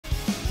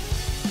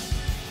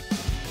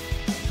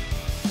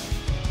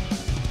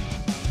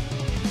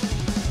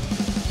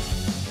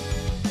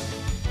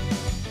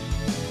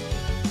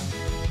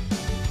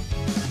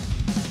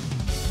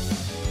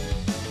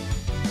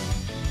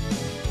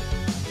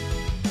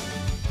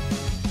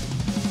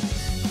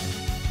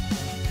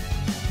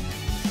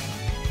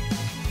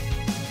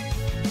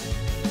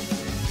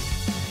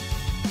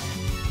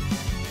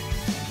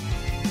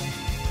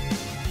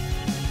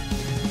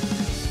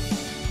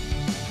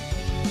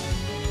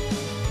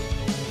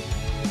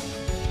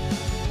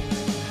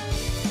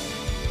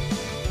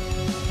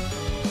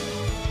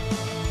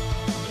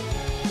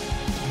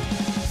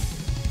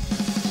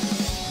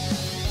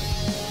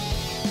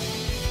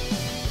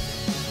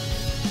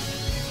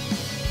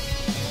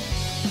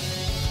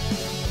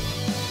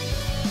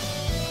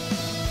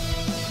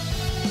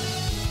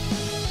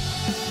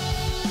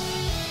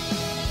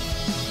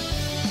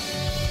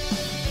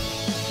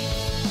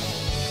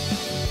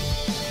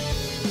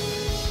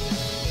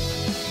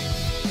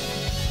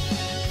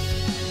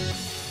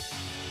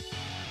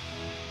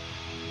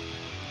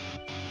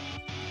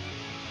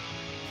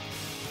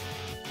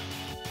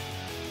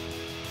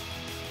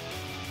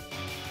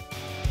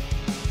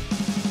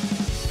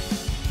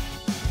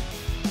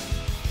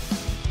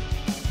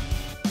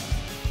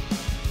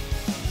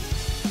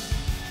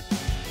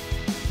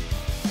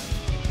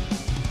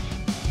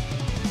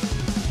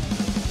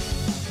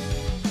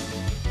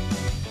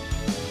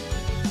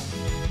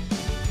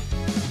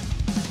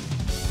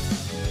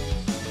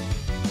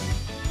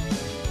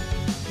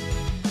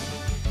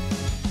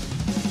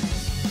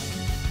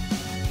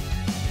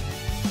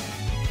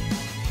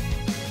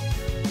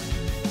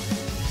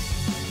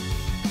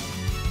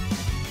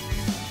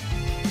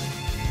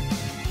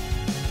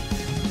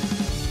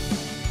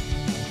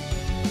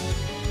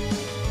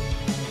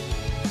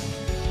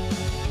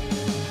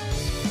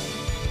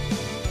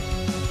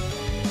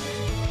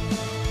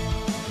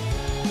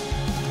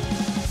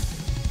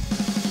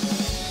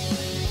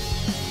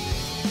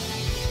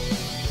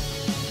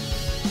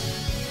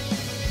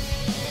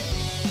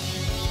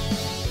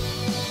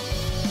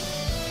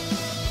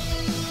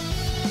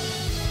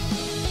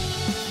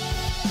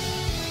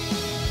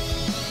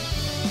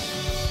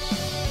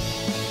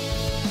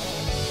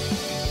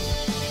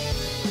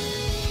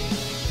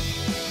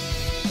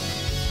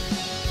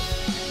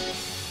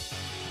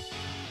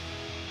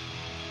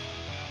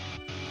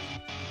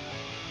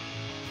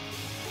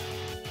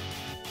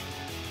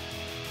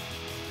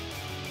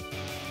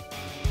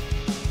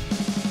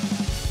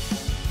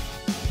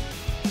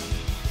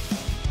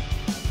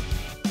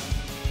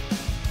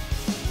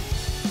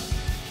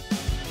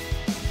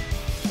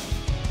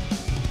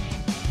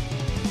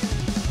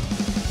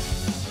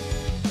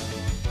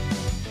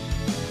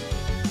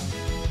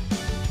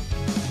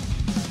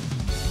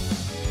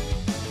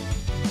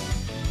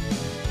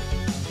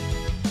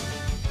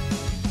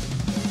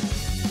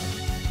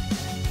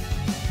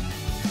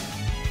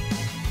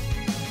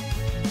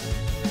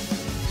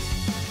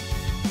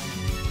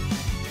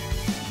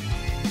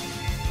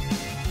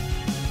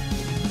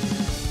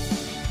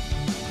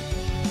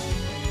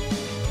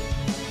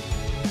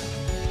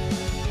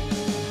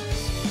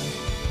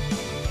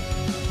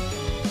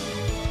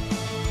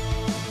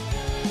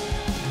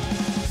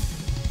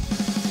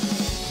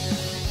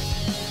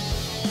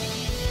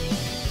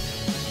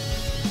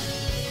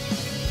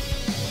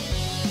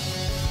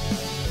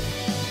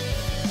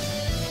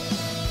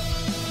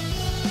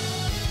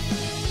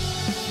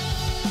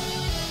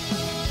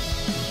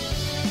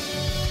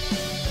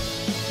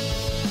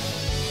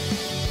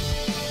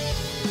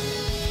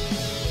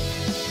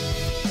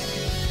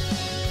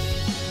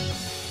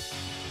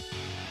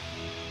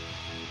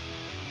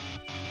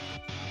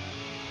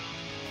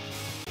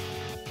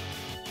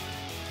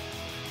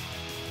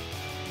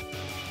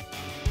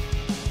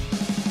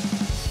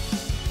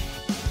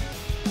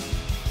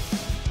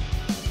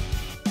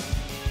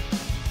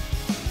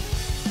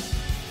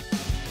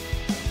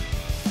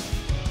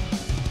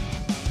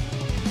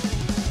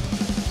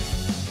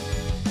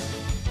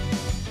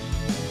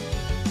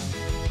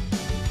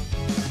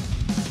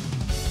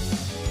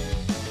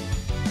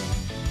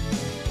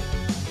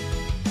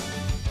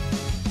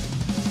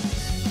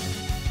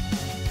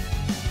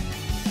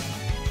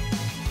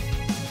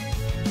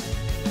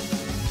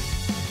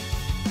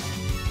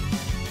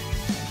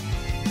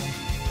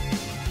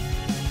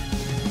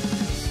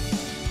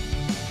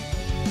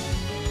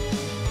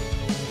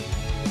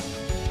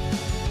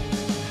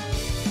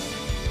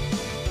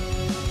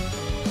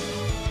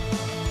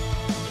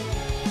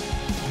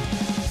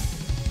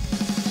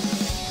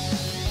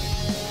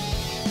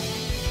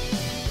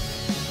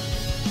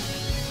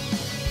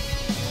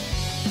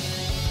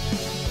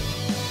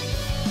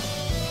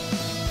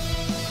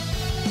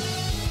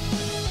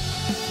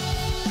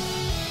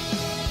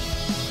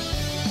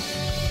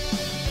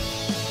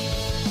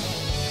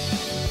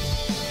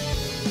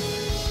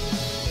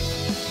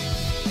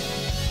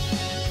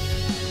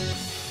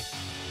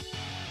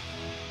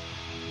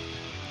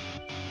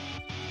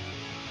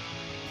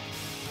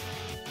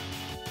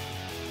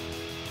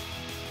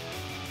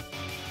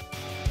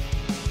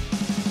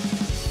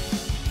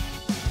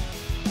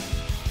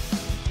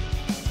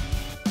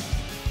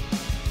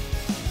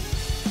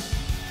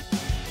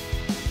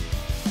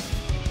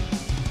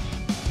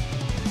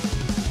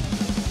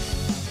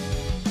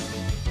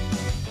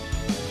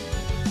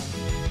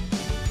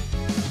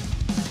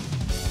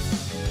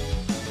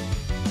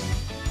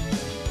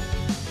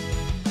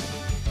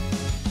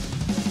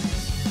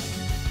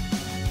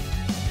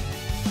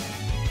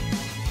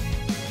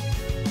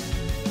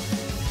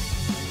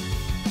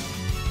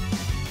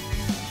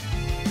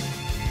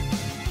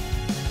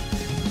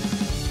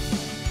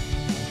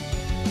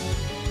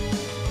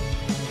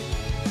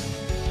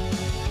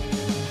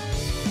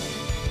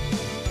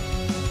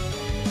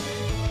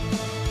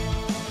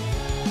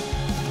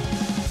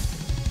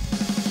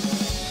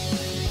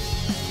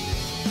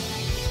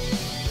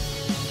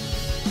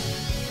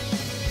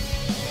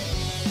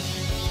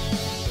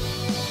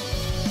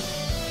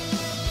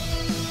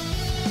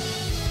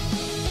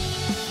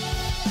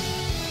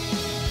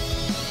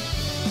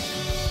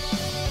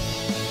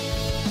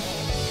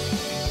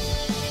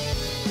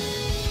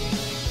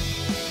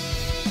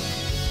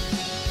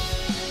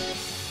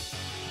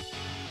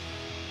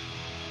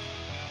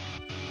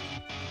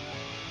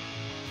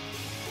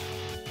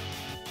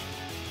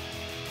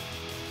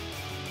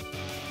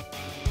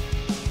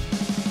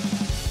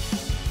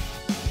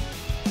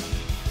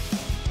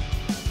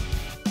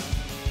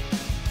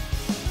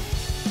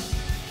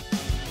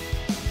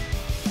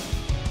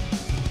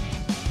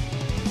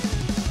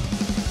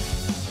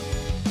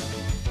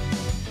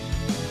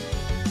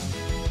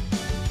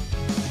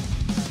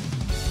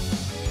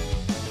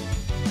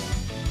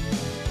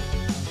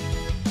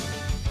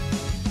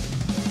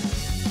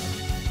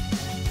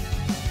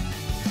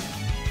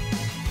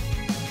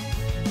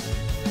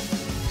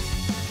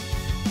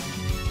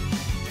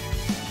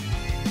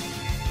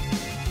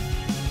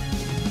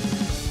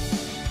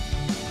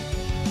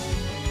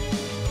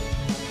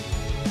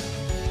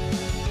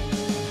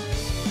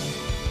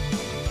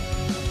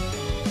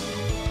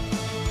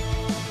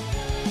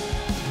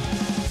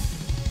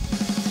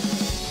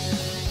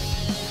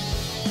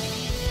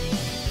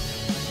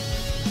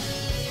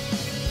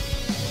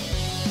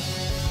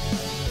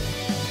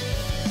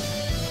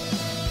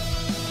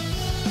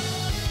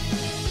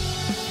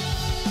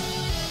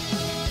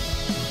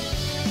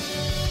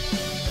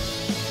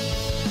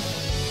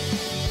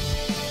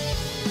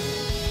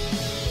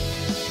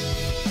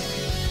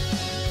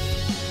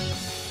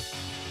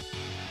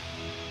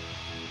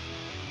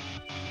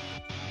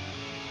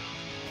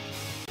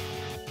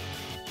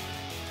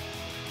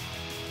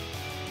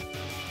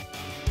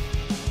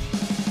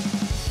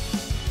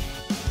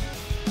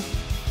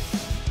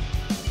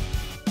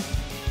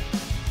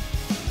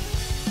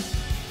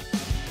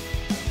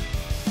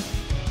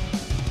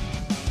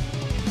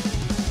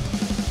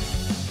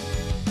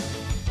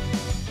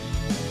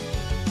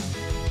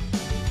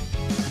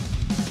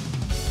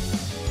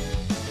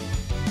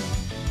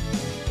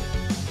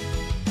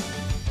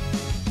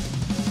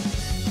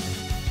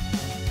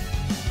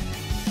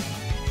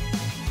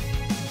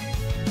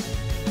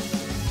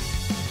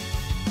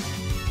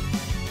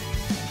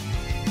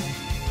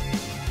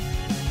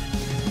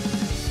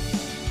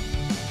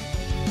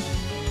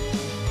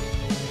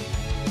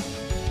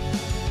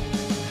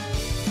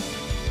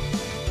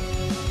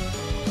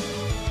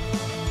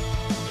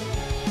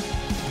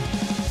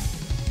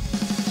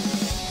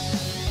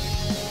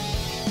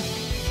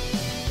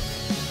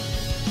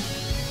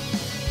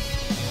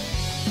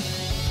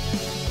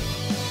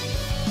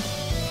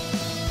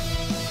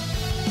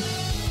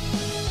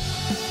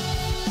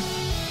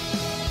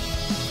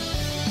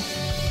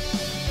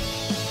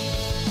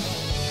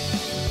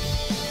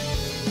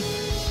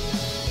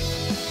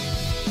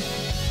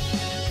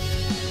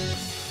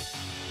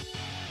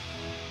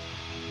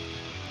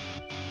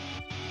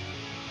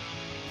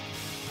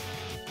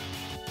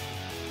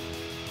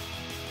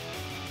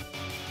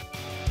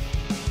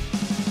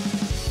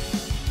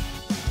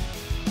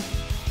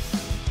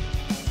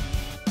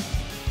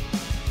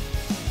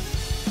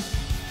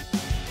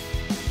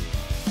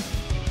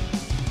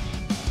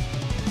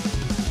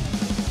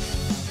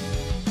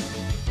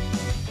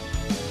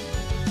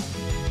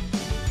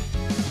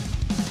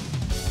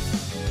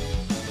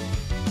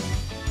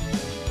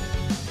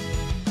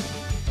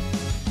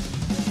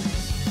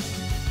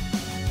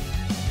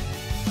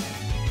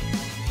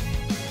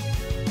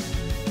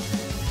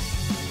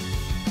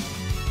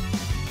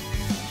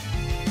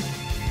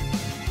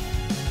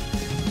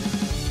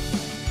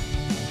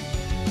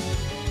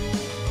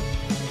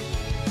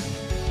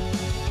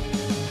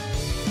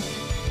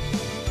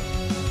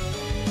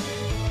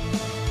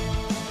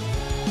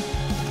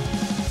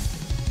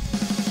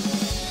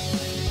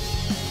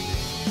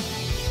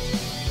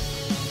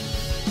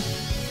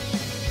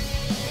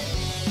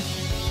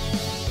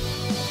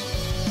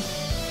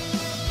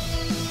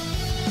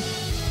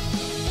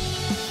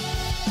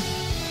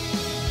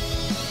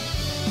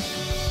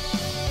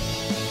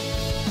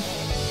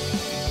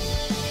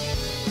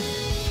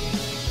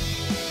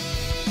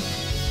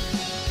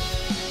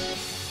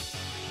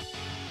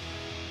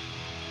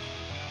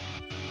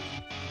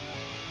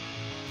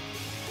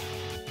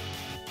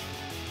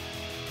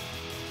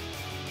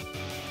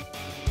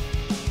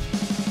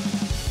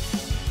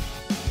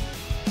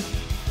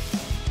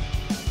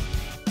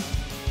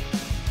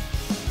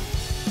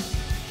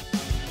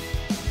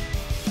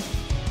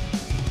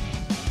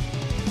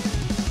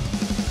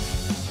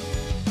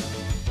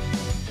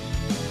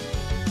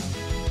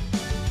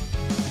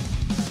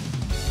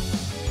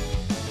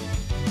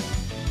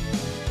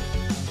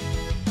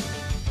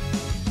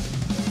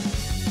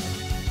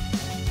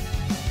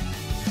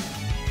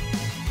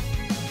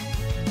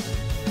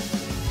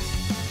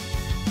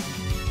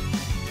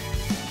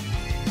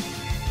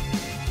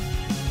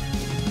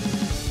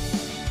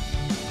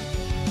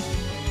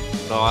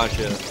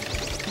Gotcha.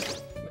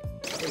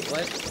 Wait,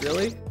 what?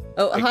 Really?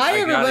 Oh, hi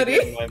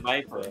everybody!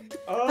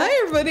 Oh. Hi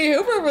everybody!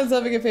 Hope everyone's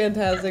having a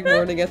fantastic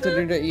morning,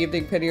 afternoon, or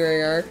evening, depending where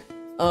you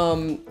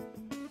are.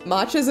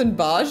 Matcha's and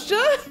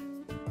Bajja?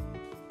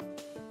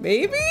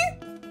 Maybe?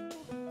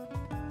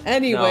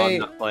 Anyway. No, I'm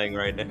not playing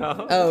right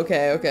now. Oh,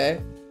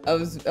 okay. I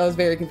was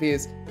very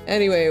confused.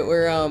 Anyway,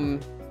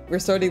 we're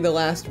starting the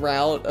last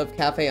route of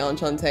Cafe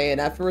Enchanté, and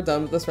after we're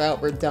done with this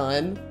route, we're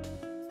done.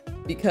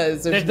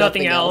 Because there's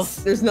nothing else.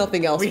 There's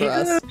nothing else for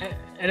us.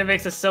 And it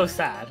makes us so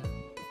sad.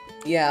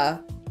 Yeah.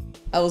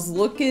 I was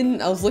looking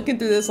through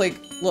this like,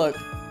 look,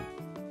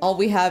 all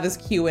we have is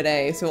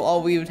Q&A, so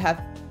all we would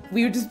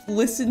just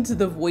listen to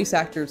the voice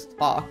actors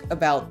talk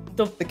about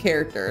the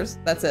characters.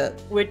 That's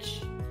it.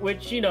 Which,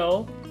 you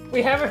know,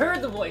 we haven't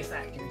heard the voice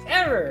actors,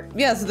 ever!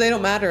 Yeah, so they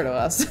don't matter to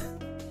us.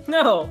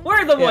 No,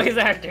 we're the voice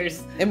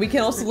actors! And we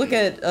can also look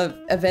at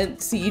event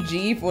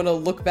CG if we want to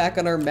look back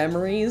on our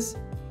memories.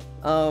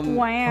 Wow. Oh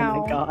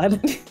my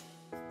god.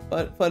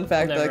 Fun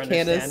fact,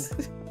 Candace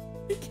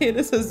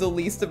has the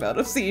least amount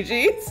of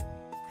CGs.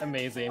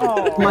 Amazing.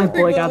 Oh, my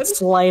boy got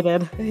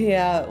slighted.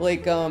 Yeah,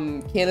 like,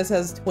 Candace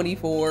has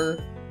 24,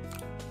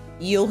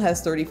 Eel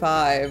has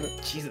 35.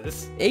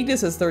 Jesus.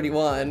 Ignis has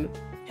 31.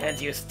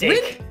 Hands you a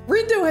stick.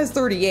 Rindo has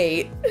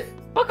 38.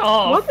 Fuck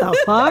off! What the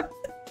fuck?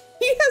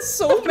 He has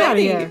so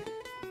many.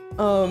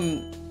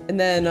 And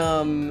then,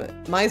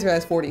 Misyr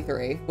has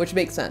 43, which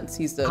makes sense.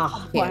 He's the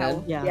canon.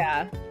 Wow.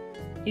 Yeah.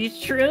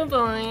 He's true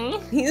boy.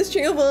 He's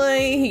true boy.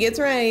 He gets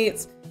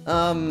rights.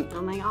 Oh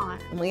my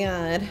god. Oh my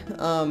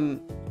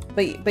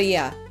god. But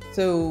yeah,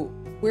 so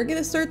we're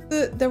gonna start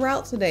the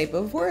route today.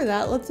 But before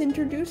that, let's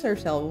introduce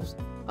ourselves.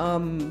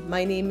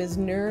 My name is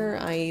Neur.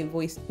 I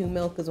voice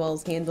 2Milk as well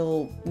as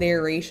handle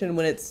narration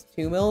when it's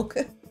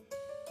 2Milk.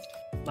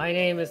 My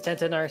name is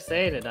Tenten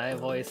Arcade, and I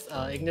voice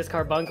Ignis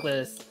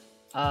Carbunculus,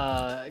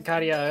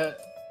 Karia,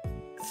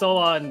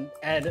 Solon,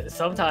 and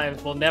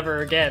sometimes will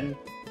never again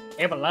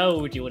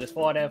upload you with his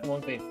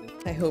 4F1 faces.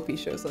 I hope he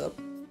shows up.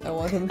 I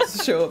want him to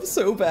show up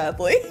so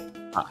badly.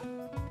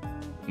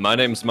 My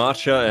name's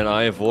Matcha, and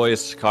I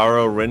voice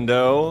Caro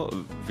Rindo,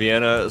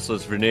 Vienna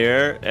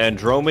Slisvernier,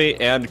 Andromi,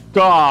 and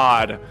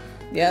God!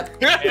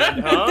 Yep.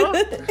 And,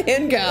 huh?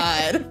 And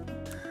God.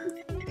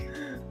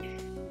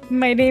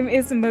 My name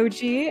is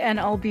Moji, and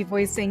I'll be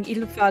voicing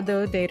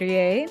Ilfado de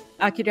Rie,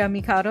 Akira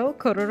Mikado,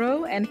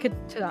 Kororo, and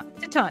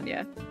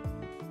Titania.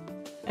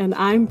 And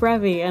I'm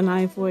Brevi, and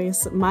I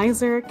voice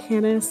Misyr,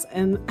 Canis,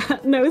 and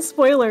no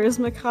spoilers,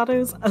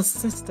 Mikado's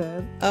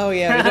assistant. Oh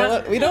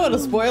yeah, we don't want to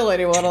spoil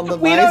anyone on the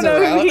We Misyr don't know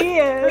route. who he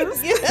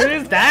is.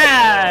 Who's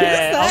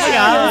that? Oh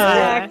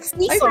my god!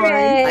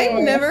 Sorry.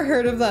 I've never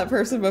heard of that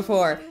person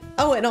before.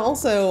 Oh, and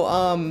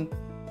also,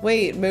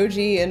 wait,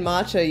 Moji and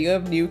Matcha, you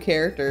have new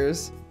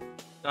characters.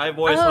 I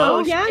voice Oh,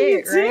 yeah,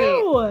 you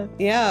do!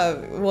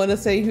 Yeah, want to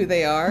say who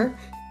they are?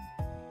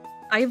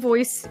 I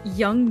voice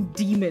Young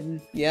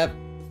Demon. Yep.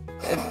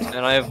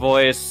 And I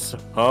voice,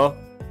 huh?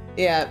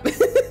 Yeah.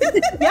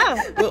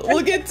 Yeah.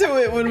 We'll get to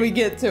it when we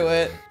get to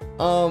it.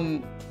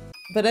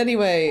 But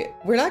anyway,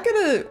 we're not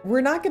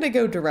gonna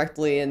go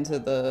directly into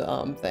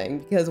the thing,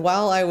 because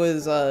while I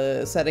was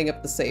setting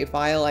up the save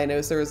file, I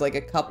noticed there was like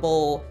a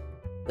couple,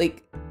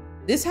 like,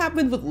 this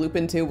happened with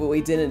Lupin too, but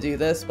we didn't do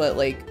this, but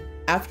like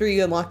after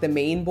you unlock the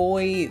main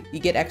boy, you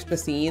get extra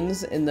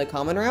scenes in the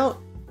common route,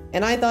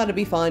 and I thought it'd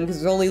be fun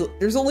because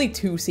there's only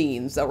 2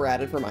 scenes that were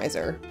added for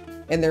Misyr,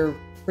 and they're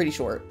pretty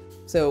short,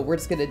 so we're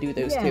just gonna do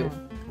those 2.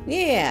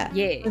 Yeah.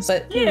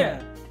 But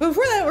Yeah.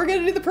 before that, we're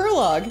gonna do the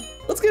prologue.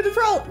 Let's do the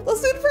prologue. All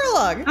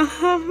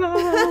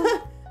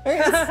right,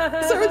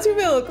 let's start with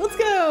 2Milk. Let's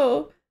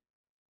go.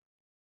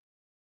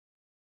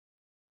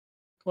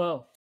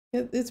 Whoa.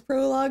 It's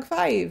prologue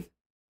 5.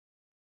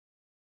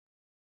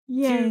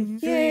 Yay.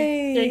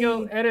 Yay. There you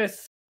go,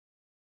 Eris.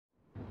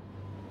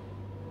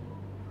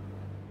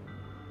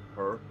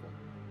 Purple.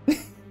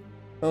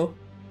 Oh.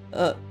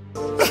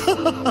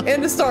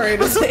 And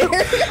Astarion is there.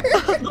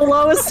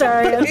 Hello,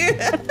 Astarion.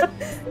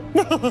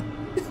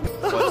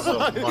 What's so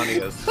funny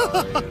is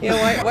sorry.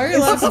 Yeah, why are you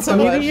laughing so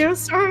Funny to much? you,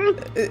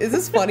 Astarion? Is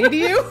this funny to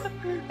you?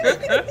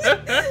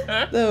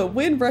 The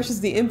wind brushes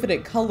the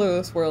infinite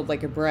colorless world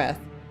like a breath.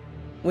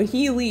 When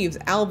he leaves,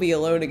 I'll be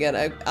alone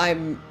again.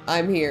 I'm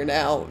here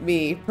now,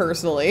 me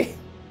personally.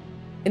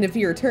 And if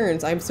he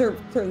returns, I'm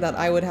certain that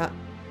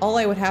all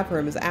I would have for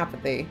him is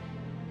apathy.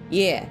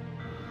 Yeah,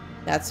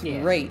 that's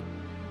right.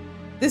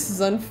 This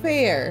is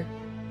unfair.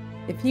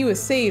 If he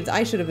was saved,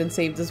 I should have been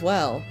saved as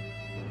well.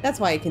 That's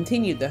why I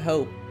continued to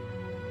hope.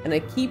 And I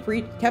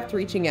kept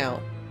reaching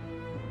out.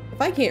 If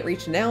I can't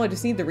reach now, I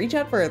just need to reach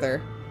out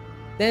further.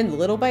 Then,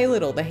 little by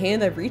little, the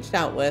hand I've reached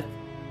out with,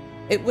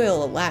 it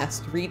will, at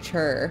last, reach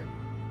her.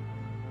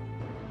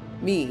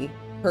 Me,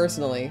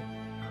 personally.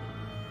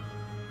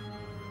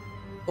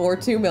 Or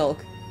 2Milk.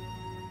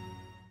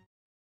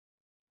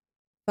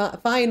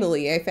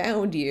 Finally, I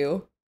found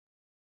you.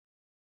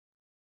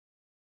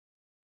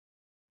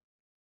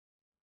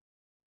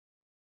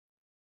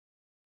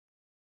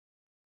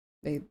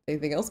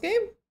 Anything else,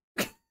 game?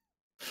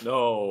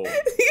 No.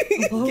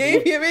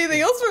 Gabe, you have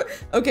anything else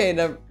for? Okay,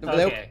 no. Nope.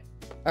 Okay.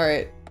 All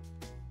right.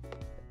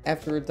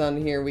 After we're done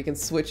here, we can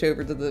switch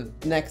over to the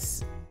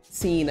next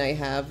scene I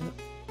have.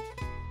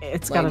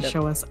 It's lined gotta up.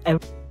 show us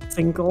every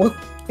single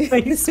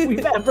place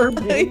we've ever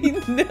I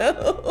been.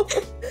 know.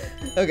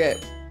 Okay.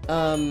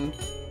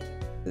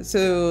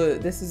 So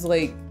this is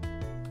like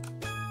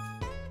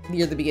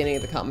near the beginning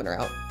of the common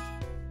route.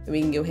 And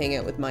we can go hang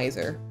out with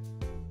Misyr.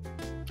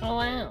 Oh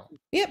wow.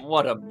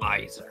 What a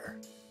miser.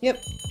 Yep.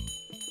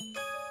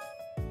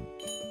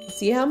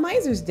 See how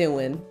Misyr's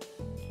doing.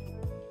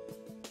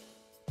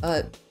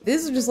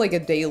 This is just like a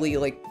daily,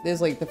 like, this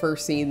is like the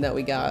first scene that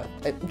we got.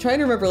 I'm trying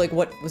to remember like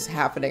what was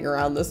happening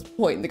around this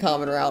point in the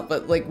common route,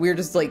 but like we're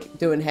just like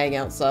doing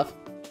hangout stuff.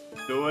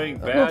 Doing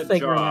We'll bad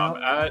figure it job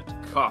out.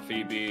 at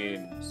coffee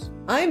beans.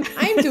 I'm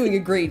doing a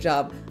great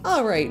job.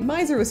 Alright,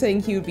 Misyr was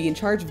saying he would be in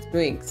charge of the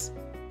drinks.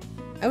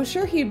 I was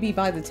sure he'd be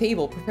by the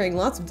table preparing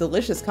lots of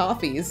delicious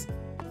coffees.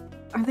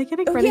 Are they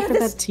getting Oh, ready yeah, for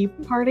this- that tea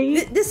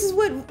party? This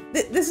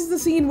is the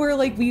scene where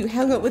like we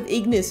hung out with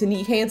Ignis and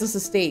he hands us a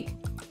steak.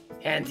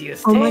 Hand you a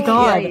Oh my steak.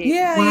 God.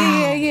 Yeah,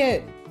 Wow. yeah.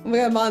 Oh my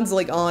god, Mon's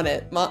like on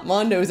it.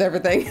 Mon knows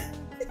everything.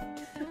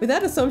 With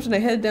that assumption, I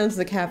headed down to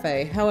the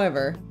cafe.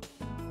 However...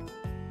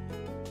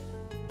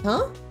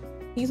 Huh?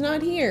 He's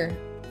not here.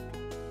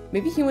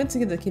 Maybe he went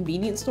to the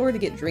convenience store to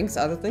get drinks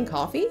other than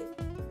coffee?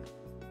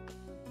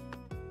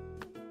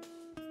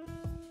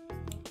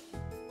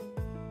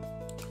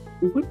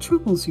 What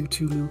troubles you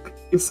two, Luke?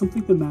 Is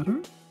something the matter?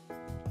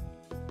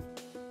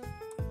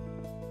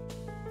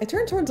 I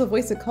turned towards a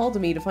voice that called to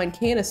me to find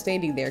Canna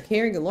standing there,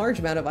 carrying a large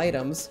amount of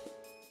items.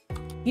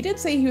 He did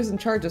say he was in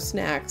charge of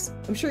snacks.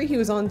 I'm sure he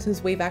was on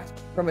his way back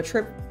from a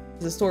trip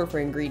to the store for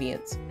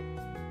ingredients.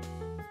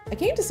 I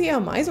came to see how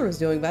Misyr was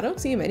doing, but I don't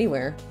see him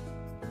anywhere.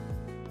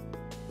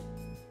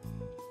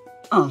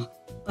 Ah,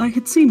 I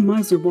had seen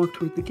Misyr walk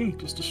toward the gate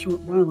just a short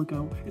while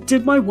ago.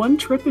 Did my one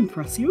trip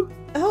impress you?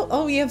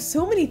 Oh, you have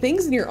so many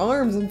things in your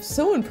arms. I'm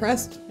so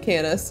impressed,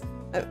 Canis.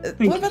 Thank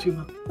you,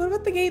 Tuma. What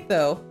about the gate,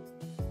 though?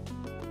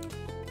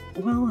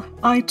 Well,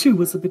 I too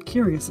was a bit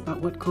curious about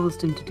what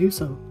caused him to do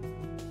so.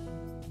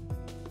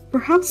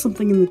 Perhaps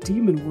something in the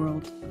demon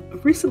world.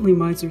 Recently,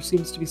 Misyr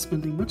seems to be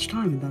spending much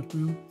time in that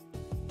room.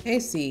 I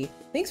see.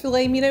 Thanks for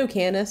letting me know,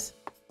 Canis.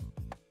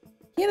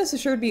 Canis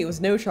assured me it was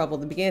no trouble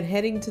and began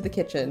heading to the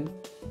kitchen,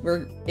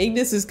 where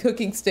Ignis is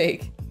cooking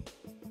steak.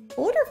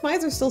 I wonder if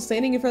Misyr's still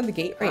standing in front of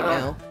the gate right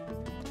now.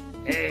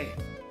 Hey,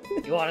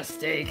 you want a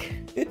steak?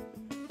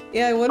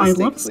 Yeah, I want a I steak,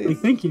 love please. steak,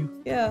 thank you.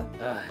 Yeah.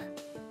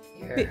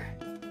 Here.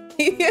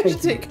 Maybe I should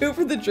Thank you. take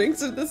over the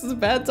drinks if this is a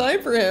bad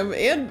time for him,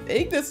 and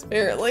Ignis,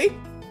 apparently.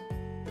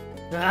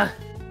 Ah,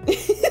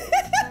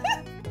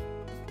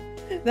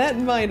 That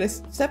in mind, I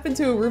step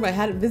into a room I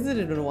hadn't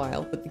visited in a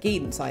while, with the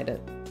gate inside it.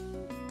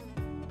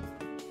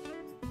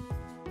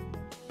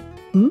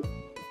 Hmm?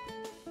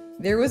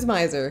 There was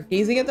Misyr,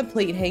 gazing at the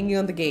plate hanging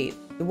on the gate,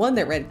 the one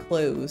that read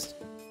closed.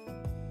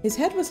 His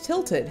head was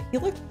tilted, he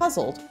looked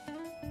puzzled.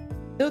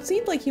 Though it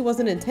seemed like he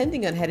wasn't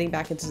intending on heading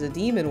back into the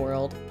demon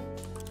world.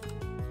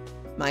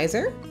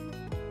 Misyr?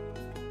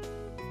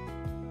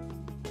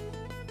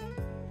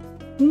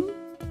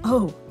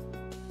 Oh,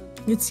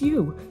 it's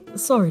you.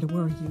 Sorry to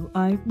worry you.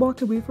 I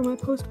walked away from my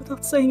post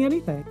without saying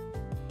anything.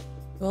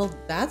 Well,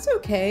 that's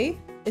okay.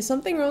 Is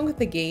something wrong with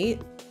the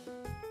gate?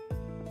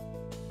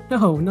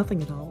 No,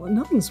 nothing at all.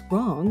 Nothing's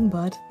wrong,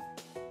 but...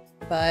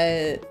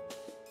 But...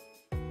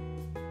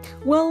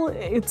 Well,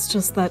 it's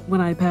just that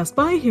when I passed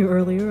by here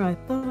earlier, I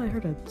thought I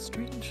heard a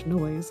strange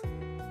noise.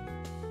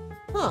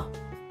 Huh.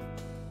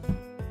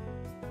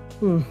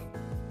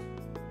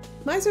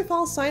 Misyr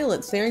falls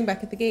silent, staring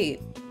back at the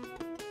gate.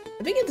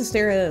 I began to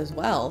stare at it as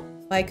well,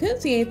 but I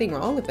couldn't see anything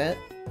wrong with it.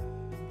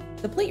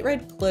 The plate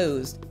read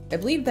closed. I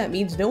believe that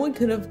means no one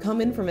could have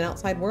come in from an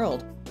outside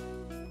world.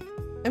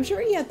 I'm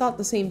sure he had thought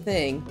the same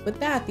thing. With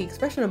that, the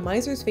expression on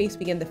Misyr's face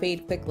began to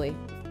fade quickly.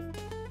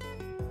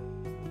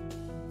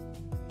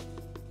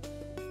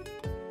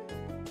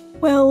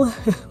 Well,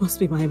 must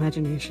be my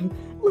imagination.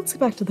 Let's get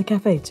back to the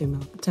cafe,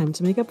 Tuma. Time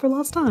to make up for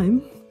lost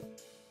time.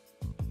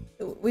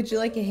 Would you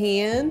like a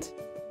hand?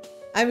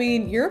 I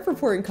mean, you're up for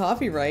pouring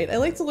coffee, right? I'd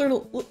like to learn a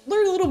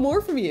little more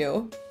from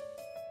you.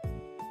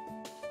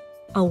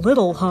 A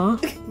little, huh?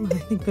 I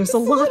think there's a Just a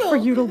lot for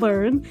little. you to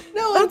learn.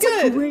 No, I'm That's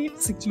a good.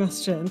 great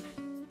suggestion.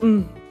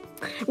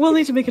 We'll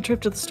need to make a trip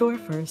to the store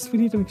first. We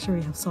need to make sure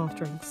we have soft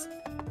drinks.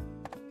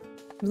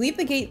 We leave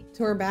the gate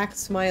to our back,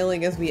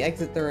 smiling as we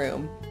exit the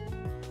room.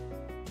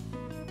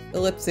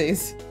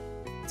 Ellipses.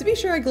 To be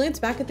sure, I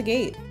glanced back at the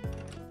gate.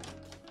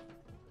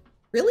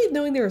 Really,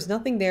 knowing there was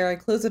nothing there, I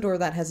closed the door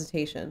without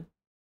hesitation.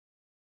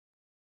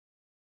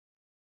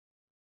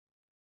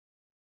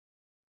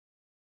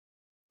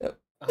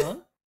 huh?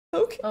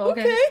 Okay. Oh,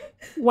 okay. okay.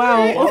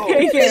 Wow, Alright.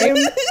 okay, game.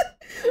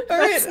 All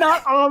right. That's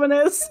not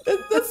ominous.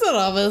 That's not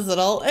obvious at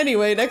all.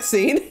 Anyway, next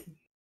scene.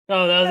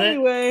 Oh, that was it?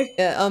 Anyway.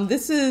 Yeah,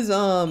 this is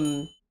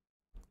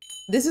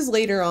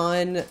later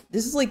on.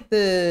 This is like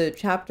the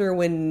chapter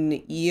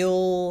when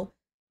Eel's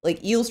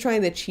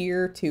trying to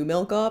cheer 2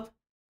 Milk up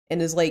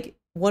and is like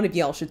one of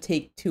y'all should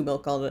take Two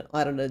Milk out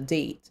on a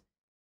date.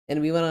 And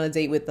we went on a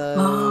date with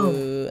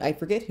I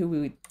forget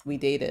who we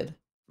dated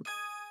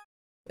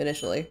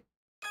initially.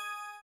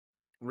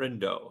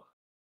 Rindo.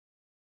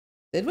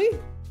 Did we?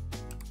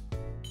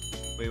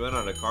 We went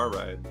on a car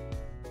ride.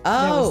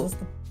 Oh,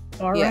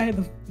 All yeah.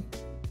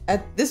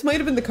 right. This might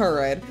have been the car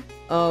ride.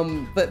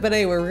 But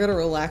anyway, we're gonna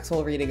relax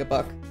while reading a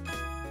book.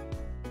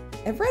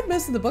 I've read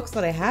most of the books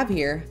that I have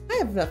here. I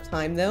have enough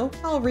time though.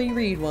 I'll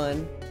reread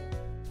one.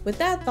 With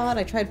that thought,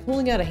 I tried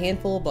pulling out a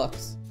handful of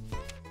books.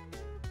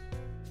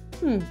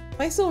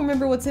 I still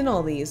remember what's in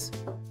all these.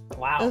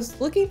 Wow. I was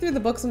looking through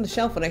the books on the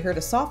shelf when I heard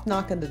a soft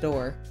knock on the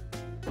door.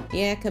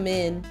 Yeah, come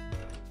in.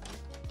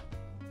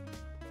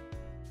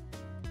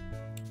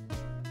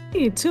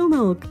 Hey, Two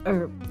Milk,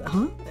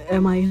 huh?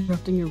 Am I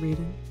interrupting your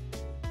reading?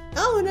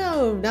 Oh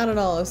no, not at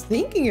all. I was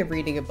thinking of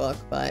reading a book,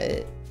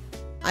 but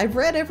I've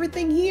read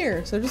everything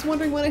here, so just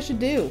wondering what I should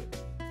do.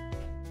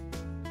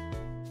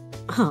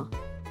 Huh.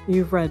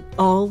 You've read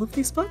all of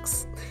these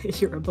books?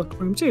 You're a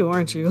bookworm too,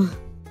 aren't you?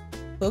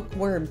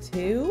 Bookworm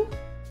 2?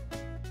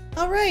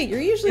 Alright,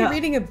 you're usually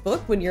reading a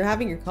book when you're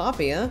having your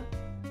coffee, huh?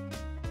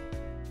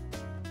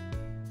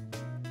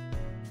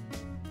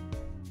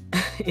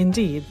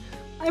 Indeed.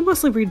 I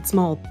mostly read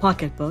small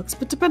pocket books,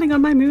 but depending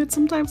on my mood,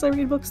 sometimes I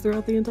read books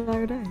throughout the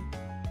entire day.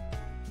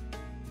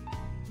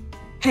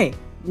 Hey,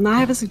 I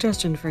have a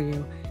suggestion for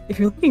you. If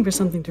you're looking for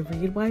something to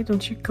read, why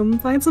don't you come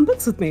find some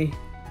books with me?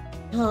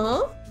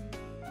 Huh?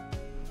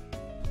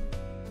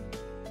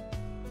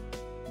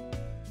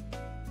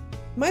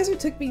 Misyr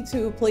took me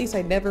to a place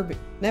I'd never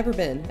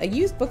been, a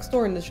used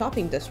bookstore in the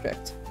shopping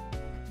district.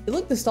 It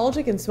looked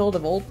nostalgic and smelled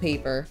of old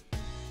paper.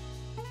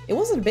 It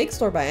wasn't a big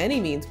store by any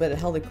means, but it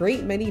held a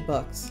great many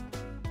books.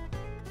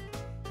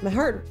 My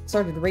heart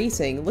started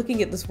racing,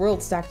 looking at this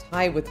world stacked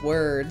high with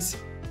words.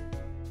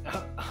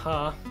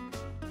 Huh?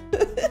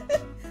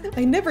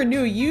 I never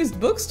knew a used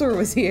bookstore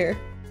was here.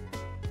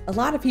 A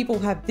lot of people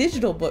have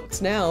digital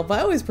books now, but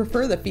I always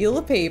prefer the feel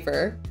of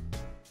paper.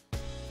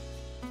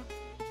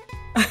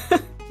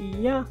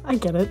 Yeah, I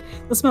get it.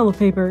 The smell of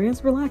paper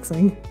is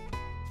relaxing.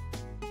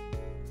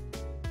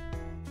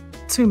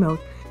 Two Milk,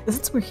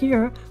 since we're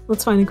here,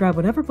 let's find and grab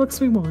whatever books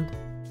we want.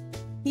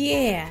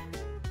 Yeah.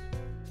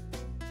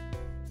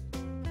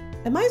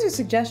 At Misyr's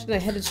suggestion, I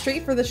headed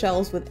straight for the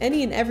shelves with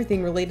any and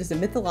everything related to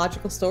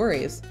mythological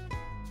stories.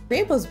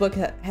 Grandpa's book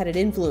had an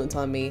influence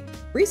on me.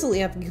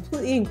 Recently, I've been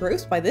completely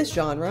engrossed by this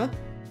genre.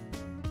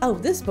 Oh,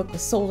 this book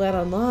was sold out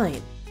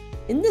online.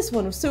 And this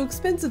one was so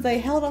expensive that I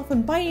held off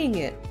on buying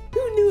it.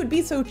 Who knew it'd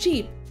be so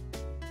cheap?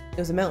 It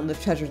was a mountain of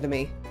treasure to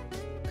me.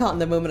 Caught in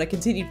the moment, I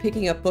continued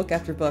picking up book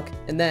after book,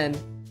 and then...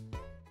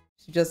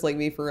 she's just like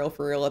me for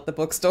real at the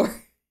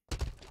bookstore.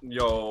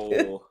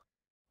 Yo.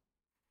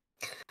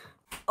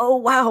 Oh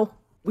wow,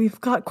 we've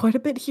got quite a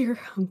bit here.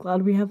 I'm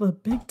glad we have a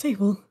big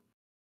table.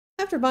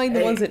 After buying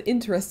the ones that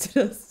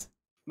interested us.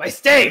 My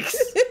steaks!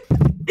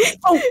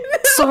 Oh,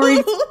 sorry.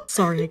 No!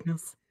 Sorry,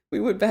 Ignis. We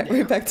went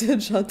right back to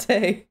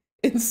Enchanté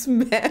and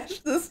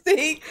smashed the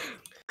steak.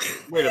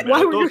 Wait a minute.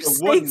 Why were your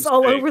those are wooden steaks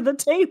all steaks. over the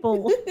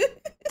table?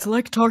 It's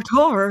like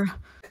tartare.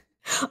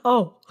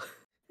 Oh,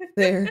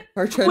 There,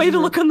 our treasure. way to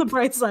look on the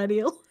bright side,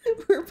 Eel.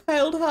 We're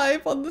piled high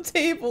up on the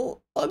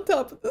table, on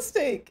top of the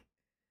steak.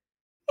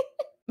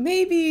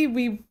 Maybe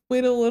we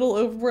went a little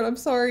overboard. I'm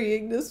sorry,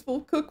 Ignis.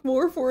 We'll cook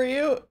more for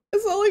you.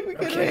 It's not like we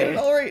can read it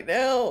all right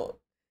now.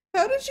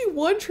 How did you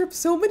one-trip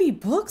so many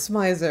books,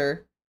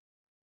 Misyr?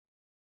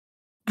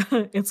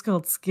 It's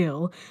called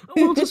skill.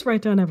 We'll just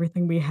write down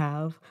everything we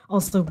have.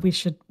 Also, we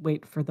should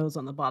wait for those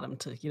on the bottom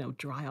to,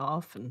 dry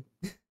off and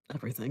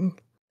everything.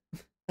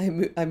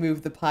 I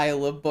move the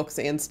pile of books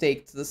and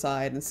steak to the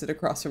side and sit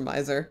across from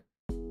Misyr.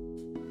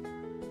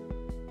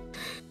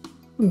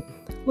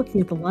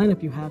 Looking at the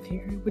lineup you have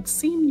here, it would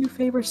seem you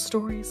favor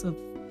stories of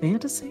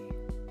fantasy?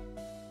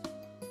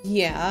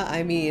 Yeah,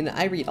 I mean,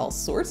 I read all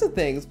sorts of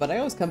things, but I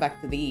always come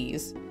back to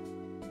these.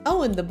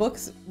 Oh, and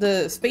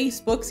the space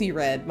books he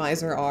read,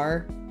 Misyr,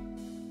 are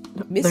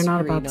mystery They're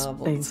not about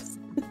novels. space.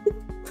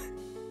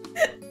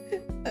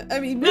 I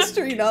mean,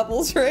 mystery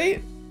novels,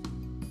 right?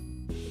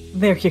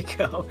 There you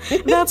go.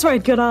 That's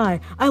right, good eye.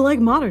 I like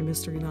modern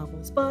mystery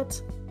novels,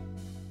 but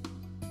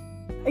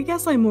I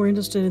guess I'm more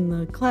interested in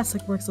the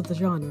classic works of the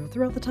genre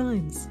throughout the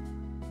times.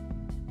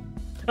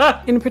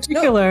 In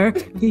particular,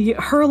 the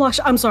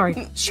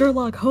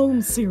Sherlock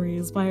Holmes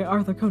series by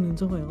Arthur Conan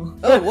Doyle.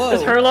 Oh, whoa.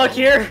 Is Herlock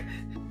here?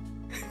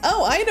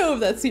 Oh, I know of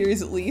that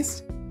series at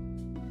least.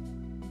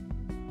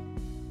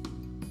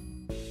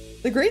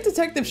 The great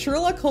detective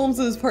Sherlock Holmes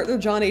and his partner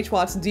John H.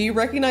 Watson. Do you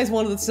recognize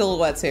one of the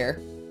silhouettes here?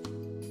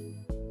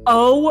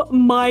 Oh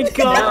my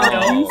god! No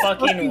Are you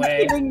fucking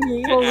way. kidding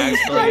me?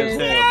 Actually,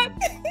 it's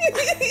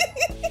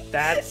him.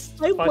 That's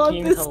I love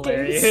fucking this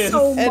hilarious. game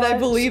so much. And I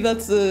believe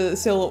that's the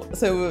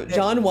so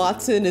John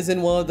Watson is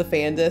in one of the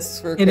fan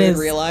discs for It Could is.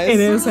 Realize. It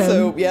is him.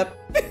 So yep.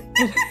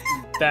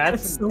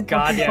 That's so fucking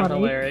goddamn funny.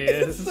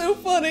 hilarious. It's so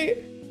funny.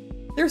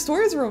 Their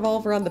stories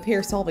revolve around the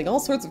pair solving all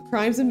sorts of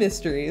crimes and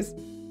mysteries.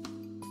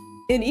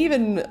 And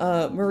even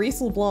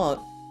Maurice LeBlanc,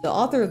 the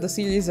author of the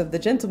series of The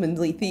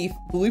Gentlemanly Thief,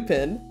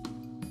 Lupin.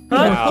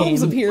 Wow.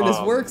 Holmes appeared in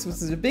his works, which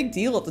was a big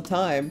deal at the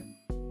time.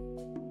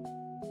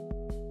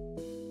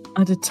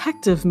 A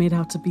detective made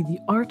out to be the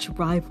arch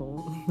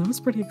rival. That was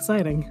pretty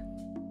exciting.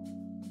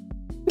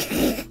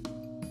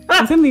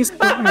 Within these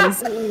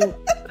stories,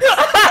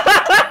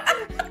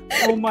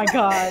 Oh my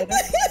god.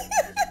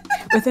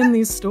 within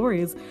these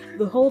stories,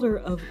 the holder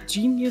of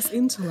genius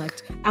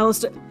intellect,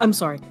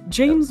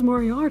 James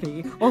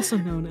Moriarty, also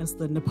known as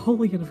the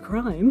Napoleon of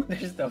crime.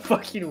 There's no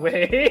fucking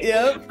way.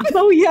 Yep.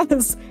 Oh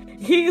yes,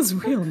 he is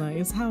real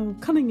nice. How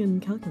cunning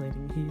and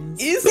calculating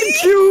he is.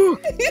 Is he? You.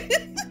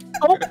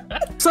 Oh,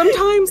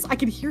 sometimes I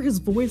can hear his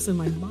voice in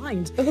my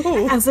mind,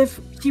 Oh. as if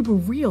he were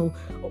real,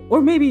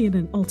 or maybe in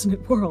an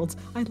alternate world.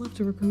 I'd love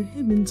to recruit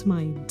him into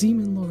my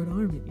Demon Lord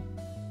army.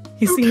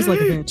 He seems like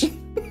a bitch.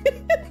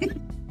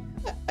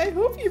 I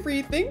hope you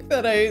rethink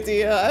that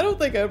idea. I don't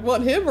think I'd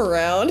want him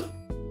around.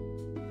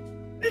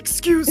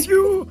 Excuse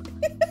you!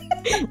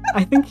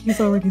 I think he's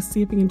already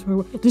seeping into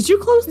our... Did you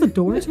close the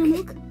door,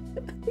 Turmuk?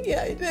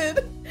 Yeah, I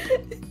did.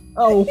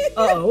 Oh,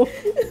 uh-oh.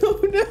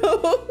 Oh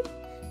no.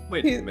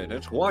 Wait a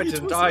minute, why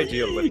didn't I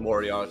deal with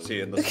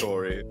Moriarty in the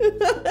story?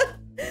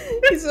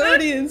 He's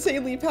already an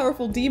insanely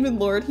powerful demon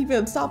lord. He'd be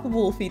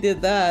unstoppable if he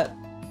did that.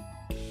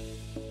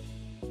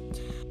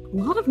 A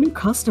lot of new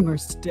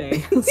customers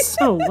today.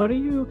 So, what are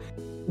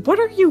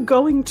you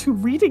going to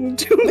reading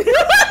to me?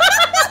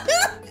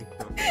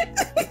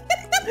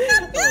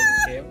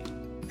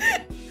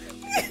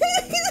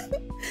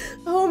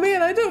 Oh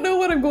man, I don't know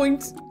what I'm going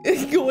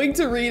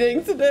to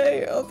reading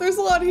today. Oh, there's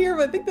a lot here,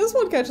 but I think this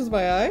one catches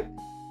my eye.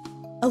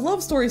 A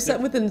love story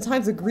set within the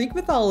times of Greek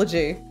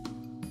mythology.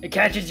 It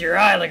catches your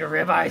eye like a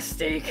ribeye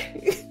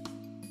steak.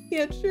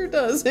 Yeah, it sure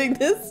does,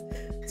 Ignis.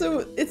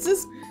 So it's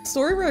this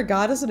story where a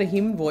goddess and a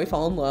human boy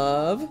fall in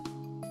love.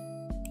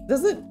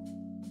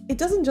 It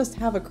doesn't just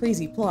have a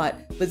crazy plot,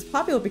 but it's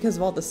popular because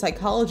of all the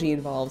psychology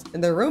involved,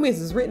 and their romance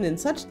is written in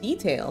such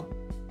detail.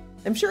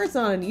 I'm sure it's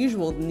not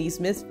unusual in these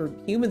myths for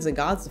humans and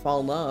gods to fall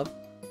in love,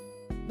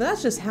 but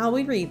that's just how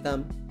we read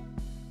them.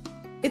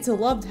 It's a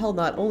love held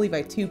not only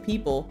by two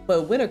people,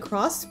 but when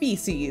across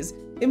species.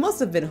 It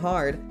must have been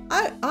hard.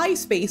 I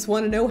space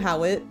want to know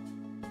how it...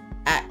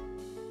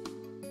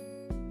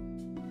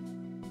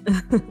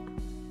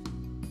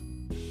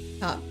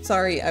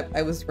 Sorry,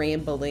 I was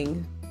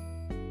rambling.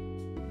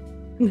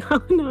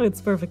 No, it's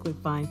perfectly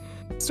fine.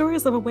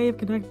 Stories have a way of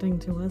connecting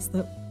to us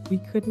that we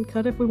couldn't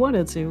cut if we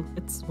wanted to.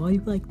 It's why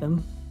you like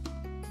them.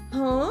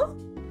 Huh?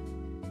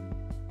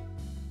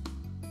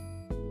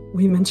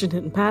 We mentioned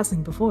it in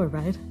passing before,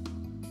 right?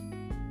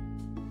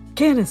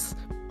 Canis,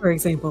 for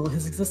example,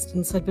 his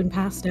existence had been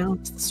passed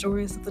down to the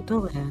stories of the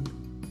Dullahan.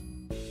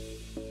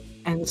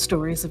 And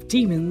stories of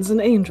demons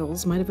and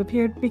angels might have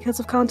appeared because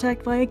of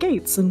contact via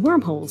gates and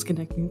wormholes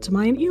connecting to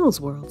Mayan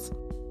Eel's worlds.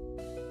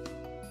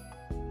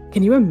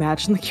 Can you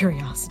imagine the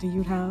curiosity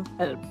you'd have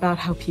about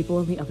how people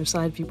on the other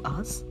side view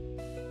us?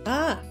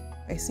 Ah,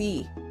 I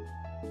see.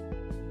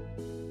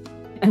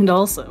 And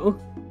also,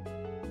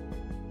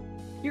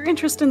 your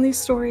interest in these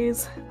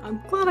stories, I'm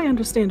glad I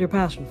understand your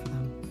passion for them.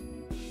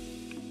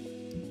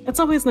 It's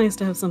always nice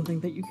to have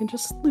something that you can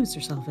just lose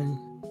yourself in.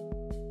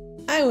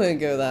 I wouldn't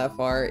go that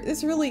far.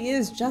 This really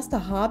is just a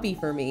hobby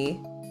for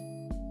me.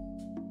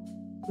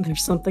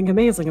 There's something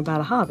amazing about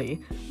a hobby.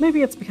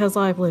 Maybe it's because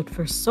I've lived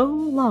for so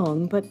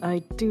long, but I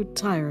do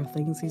tire of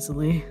things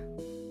easily.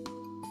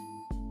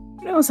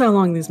 Who knows how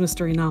long these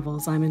mystery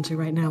novels I'm into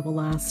right now will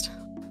last?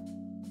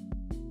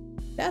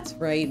 That's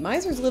right,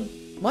 Misyr's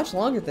lived much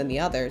longer than the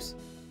others.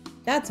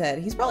 That said,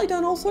 he's probably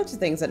done all sorts of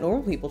things that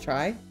normal people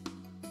try.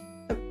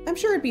 I'm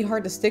sure it'd be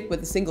hard to stick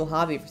with a single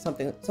hobby for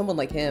someone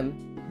like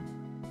him.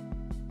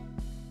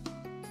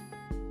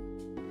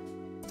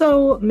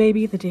 So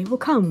maybe the day will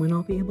come when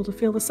I'll be able to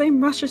feel the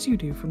same rush as you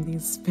do from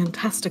these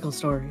fantastical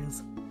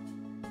stories.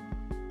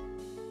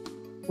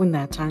 When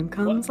that time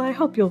comes, I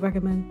hope you'll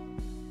recommend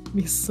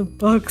me some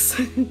books.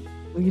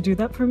 Will you do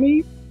that for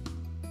me?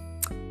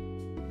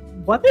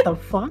 What the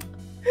fuck?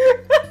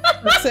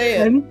 Let's say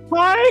it.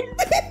 Senpai?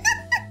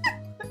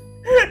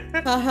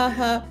 Ha ha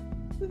ha.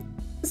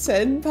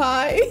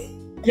 Senpai?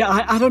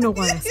 Yeah, I don't know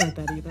why I said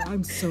that either.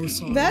 I'm so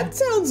sorry. That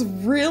sounds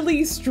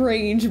really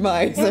strange,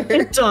 Misyr.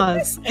 It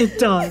does. It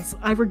does.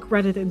 I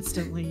regret it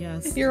instantly,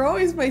 yes. You're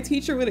always my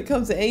teacher when it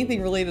comes to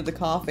anything related to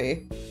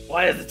coffee.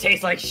 Why does it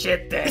taste like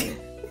shit then?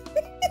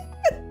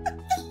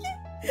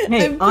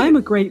 Hey, I'm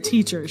a great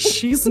teacher.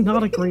 She's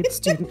not a great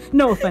student.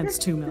 No offense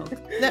to Milk.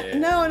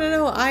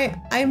 No.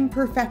 I'm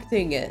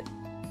perfecting it.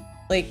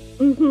 Like,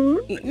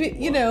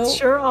 you know.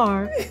 Sure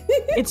are.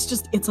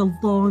 It's a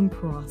long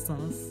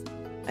process.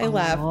 I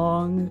laugh.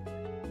 Long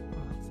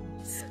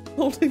process.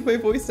 Holding my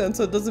voice down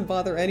so it doesn't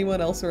bother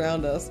anyone else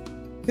around us.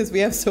 Because we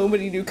have so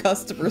many new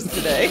customers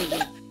today.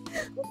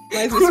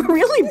 We're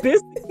really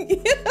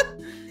busy. Yeah.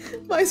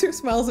 Misyr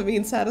smiles at me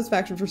in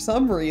satisfaction for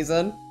some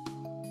reason.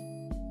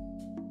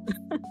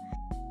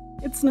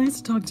 It's nice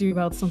to talk to you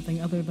about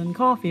something other than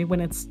coffee when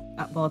it's,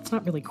 well, it's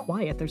not really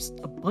quiet. There's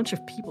a bunch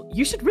of people.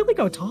 You should really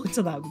go talk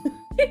to them.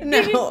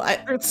 No,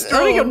 It's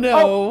starting oh a-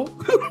 no.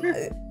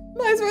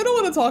 Misyr, I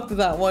don't want to talk to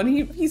that one.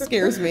 He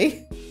scares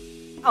me.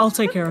 I'll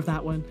take care of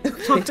that one.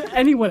 Talk to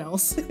anyone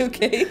else.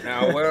 Okay.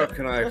 Now, where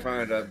can I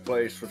find a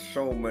place with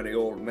so many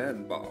old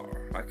men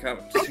bar? I can't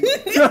see.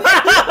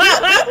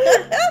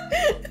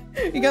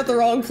 You got the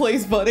wrong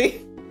place,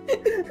 buddy.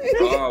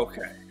 Oh,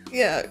 okay.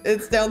 Yeah,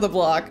 it's down the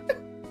block.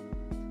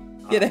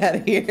 Get out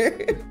of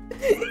here.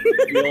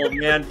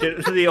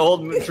 The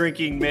old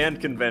drinking man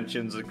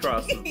conventions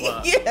across the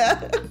block.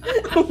 Yeah.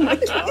 Oh my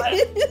god.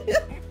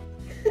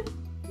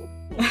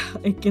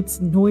 It gets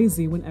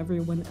noisy when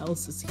everyone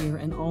else is here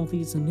and all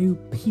these new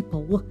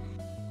people.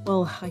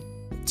 Well, I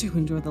do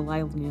enjoy the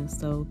liveliness,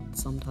 though,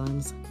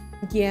 sometimes.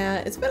 Yeah,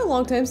 it's been a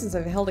long time since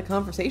I've held a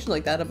conversation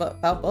like that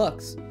about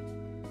books.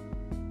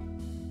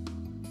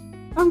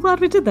 I'm glad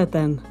we did that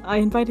then. I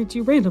invited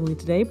you randomly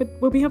today, but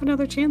will we have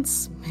another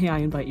chance? May I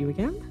invite you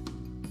again?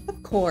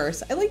 Of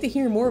course, I'd like to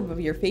hear more of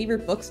your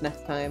favorite books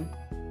next time.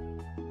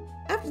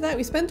 After that,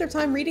 we spent our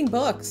time reading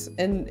books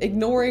and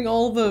ignoring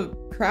all the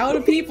crowd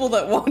of people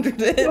that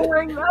wandered in.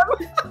 Ignoring them?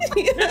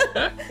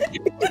 Yeah.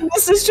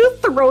 This is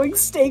just throwing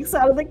steaks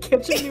out of the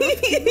kitchen.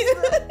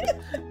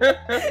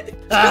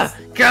 Ah,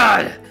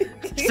 God!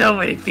 So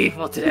many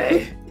people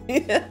today.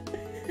 Yeah.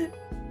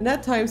 And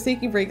that time,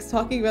 taking breaks,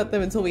 talking about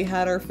them until we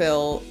had our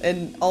fill,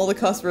 and all the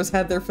customers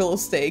had their fill of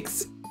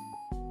steaks.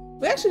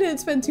 We actually didn't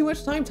spend too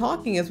much time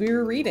talking as we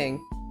were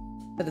reading.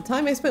 But the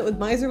time I spent with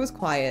Misyr was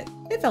quiet.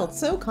 It felt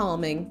so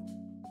calming.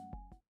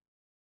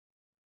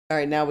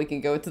 Alright, now we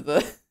can go to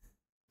the...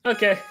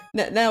 Okay.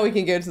 Now we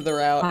can go to the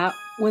route. That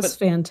was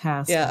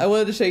fantastic. Yeah, I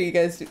wanted to show you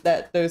guys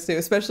those two,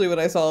 especially when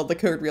I saw the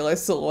code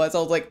realized silhouettes. I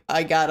was like,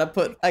 I gotta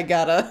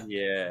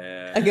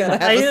Yeah.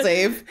 have a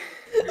save.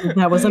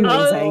 That was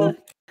amazing.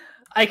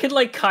 I could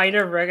like kind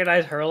of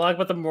recognize Herlock,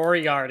 but the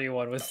Moriarty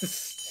one was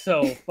just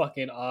so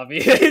fucking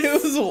obvious. It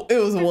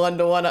was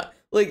 1-to-1.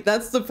 Like,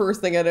 that's the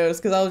first thing I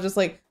noticed, because I was just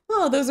like,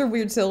 oh, those are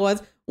weird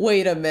silhouettes.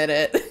 Wait a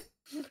minute.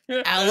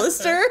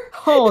 Alistair?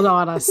 Hold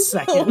on a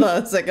second. Hold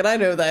on a second, I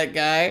know that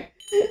guy.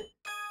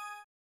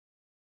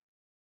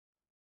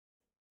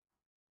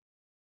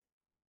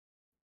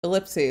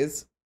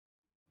 Ellipses.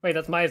 Wait,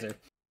 that's Misyr.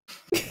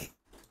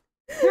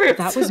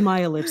 That was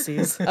my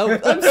ellipses. Oh,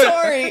 I'm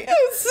sorry.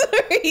 I'm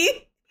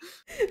sorry.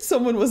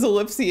 Someone was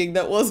ellipsing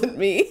that wasn't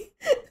me.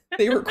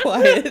 They were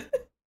quiet.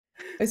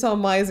 I saw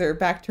Misyr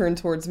back turned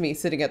towards me,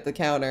 sitting at the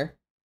counter.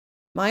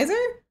 Misyr?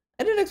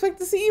 I didn't expect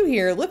to see you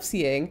here,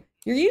 ellipsing.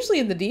 You're usually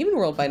in the demon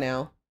world by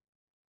now.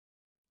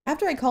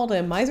 After I called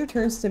him, Misyr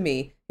turns to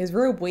me, his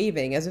robe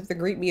waving as if to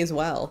greet me as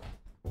well.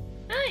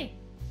 Hi.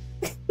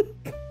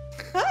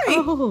 Hi!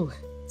 Oh,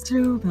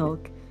 True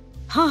Milk.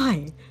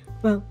 Hi.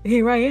 Well,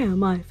 here I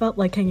am. I felt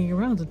like hanging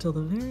around until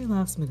the very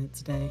last minute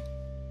today.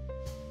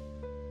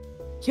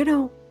 You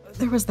know,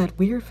 there was that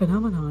weird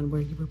phenomenon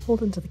where you were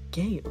pulled into the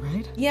gate,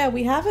 right? Yeah,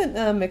 we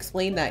haven't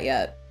explained that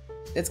yet.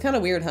 It's kind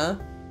of weird, huh?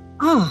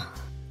 Ah,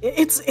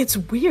 it's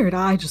weird.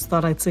 I just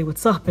thought I'd say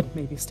what's up and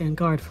maybe stand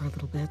guard for a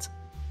little bit.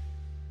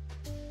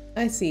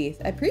 I see.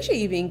 I appreciate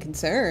you being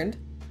concerned.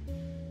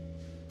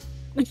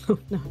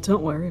 No,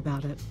 don't worry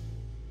about it.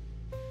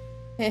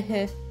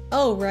 Heh.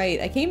 Oh, right.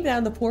 I came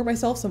down to pour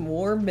myself some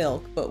warm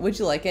milk, but would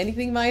you like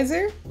anything,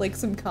 Misyr? Like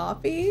some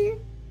coffee?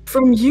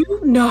 From you?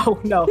 No.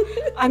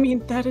 I mean,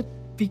 that'd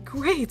be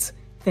great.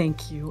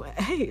 Thank you.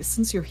 Hey,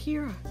 since you're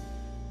here,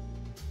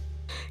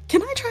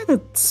 can I try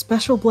the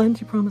special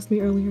blend you promised me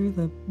earlier?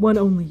 The one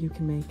only you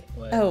can make.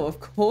 What? Oh, of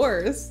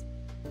course.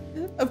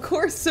 Of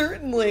course,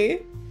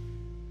 certainly.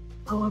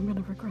 Oh, I'm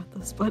gonna regret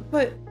this, but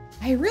But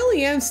I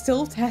really am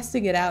still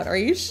testing it out. Are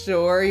you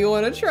sure you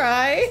want to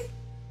try?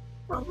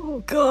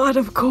 oh god,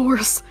 of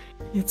course.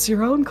 It's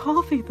your own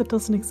coffee that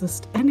doesn't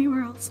exist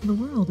anywhere else in the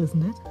world,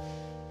 isn't it?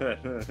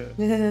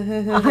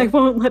 I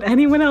won't let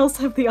anyone else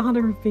have the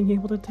honor of being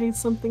able to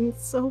taste something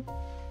so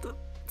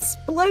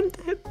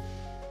splendid.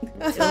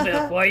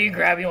 Sylvia, why are you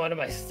grabbing one of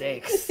my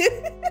steaks?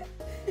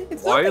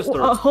 It's Why not- is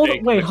there hold steak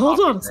on, wait, in the hold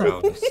on a coffee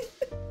second. grounds?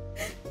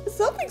 It's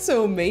nothing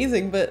so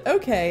amazing, but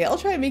okay. I'll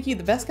try to make you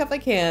the best cup I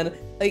can.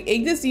 Like,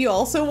 Ignis, do you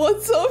also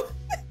want some?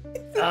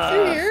 Since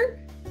you're here?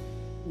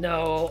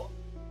 No,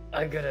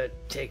 I'm gonna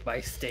take my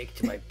steak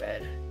to my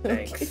bed.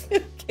 Thanks.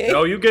 Okay.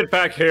 No, you get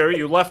back here.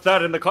 You left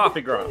that in the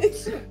coffee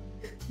grounds.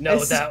 No,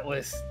 I that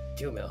was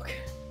dew milk.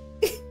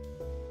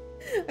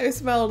 I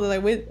smelled and I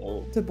went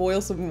Oh. to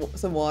boil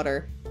some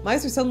water.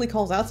 Misyr suddenly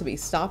calls out to me,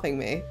 stopping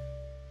me.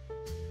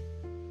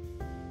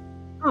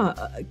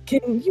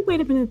 Can you wait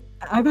a minute?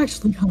 I've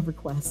actually got a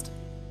request.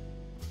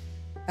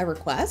 A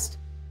request?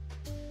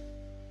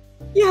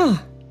 Yeah,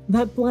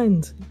 that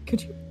blend.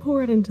 Could you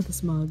pour it into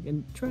this mug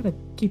and try to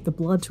keep the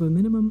blood to a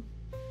minimum?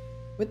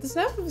 With the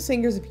snap of his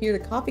fingers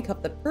appeared a coffee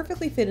cup that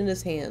perfectly fit in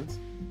his hands.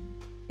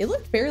 It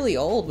looked fairly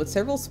old, with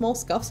several small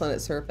scuffs on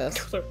its surface.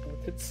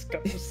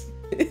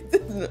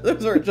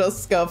 Those aren't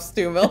just scuffs,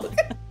 too, Milk.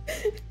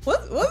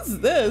 What's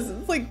this?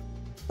 It's like,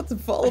 what's it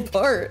fall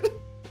apart?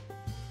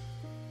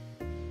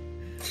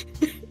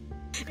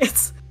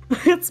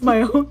 It's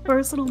my own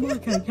personal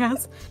mug, I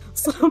guess.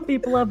 Some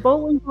people have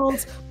bowling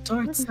balls,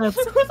 dart sets.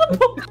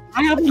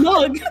 I have a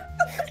mug.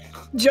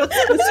 Just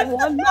this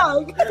one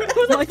mug.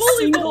 My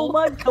single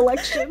mug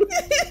collection.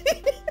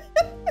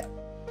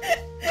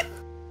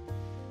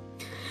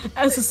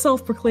 As a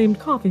self-proclaimed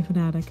coffee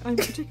fanatic, I'm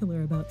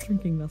particular about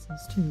drinking vessels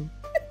too.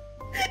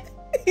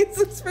 Is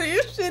this for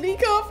your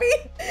shitty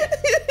coffee?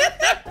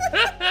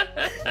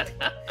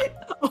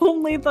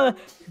 Only the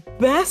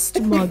best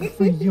mug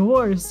for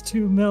yours,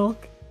 Two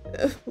Milk.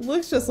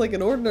 Looks just like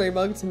an ordinary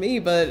mug to me,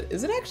 but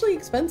is it actually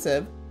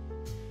expensive?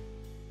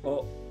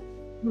 Oh,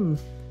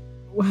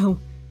 Well,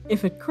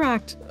 if it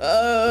cracked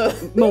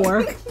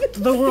More.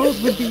 the world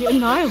would be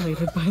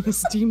annihilated by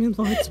this demon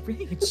lord's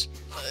rage.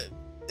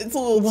 It's a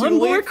little One too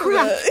more late for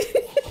crack.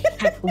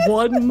 that.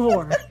 One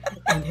more,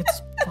 and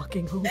it's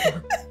fucking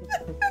over.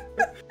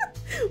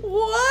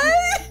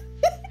 What?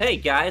 Hey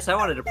guys, I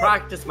wanted to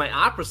practice my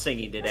opera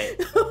singing today.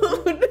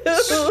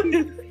 Oh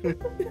no.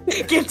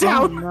 Get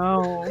down!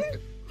 No.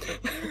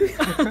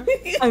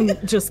 I'm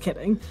just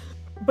kidding.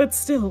 But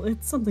still,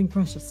 it's something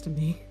precious to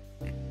me.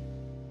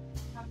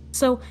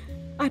 So,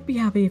 I'd be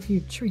happy if you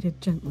treated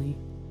gently.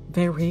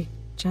 Very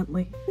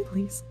gently,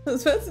 please. I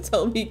was about to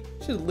tell him he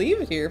should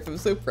leave it here if it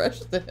was so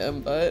precious to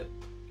him, but...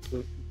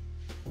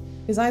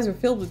 His eyes were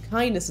filled with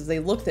kindness as they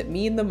looked at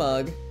me in the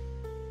mug.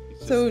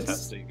 He's So just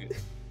it's- testing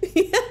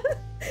it.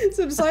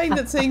 So deciding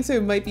that saying so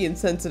might be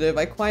insensitive,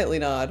 I quietly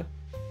nod.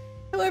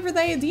 However,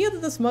 the idea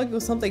that this mug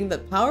was something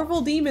that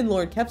powerful demon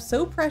lord kept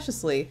so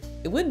preciously,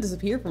 it wouldn't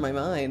disappear from my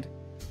mind.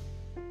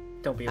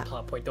 Don't be a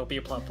plot point. Don't be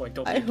a plot point.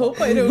 Don't be I a plot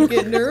hope I don't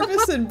get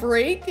nervous and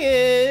break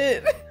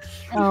it.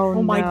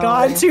 Oh, my no.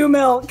 god, Two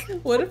Milk!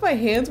 What if my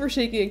hands were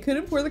shaking and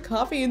couldn't pour the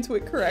coffee into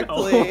it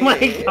correctly? Oh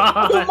my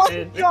god! Oh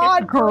my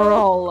god,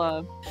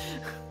 Girl.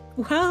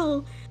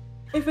 Well,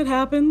 if it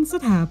happens,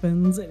 it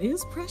happens. It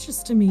is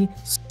precious to me.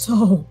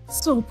 So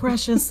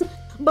precious.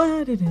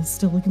 But it is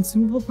still a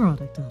consumable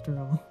product after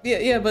all.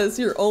 Yeah, but it's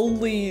your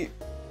only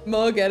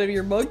mug out of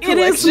your mug It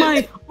collection. is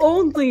my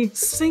only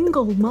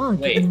single mug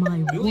Wait, in my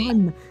you eat-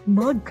 one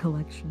mug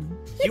collection.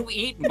 You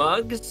eat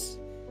mugs?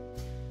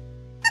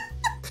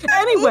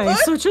 Anyway,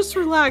 so just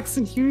relax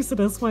and use it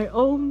as my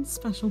own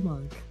special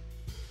mug.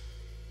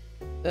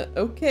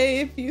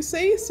 Okay, if you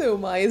say so,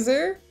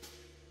 Misyr.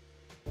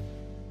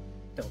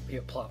 Don't be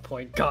a plot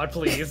point. God,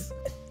 please.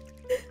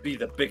 Be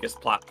the biggest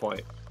plot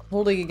point.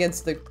 Holding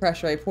against the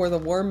pressure, I pour the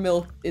warm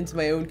milk into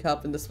my own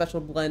cup and the special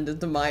blend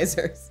into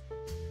Misyr's.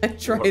 I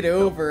tried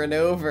over and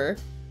over.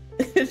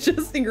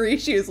 Adjusting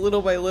ratios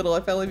little by little, I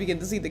finally begin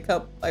to see the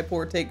cup I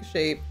pour take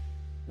shape.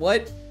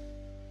 What?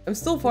 I'm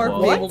still far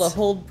from What? able to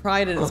hold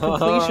pride in its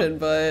completion,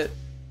 but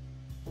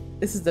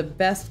this is the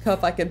best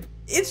cup I can.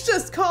 It's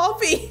just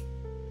coffee!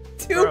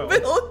 Two Bro.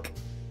 milk!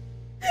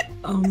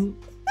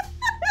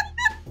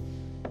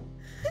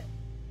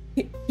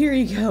 Here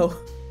you go.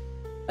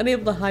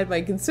 Unable to hide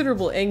my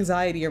considerable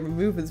anxiety or my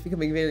movements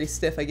becoming very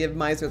stiff, I give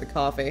Misyr the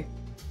coffee.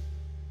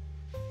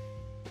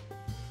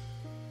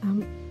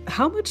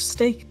 How much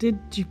steak did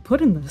you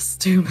put in this,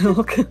 Two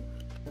Milk?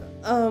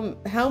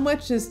 How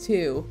much is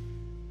two?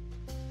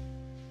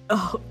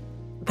 Oh,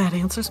 that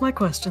answers my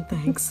question,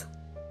 thanks.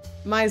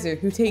 Misyr,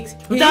 who takes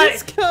Die.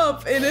 his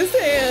cup in his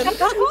hand,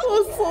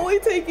 while slowly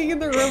taking in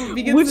the room,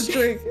 begins Would to you-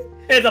 drink.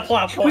 It's a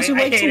plot point. Would you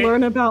like I to hate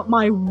learn about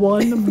my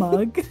one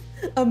mug?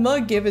 A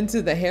mug given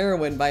to the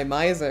heroine by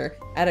Misyr.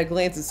 At a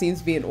glance, it seems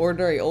to be an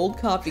ordinary old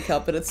coffee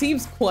cup, but it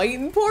seems quite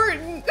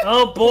important. it.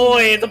 Oh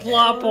boy, it's a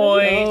plot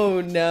point.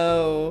 Oh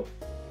no.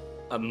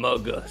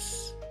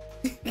 Amogus.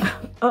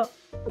 Oh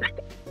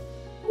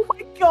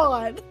my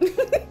god!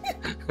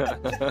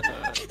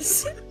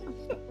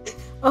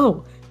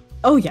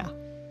 Oh yeah.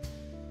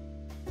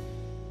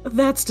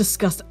 That's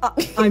disgusting.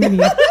 I mean,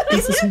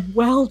 this is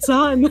well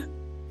done.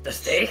 The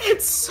steak?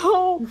 It's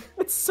so.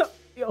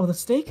 Oh, the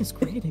steak is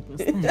great,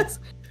 Ignis. Thanks.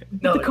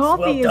 No, the it's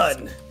coffee well is.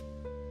 done.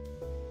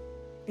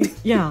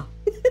 Yeah.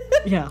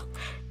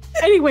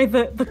 Anyway,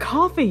 the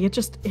coffee, it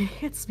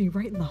hits me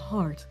right in the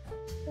heart.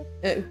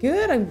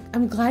 Good.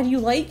 I'm glad you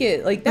like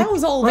it. Like that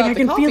was all Like about I the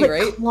can coffee, feel it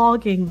right?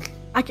 clogging.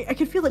 I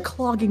can feel it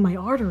clogging my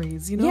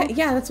arteries. You know?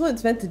 Yeah, that's what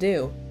it's meant to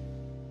do.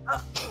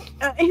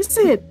 Is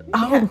it?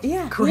 Oh,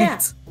 yeah, great.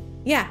 yeah.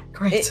 Yeah.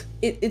 Great.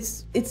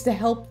 It's to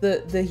help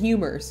the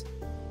humors.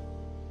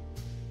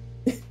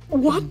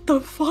 What the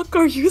fuck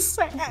are you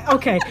saying?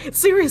 Okay,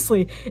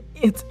 seriously,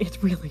 it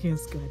really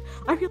is good.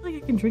 I feel like I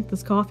can drink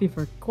this coffee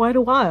for quite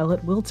a while.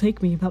 It will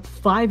take me about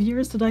 5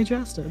 years to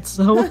digest it,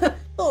 so...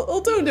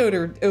 Oh, don't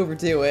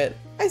overdo it.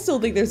 I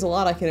still think there's a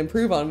lot I can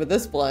improve on with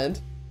this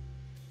blend.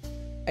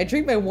 I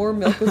drink my warm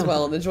milk as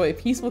well and enjoy a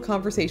peaceful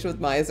conversation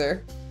with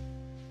Misyr.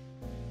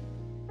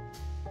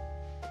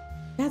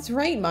 That's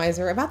right,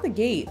 Misyr. About the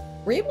gate.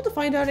 Were you able to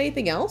find out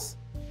anything else?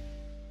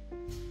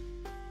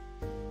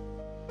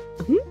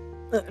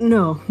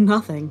 No,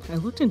 nothing. I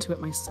looked into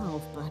it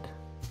myself, but...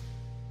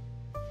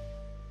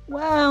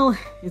 Well,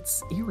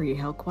 it's eerie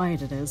how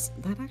quiet it is.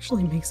 That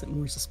actually makes it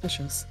more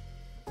suspicious.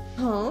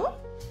 Huh?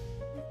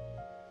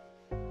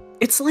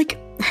 It's like...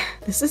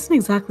 This isn't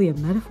exactly a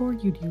metaphor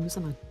you'd use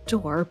on a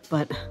door,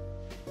 but...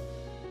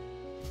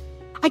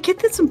 I get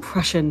this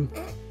impression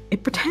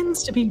it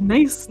pretends to be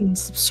nice and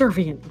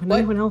subservient when What?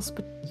 anyone else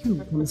but you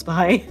comes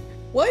by.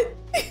 What?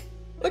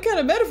 What kind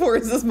of metaphor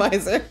is this,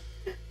 Misyr?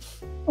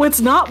 Well,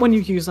 it's not when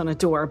you use on a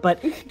door,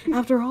 but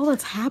after all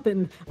that's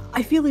happened,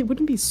 I feel it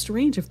wouldn't be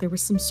strange if there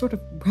was some sort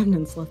of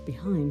remnants left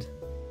behind.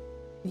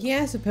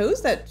 Yeah, I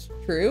suppose that's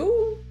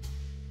true.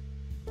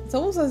 It's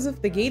almost as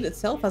if the gate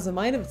itself has a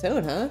mind of its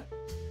own, huh?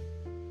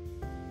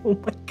 Oh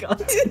my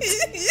god.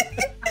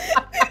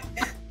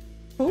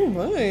 Oh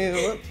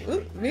my,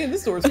 man,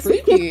 this door's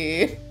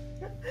freaky.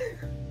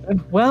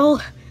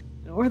 Well,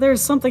 or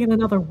there's something in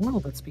another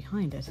world that's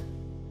behind it.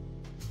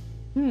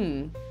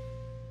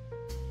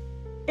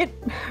 It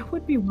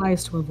would be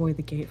wise to avoid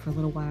the gate for a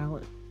little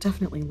while,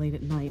 definitely late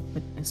at night,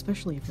 but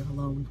especially if you're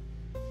alone.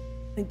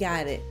 I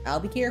got it. I'll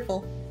be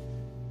careful.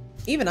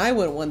 Even I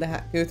wouldn't want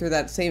to go through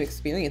that same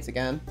experience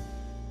again.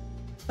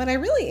 But I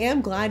really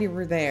am glad you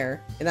were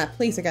there, in that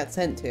place I got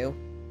sent to.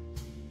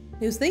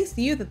 It was thanks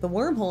to you that the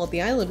wormhole at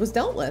the island was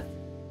dealt with.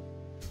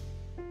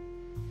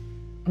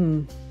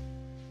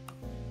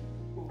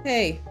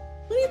 Hey,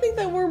 what do you think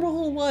that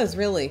wormhole was,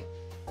 really?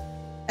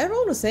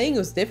 Everyone was saying it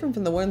was different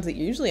from the ones that are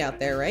usually out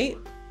there, right?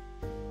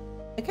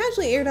 I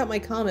casually aired out my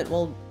comment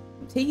while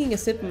taking a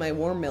sip of my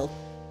warm milk.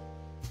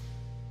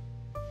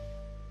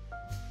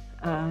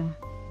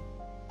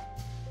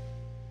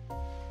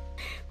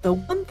 The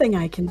one thing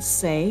I can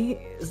say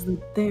is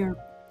that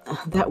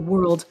that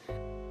world,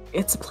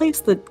 it's a place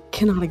that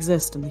cannot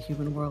exist in the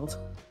human world.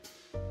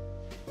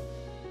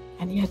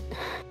 And yet,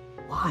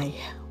 why?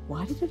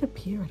 Why did it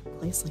appear at a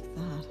place like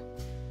that?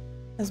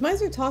 As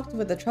Misyr talked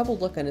with a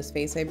troubled look on his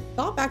face, I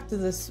thought back to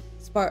this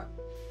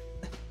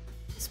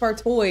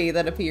Spartoy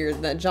that appeared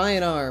in that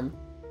giant arm.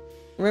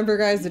 Remember,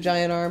 guys, the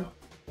giant arm?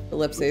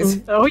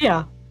 Ellipses. Oh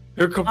yeah.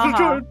 Here comes the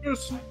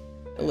darkness.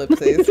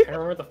 Ellipses. I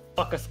remember the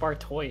fuck a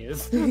Spartoy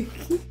is.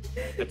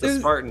 It's a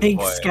Spartan Big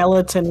boy.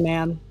 skeleton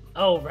man.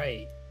 Oh,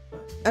 right.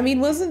 I mean,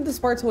 wasn't the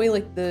Spartoy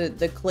like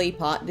the clay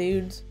pot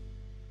dudes?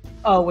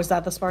 Oh, was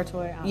that the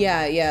Spartoy? Oh.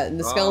 Yeah, and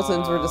the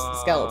skeletons were just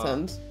the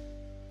skeletons.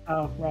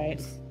 Oh,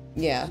 right.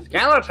 Yeah.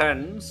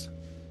 Skeletons.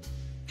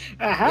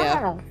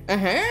 Yeah.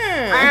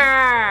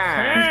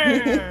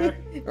 Ah,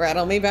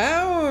 Rattle me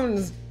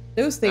bones!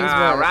 Those things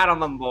were, rattle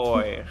them,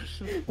 boy.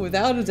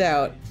 without a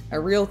doubt, a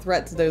real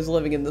threat to those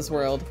living in this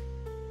world.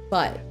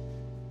 But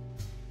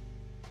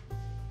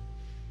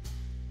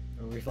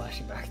What are we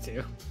flashing back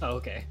to? Oh,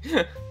 okay.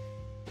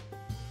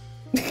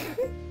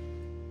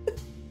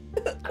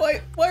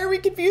 why are we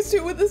confused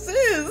who this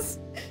is?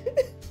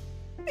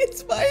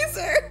 It's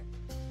Misyr!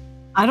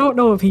 I don't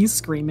know if he's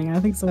screaming. I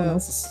think someone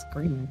else is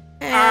screaming.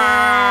 Ah.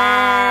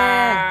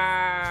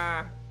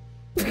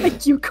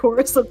 Like you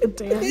chorus of the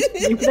dance.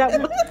 Maybe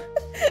that one.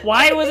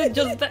 Why was it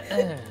just that?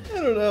 I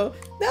don't know.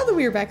 Now that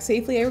we are back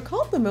safely, I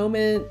recalled the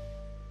moment.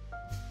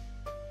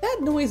 That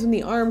noise when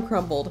the arm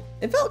crumbled.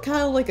 It felt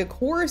kind of like a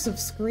chorus of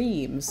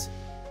screams.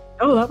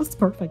 Oh, that was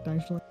perfect,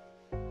 actually.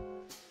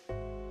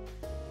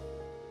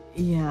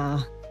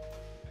 Yeah.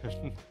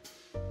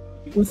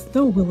 With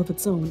no will of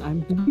its own,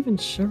 I'm not even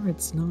sure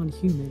it's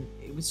non-human.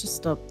 It was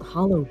just a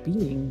hollow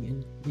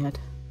being, and yet...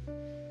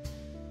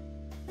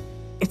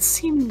 It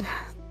seemed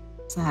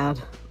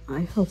sad.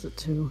 I felt it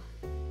too.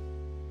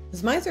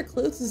 As Misyr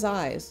closed his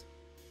eyes,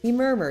 he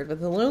murmured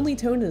with a lonely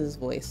tone in his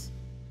voice.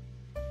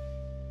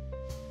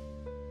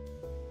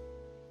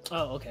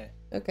 Oh, okay.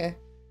 Okay.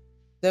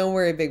 Don't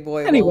worry, big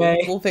boy.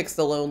 Anyway. We'll fix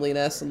the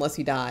loneliness unless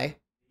you die.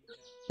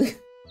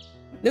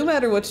 No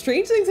matter what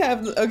strange things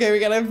happen. Okay, we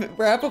gotta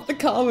wrap up the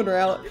common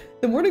route.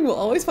 The morning will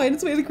always find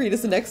its way to greet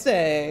us the next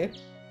day.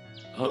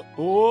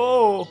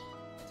 Whoa!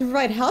 To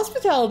provide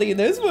hospitality in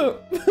those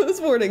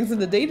mornings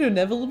and the day to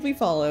inevitably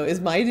follow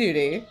is my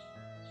duty.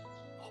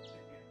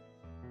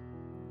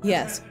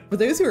 Yes, for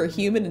those who are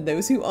human and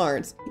those who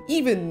aren't,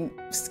 even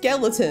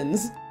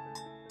skeletons.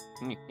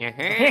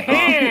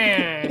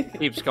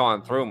 Keeps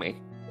going through me.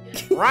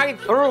 Right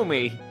through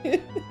me.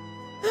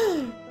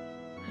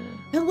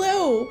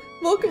 Hello!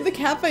 Welcome to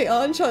Cafe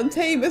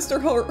Enchanté,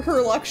 Mr.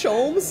 Herlock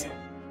Sholmes.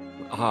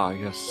 Ah,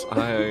 yes,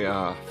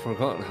 I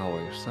forgot how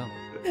I sound.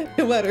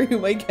 No matter who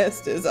my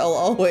guest is, I'll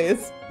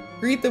always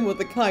greet them with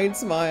a kind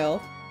smile.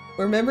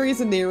 Where memories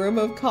and the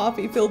aroma of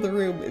coffee fill the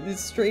room, it is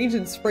strange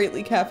and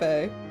sprightly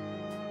cafe.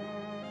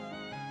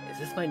 Is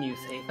this my new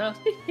safe house?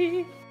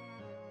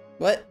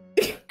 What?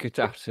 Get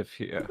out of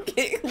here.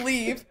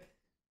 Leave.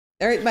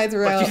 Alright,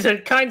 Misyr But out. you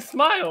said kind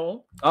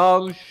smile.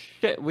 Oh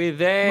shit, we're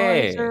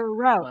there.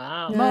 Route.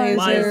 Wow. Misyr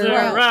Misyr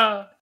out.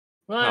 out.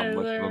 How much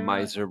of a Misyr.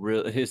 miser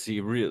is he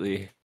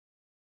really?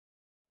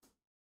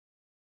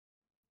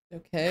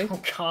 Okay. Oh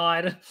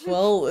God.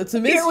 Well, it's a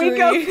mystery.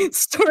 Here we go,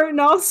 starting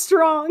off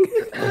strong.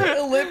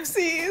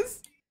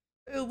 Ellipses.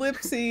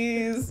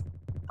 Ellipses.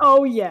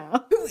 Oh yeah.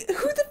 Who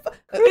the fuck?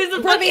 Who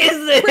the fuck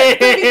is this?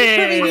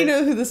 Brevy, you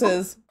know who this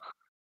is.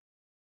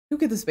 Who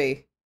could this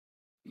be?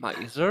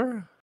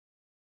 Miser?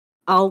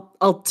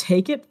 I'll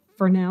take it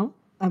for now.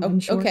 I'm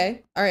unsure.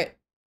 Okay. Alright.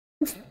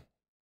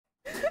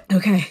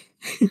 Okay.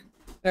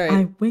 Alright.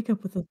 I wake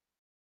up with a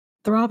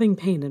throbbing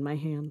pain in my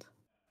hand.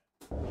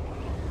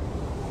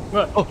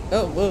 Oh,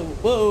 whoa,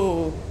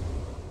 whoa.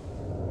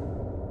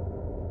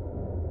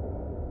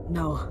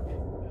 No.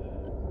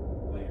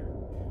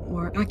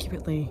 More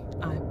accurately,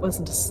 I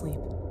wasn't asleep.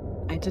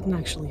 I didn't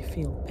actually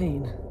feel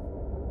pain.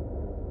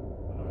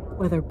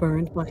 Whether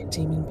burned by a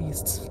demon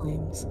beast's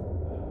flames,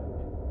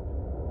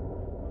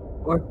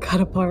 or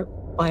cut apart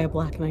by a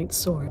black knight's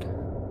sword,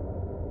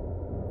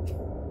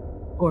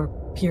 or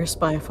pierced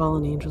by a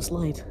fallen angel's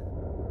light.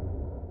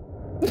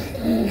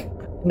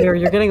 Neur,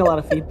 you're getting a lot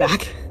of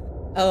feedback.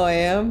 Oh, I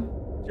am?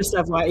 Just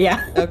FYI,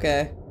 yeah.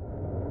 Okay.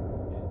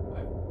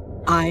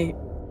 I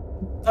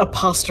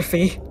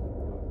apostrophe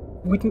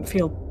wouldn't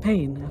feel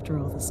pain after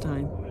all this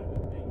time.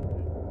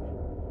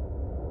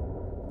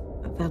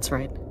 That's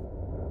right.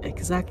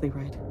 Exactly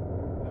right.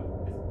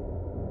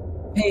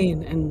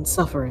 Pain and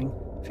suffering,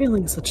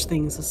 feeling such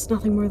things is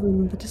nothing more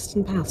than the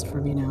distant past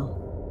for me now.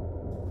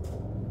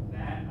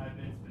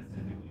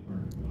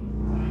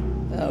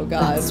 Oh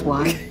god. That's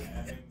why.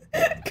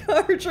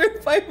 Car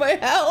drove by my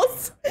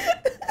house.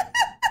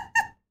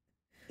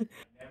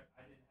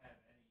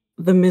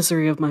 The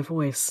misery of my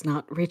voice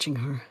not reaching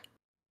her.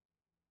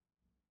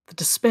 The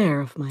despair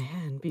of my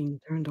hand being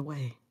turned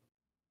away.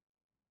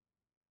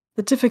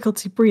 The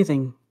difficulty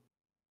breathing.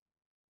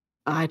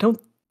 I don't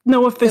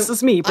know if this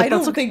is me, but I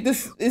that's don't okay. think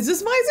this is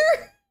this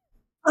Misyr?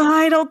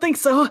 I don't think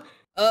so.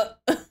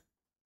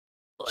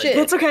 Shit.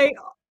 It's okay.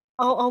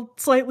 I'll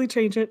slightly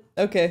change it.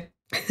 Okay.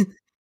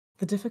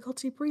 The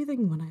difficulty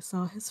breathing when I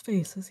saw his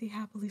face as he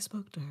happily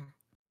spoke to her.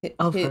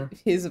 Of her.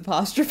 His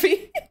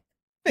apostrophe.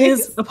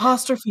 His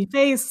apostrophe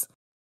face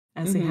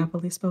as he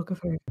happily spoke of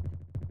her.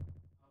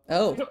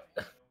 Oh.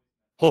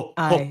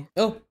 I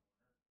Oh.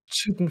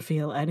 shouldn't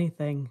feel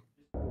anything.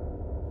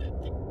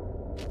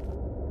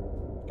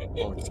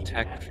 Oh, it's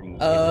tech from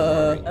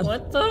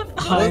What the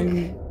fuck?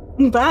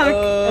 I'm back,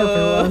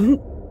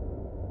 everyone.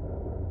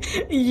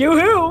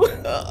 Yoo-hoo!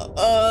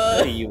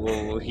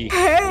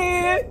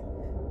 Hey!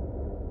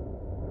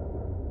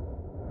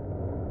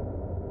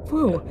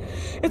 Whew,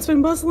 it's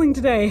been bustling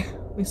today.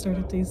 We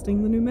started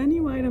tasting the new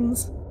menu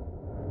items.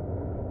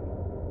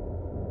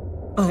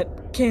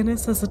 But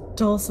Canis has a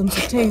dull sense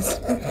of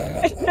taste.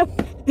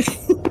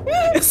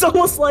 It's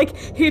almost like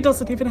he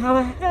doesn't even have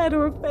a head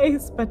or a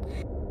face, but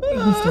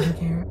Ignis doesn't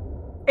care.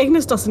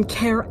 Ignis doesn't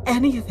care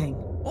anything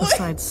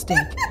besides steak.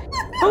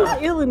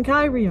 Both Il and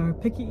Kyrie are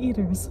picky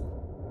eaters.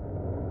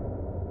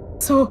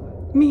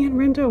 So, me and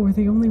Rindo were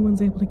the only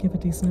ones able to give a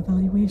decent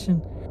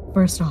evaluation.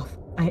 First off,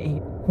 I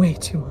ate way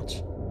too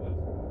much.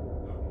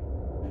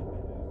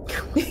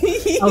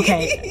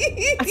 Okay.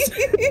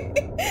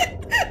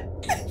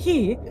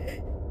 He,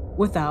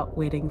 without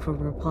waiting for a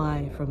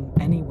reply from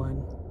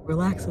anyone,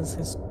 relaxes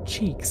his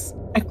cheeks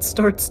and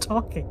starts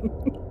talking.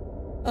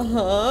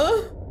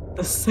 Uh-huh.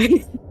 The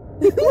same.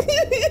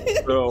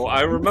 So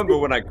I remember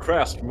when I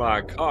crashed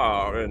my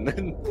car and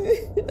then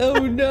Oh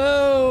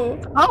no.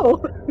 Oh!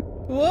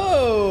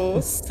 Whoa.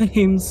 The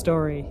same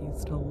story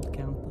he's told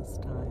countless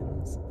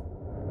times.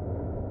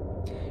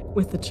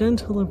 With the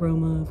gentle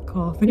aroma of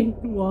coffee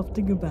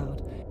wafting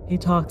about, he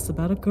talks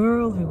about a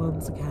girl who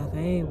owns a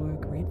cafe where a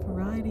great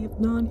variety of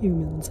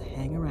non-humans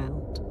hang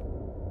around.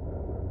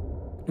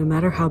 No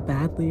matter how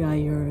badly I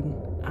yearn,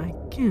 I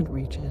can't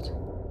reach it.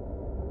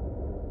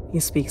 He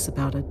speaks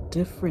about a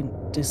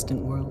different,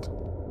 distant world.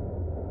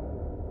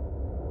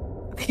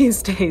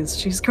 These days,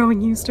 she's growing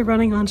used to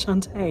running on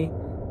Shantae.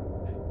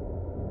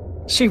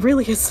 She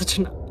really is such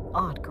an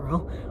odd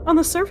girl. On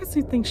the surface,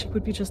 you'd think she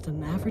would be just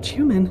an average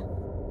human.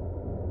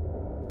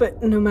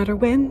 But no matter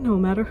when, no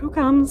matter who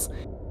comes,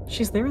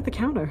 she's there at the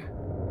counter.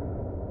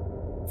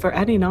 For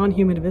any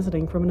non-human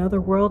visiting from another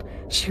world,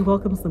 she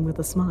welcomes them with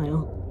a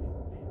smile.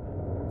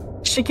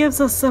 She gives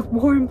us a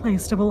warm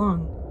place to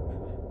belong.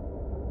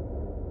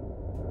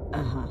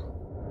 Uh-huh.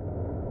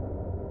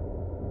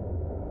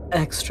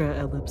 Extra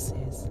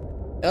ellipses.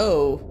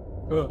 Oh.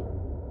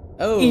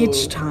 Oh.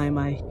 Each time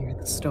I hear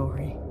the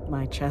story,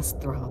 my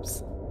chest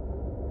throbs.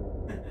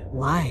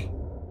 Why?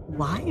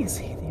 Why is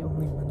he the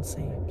only one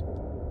saved?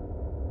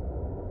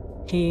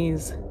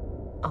 He's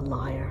a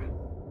liar.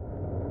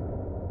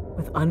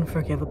 With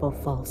unforgivable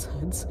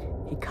falsehoods,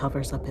 he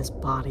covers up his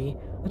body,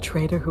 a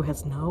traitor who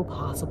has no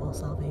possible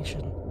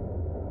salvation.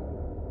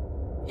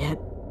 Yet,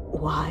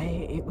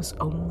 why it was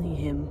only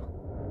him?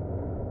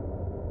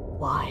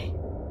 Why?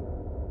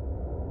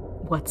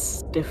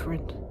 What's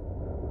different?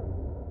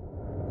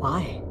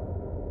 Why?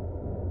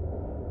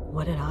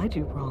 What did I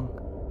do wrong?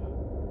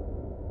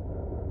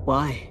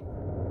 Why?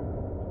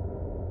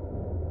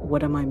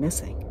 What am I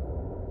missing?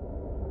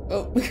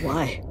 Oh.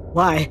 Why?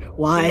 Why?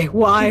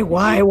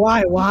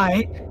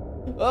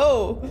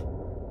 Oh.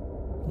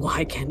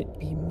 Why can't it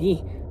be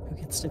me who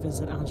gets to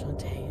visit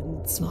Enchante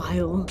and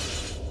smile?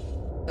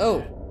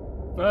 Oh.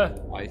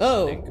 I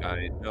Oh. think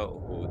I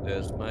know who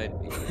this might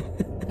be.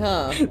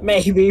 Huh.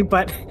 Maybe,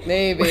 but...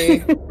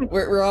 Maybe.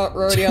 We're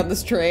already on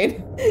this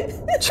train.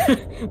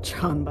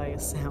 Drawn by a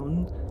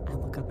sound, I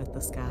look up at the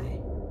sky.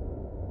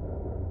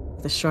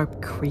 With a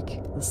sharp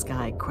creak, the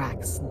sky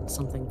cracks and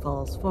something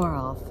falls far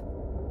off.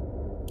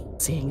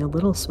 Seeing a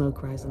little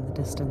smoke rise in the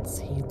distance,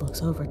 he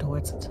looks over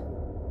towards it.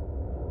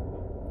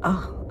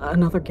 Ah,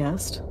 another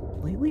guest.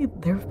 Lately,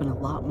 there have been a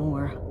lot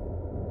more.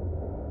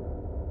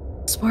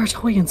 Spar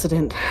toy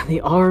incident,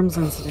 the arms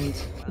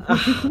incident.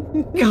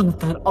 God,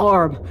 that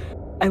arm.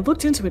 I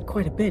looked into it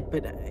quite a bit,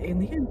 but in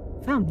the end,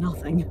 found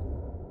nothing.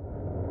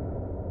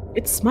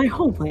 It's my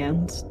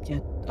homeland,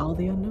 yet all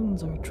the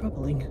unknowns are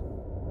troubling.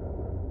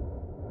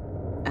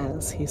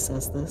 As he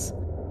says this,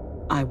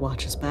 I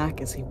watch his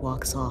back as he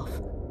walks off.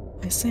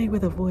 I say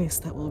with a voice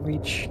that will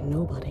reach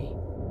nobody.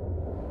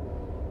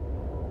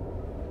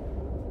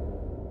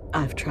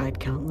 I've tried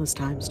countless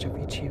times to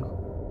reach you.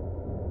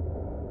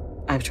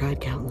 I've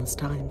tried countless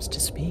times to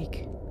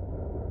speak.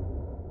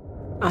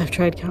 I've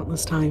tried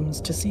countless times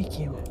to seek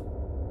you.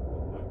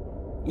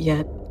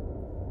 Yet,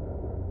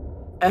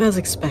 as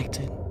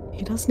expected,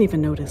 he doesn't even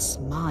notice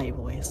my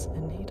voice,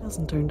 and he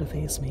doesn't turn to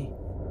face me.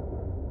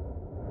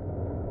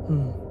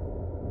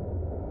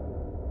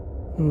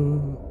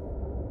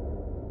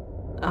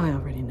 I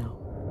already know.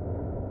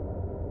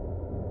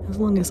 As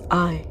long as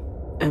I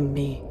am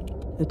me,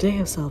 the day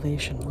of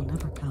salvation will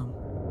never come.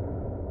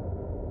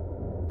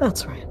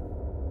 That's right.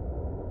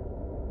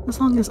 As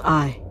long as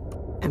I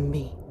am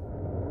me.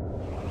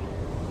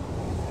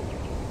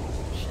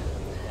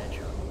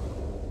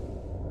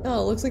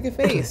 Oh, it looks like a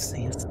face.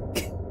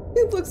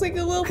 It looks like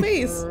a little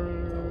face.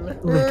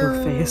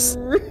 Little face.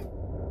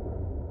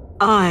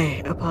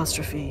 I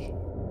apostrophe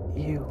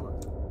you.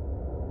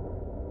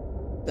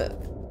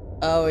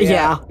 Oh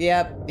yeah.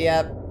 Yep.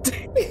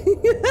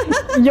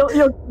 You'll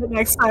get it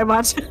next time,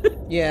 watch.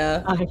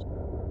 Yeah.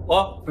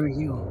 What? For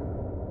you.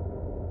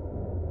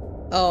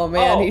 Oh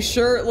man, he's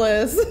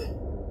shirtless.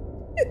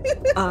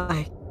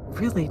 I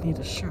really need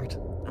a shirt.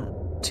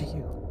 To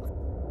you.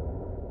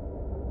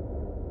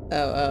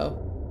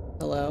 Oh.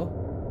 Hello.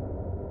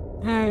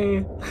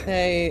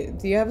 Hey,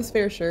 do you have a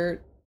spare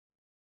shirt?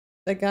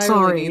 That guy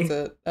Sorry. really needs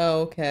it.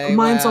 Oh, okay.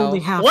 Mine's wow. only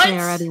half What?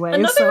 there anyway,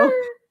 Another? so.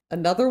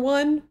 Another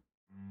one?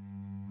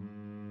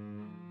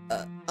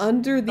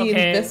 Under the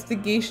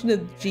investigation of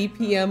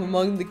GPM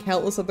among the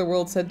countless other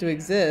worlds said to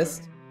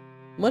exist,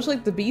 much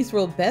like the beast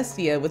world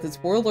Bestia with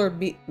its warlord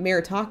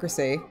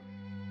meritocracy,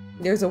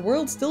 there's a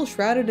world still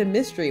shrouded in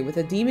mystery with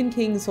a demon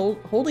king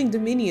holding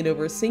dominion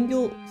over a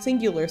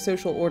singular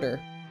social order.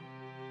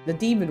 The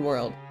demon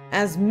world,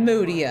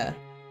 Asmodia.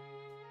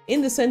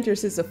 In the center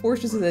sits the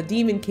fortress of the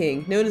Demon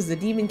King, known as the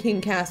Demon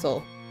King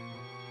Castle.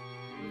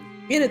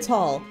 In its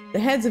hall, the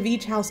heads of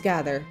each house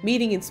gather,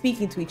 meeting and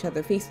speaking to each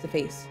other face to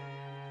face.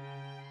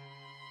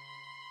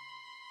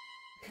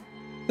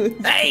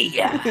 Hey,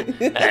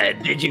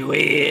 did you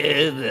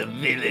hear the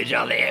village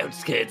on the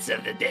outskirts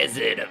of the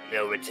desert of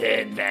no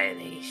return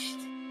vanished?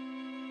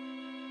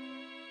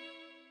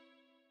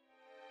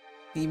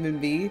 Demon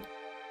B?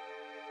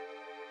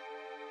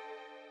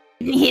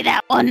 Didn't hear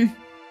that one.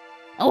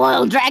 A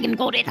wild dragon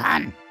got it,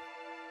 hon.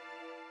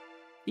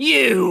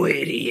 You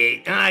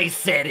idiot! I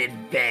said it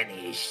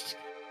vanished.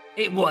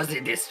 It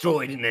wasn't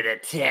destroyed in an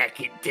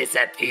attack, it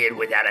disappeared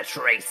without a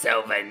trace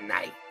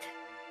overnight.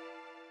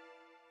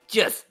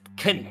 Just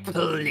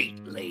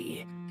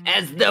completely.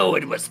 As though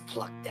it was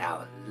plucked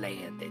out,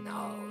 land and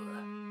all.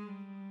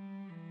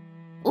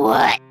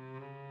 What?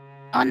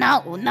 Oh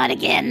no, not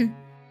again.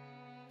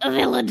 A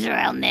village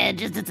around there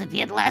just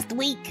disappeared last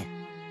week.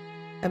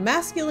 A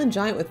masculine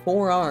giant with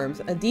 4 arms,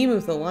 a demon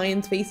with a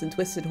lion's face and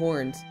twisted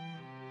horns.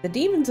 The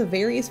demons of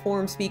various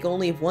forms speak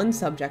only of one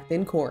subject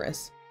in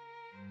chorus.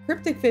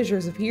 Cryptic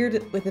fissures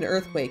appeared with an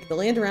earthquake, the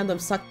land around them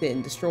sucked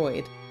in,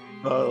 destroyed.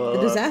 The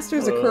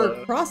disasters occur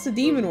across the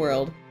demon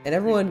world, and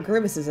everyone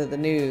grimaces at the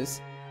news.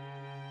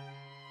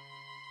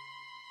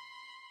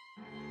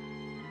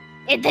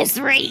 At this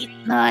rate,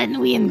 aren't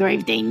we in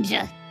grave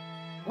danger?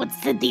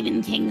 What's the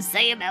Demon King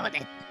say about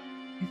it?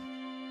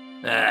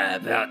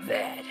 About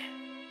that.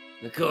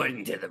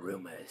 According to the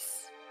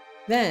rumors.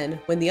 Then,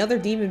 when the other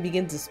demon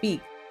begins to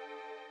speak,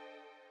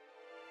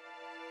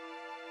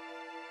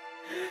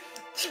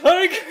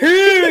 Take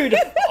heed!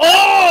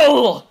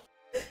 All!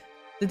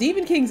 the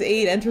Demon King's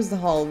aide enters the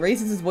hall and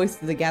raises his voice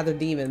to the gathered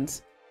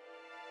demons.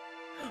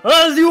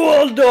 As you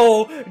all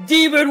know,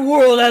 Demon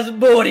World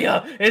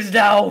Asmodia is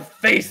now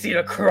facing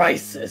a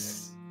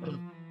crisis.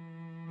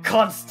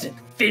 Constant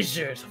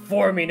fissures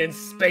forming in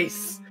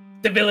space.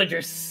 The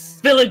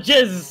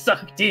villages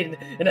sucked in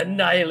and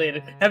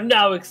annihilated have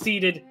now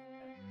exceeded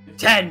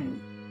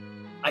 10.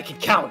 I can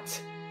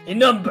count in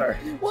number.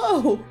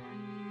 Whoa!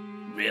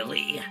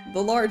 Really?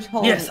 The large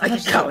hall. Yes, I can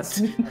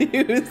count.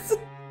 News.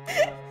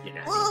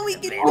 Oh, we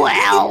can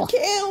Wow.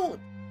 count!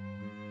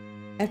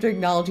 After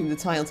acknowledging the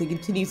silence, he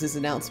continues his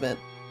announcement.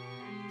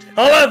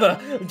 However,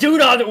 do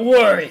not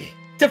worry.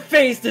 To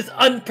face this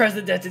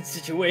unprecedented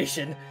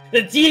situation,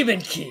 the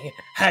Demon King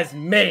has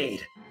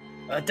made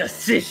a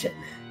decision.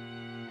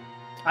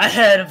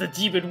 Ahead of the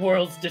Demon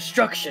World's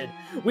destruction,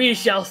 we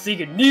shall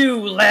seek a new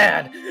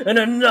land and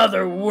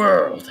another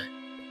world.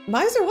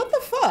 Misyr, what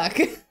the fuck?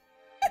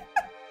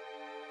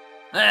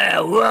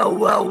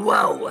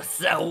 Whoa.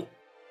 So,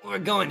 we're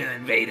going to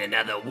invade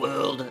another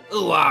world?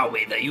 Who are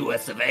we, the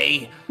US of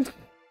A?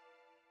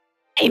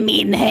 I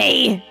mean,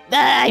 hey,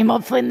 I'm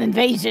up for an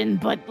invasion,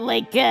 but,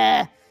 like,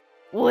 where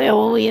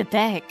will we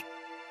attack?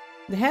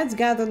 The heads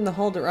gathered in the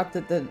hall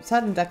interrupted the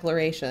sudden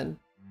declaration.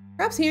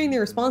 Perhaps hearing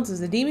their responses,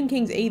 the Demon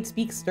King's aide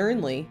speaks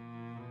sternly.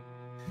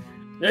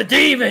 The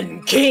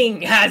Demon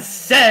King has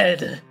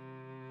said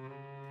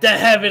the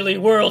heavenly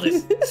world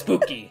is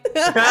spooky.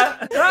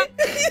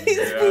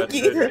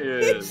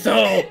 Spooky.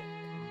 So,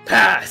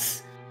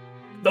 pass.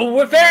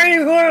 The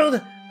fairy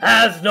world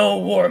has no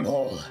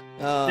wormhole.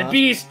 The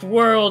beast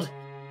world,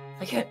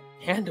 I can't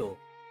handle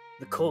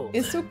the cold.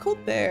 It's so cold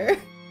there.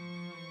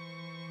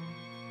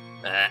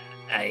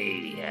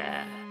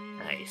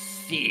 I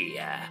see.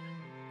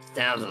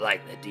 Sounds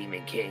like the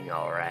Demon King,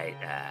 all right.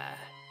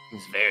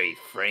 He's very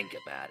frank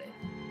about it.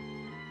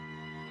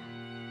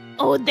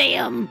 Oh,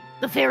 damn.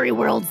 The fairy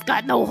world's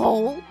got no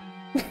hole.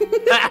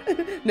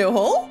 No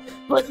hole?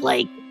 But,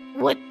 like,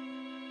 what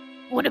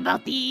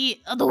about the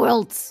other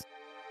worlds?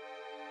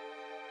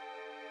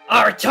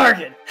 Our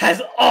target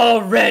has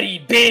already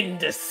been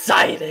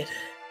decided.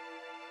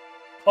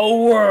 A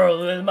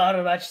world with about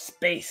as much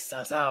space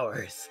as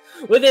ours,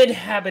 with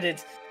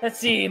inhabitants that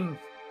seem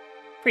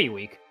pretty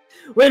weak,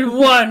 with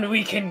one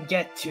we can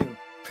get to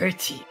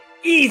pretty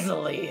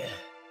easily.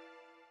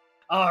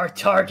 Our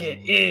target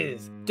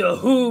is the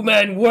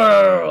human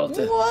world.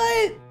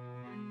 What?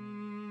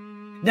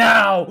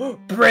 Now,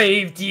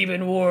 brave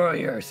demon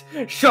warriors,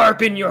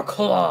 sharpen your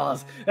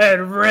claws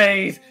and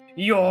raise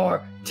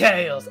your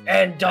tails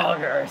and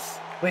daggers.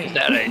 Wait, Is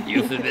that a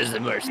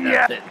euphemism or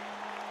something?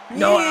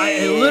 no, I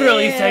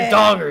literally said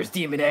dongers,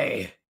 Demon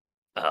A.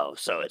 Oh,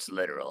 so it's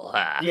literal,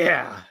 huh?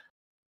 Yeah.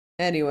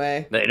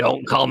 Anyway. They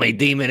don't call me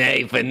Demon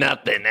A for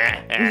nothing.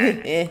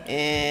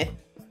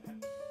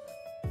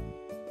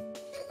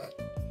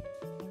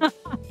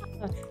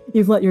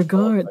 You've let your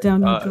guard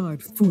down your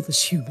guard,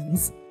 foolish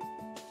humans.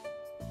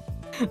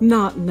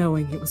 Not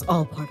knowing it was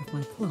all part of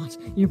my plot,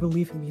 you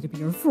believing me to be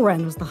your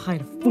friend was the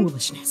height of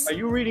foolishness. Are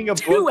you reading a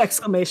book? 2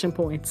 exclamation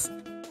points.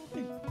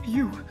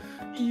 You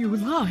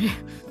lie.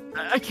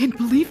 I can't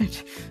believe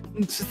it.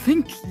 To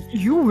think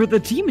you were the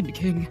Demon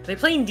King. They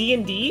playing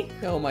D&D?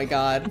 Oh my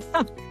god.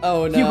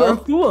 Oh no. You were a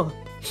fool,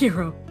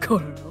 hero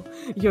Kororo.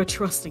 Your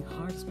trusting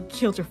heart has been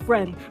killed your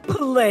friend,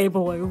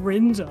 Playboy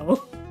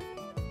Rindo.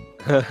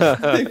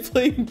 They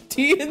playing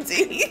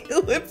D&D?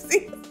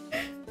 Ellipses.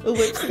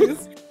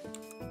 Ellipses.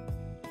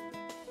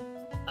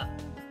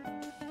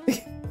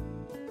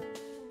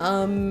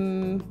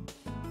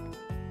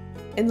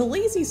 In the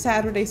lazy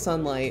Saturday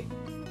sunlight,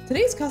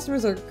 today's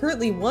customers are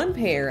currently one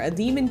pair, a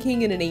Demon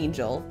King and an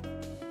Angel.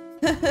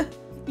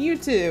 You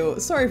too.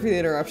 Sorry for the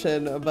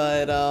interruption,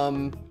 but,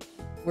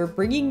 we're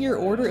bringing your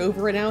order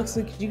over right now,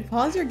 so could you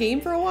pause your game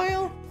for a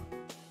while?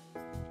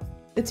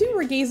 The two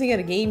were gazing at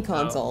a game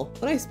console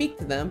when I speak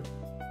to them.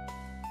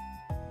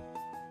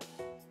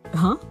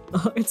 Huh?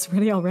 It's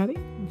ready already?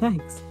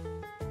 Thanks.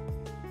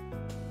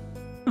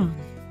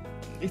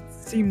 It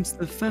seems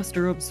the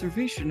faster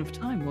observation of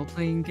time while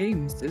playing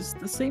games is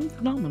the same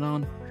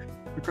phenomenon,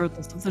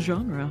 regardless of the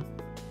genre.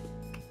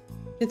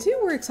 The two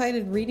were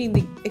excitedly reading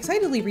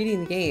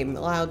the game,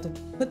 allowed to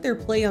put their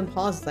play on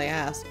pause as I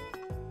asked.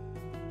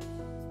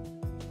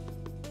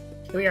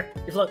 Here we are.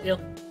 You float, Neil.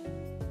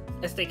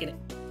 Has taken it.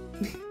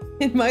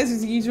 In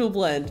Misyr's usual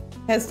blend,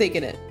 has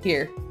taken it.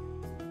 Here.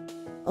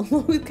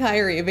 Along with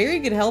Kyrie, a very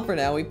good helper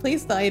now, we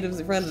placed the items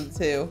in front of the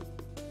two.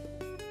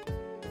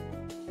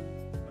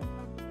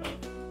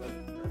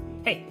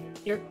 Hey,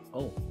 you're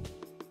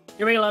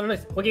making a lot of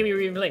noise. What game are you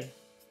even playing?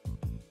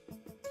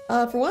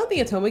 For one of the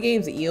Atoma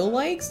games that Eel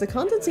likes, the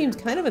content seems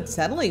kind of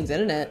unsettling,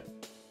 didn't it?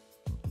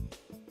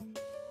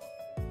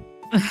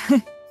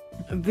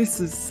 This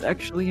is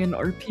actually an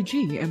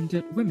RPG aimed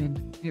at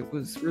women. It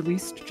was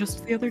released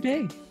just the other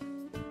day.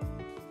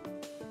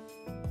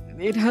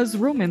 It has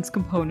romance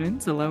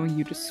components, allowing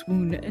you to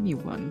swoon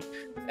anyone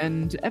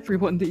and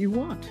everyone that you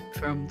want,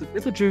 from the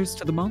villagers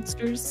to the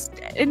monsters,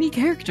 any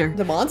character.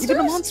 The monsters?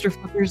 Even the monster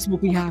fuckers will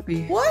be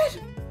happy. What?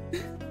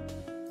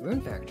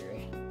 Rune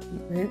Factory.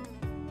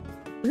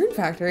 Rune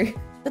Factory?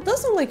 That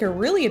does sound like a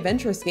really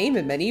adventurous game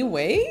in many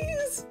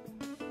ways.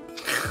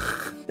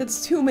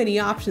 That's too many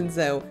options,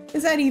 though.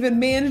 Is that even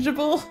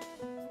manageable?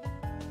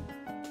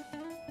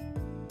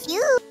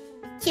 Cute.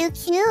 Cute,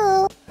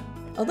 cute.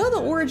 Although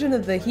the origin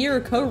of the Hiro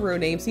Kororo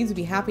name seems to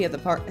be happy at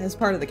as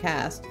part of the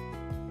cast.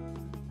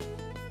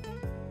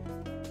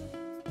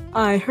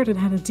 I heard it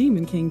had a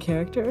Demon King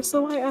character,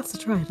 so I asked to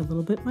try it a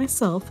little bit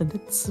myself, and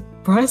it's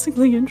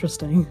surprisingly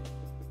interesting.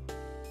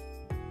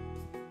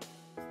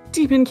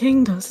 Demon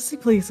King does as he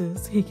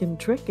pleases. He can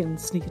trick and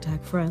sneak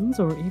attack friends,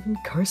 or even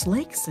curse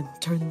lakes and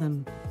turn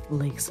them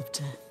lakes of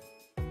death.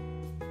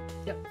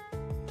 Yep.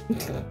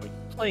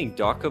 Playing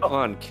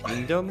Dokapon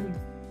Kingdom?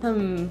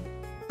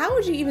 How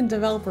would you even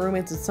develop a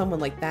romance with someone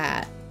like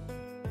that?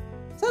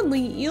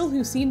 Suddenly, Eel,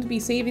 who seemed to be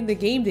saving the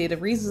game data,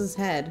 raises his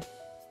head.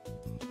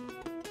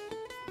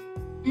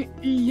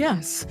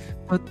 Yes,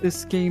 but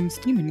this game's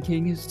Demon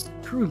King is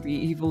truly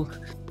evil.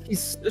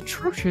 He's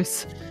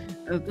atrocious.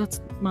 That's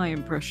my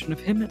impression of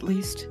him, at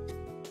least.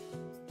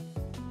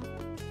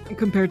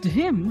 Compared to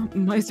him,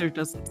 Misyr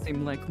doesn't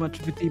seem like much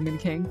of a demon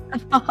king.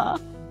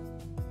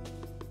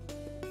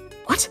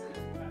 What?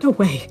 No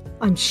way.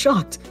 I'm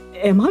shocked.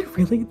 Am I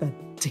really that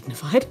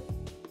dignified?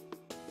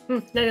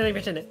 Not really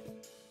mentioned it.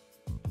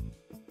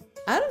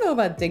 I don't know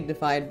about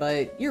dignified,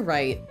 but you're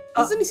right.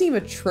 Doesn't he seem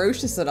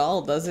atrocious at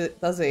all, does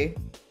he?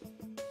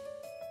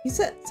 He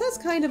says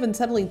kind of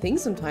unsettling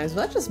things sometimes,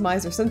 but that's just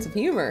Misyr's sense of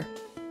humor.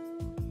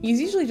 He's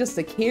usually just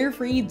a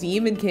carefree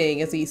demon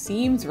king, as he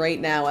seems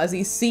right now.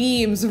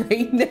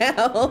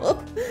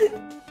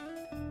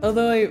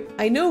 Although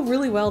I know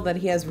really well that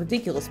he has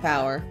ridiculous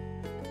power.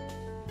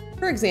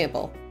 For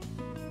example,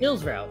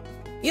 Eel's route.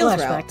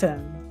 Flashback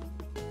time.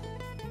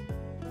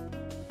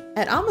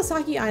 At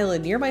Amasaki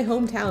Island, near my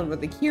hometown where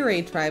the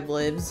Kirei tribe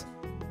lives,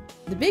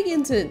 the big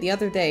incident the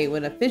other day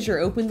when a fissure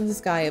opened in the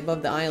sky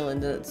above the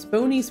island and its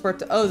bony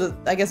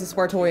I guess the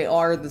Spartoi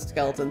are the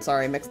skeleton,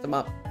 sorry, I mixed them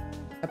up,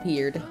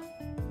 appeared.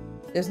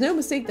 There's no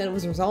mistake that it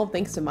was resolved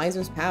thanks to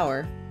Misyr's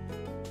power.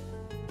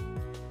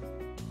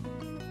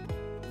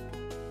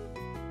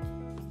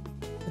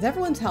 With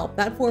everyone's help,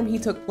 that form he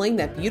took playing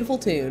that beautiful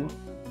tune.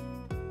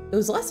 It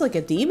was less like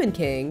a demon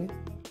king,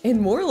 and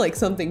more like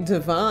something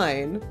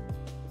divine.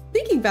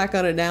 Thinking back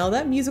on it now,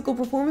 that musical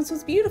performance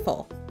was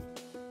beautiful.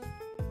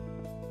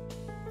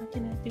 What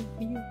can I do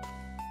for you?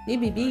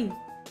 BBB.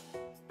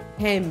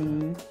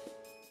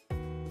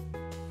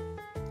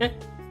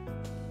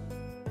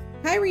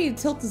 Kyrie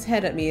tilts his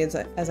head at me as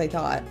I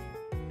thought.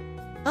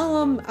 I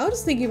was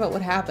just thinking about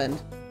what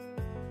happened.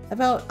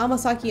 About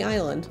Amasaki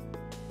Island.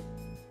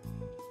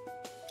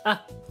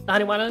 Ah, the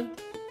Honeywan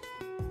Island?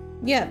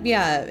 Yeah,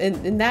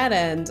 in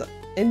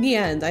the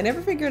end, I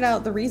never figured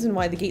out the reason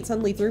why the gate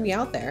suddenly threw me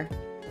out there.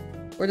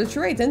 Or the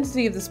true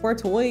identity of the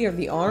Spartoi or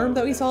the arm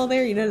that we saw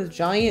there, you know, the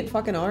giant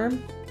fucking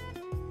arm?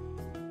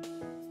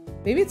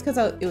 Maybe it's because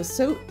it was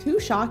too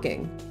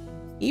shocking.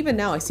 Even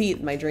now I see it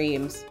in my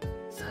dreams.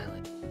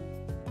 Silent.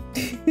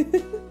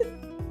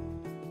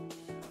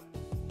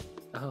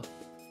 Oh.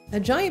 A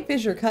giant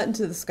fissure cut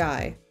into the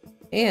sky,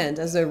 and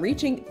as though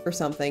reaching for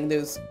something,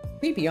 those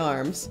creepy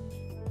arms.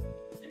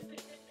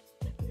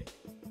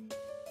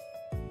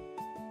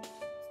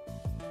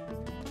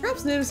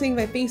 Perhaps noticing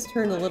my face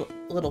turn a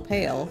little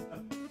pale.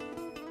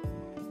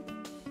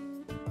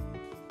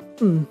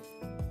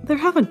 There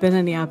haven't been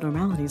any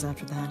abnormalities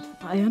after that.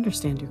 I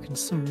understand you're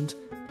concerned,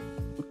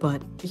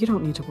 but you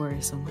don't need to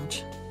worry so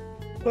much.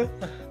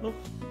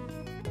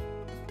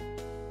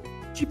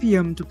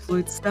 GPM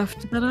deployed staff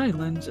to that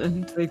island,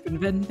 and they've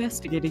been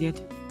investigating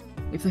it.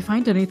 If they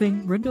find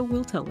anything, Rindo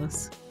will tell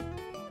us.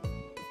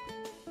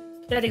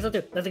 Yeah, I think so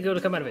too. Nothing good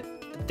will come out of it.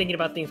 Thinking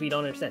about things we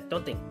don't understand.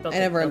 Don't think. I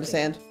never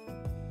understand.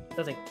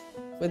 Don't think.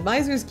 With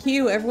Misyr's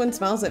cue, everyone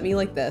smiles at me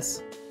like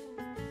this.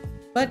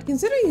 But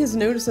considering his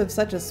notice of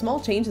such a small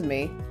change in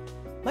me,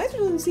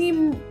 Misyrr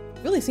doesn't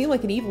really seem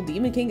like an evil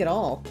demon king at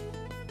all.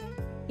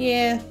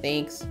 Yeah,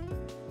 thanks.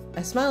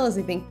 I smile as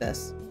I think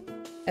this.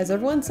 As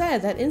everyone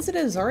said, that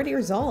incident is already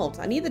resolved.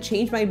 I need to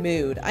change my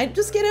mood.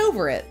 Just get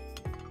over it.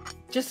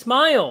 Just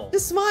smile.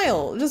 Just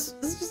smile.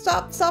 Just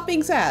stop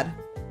being sad.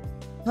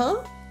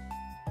 Huh?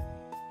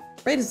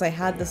 Right as I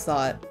had this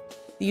thought,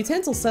 the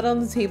utensils set on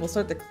the table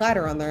start to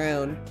clatter on their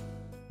own.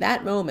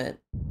 That moment,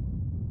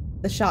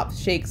 the shop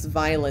shakes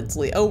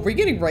violently. Oh, we're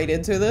getting right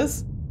into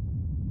this.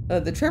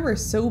 The tremor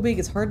is so big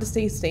it's hard to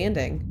stay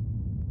standing.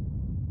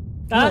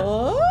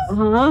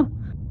 Uh-huh.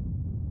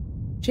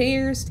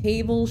 Chairs,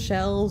 tables,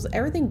 shelves,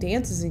 everything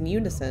dances in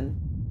unison.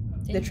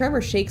 The tremor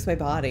shakes my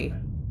body.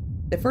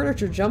 The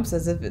furniture jumps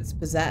as if it's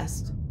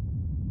possessed.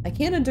 I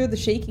can't endure the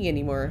shaking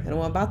anymore, and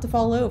I'm about to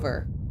fall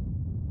over.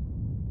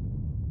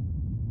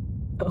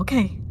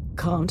 Okay,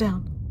 calm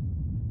down.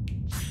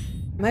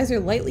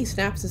 Misyrr lightly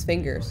snaps his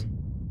fingers.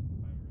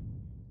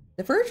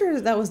 The furniture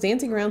that was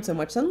dancing around so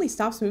much suddenly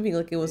stops moving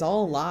like it was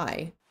all a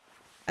lie.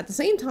 At the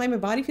same time, my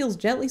body feels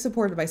gently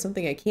supported by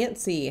something I can't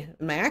see,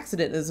 and my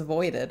accident is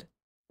avoided.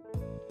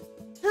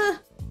 Huh,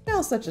 that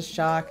was such a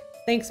shock.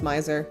 Thanks,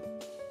 Misyrr.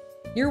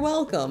 You're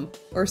welcome.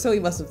 Or so he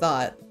must have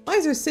thought.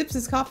 Misyrr sips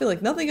his coffee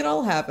like nothing at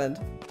all happened.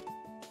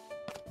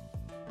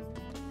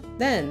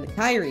 Then,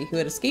 Kyrie, who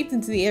had escaped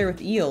into the air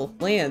with Eel,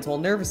 lands while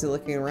nervously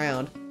looking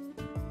around.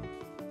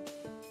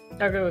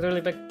 Cargo was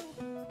really big.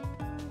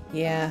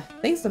 Yeah,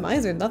 thanks to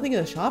Misyrr, nothing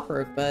in the shop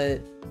broke, but...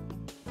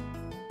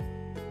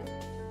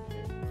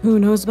 Who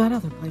knows about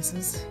other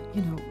places?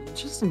 You know,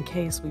 just in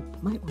case, we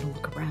might want to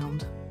look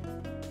around.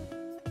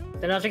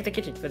 Then I'll check the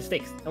kitchen for the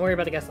steaks. Don't worry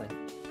about the gas line.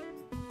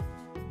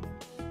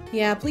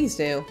 Yeah, please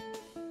do.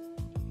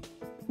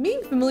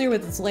 Being familiar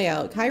with its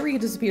layout, Kyrie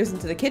disappears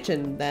into the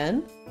kitchen,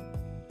 then...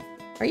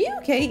 Are you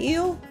okay,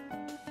 Eel?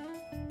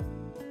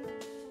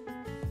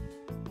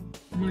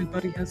 My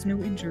body has no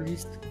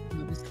injuries.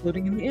 I was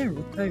floating in the air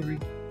with Kyrie.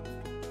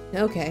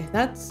 Okay,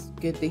 that's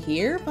good to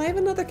hear, but I have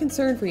another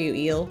concern for you,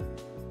 Eel.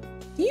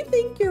 Do you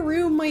think your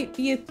room might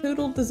be a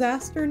total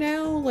disaster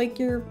now? Like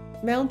your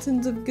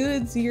mountains of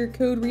goods, your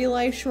Code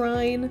Realize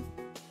shrine?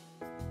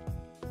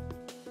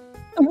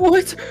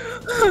 What?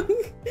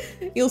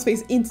 Eel's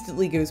face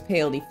instantly goes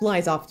pale and he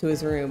flies off to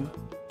his room.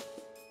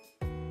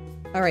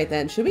 Alright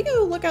then, should we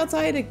go look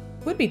outside? It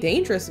would be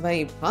dangerous if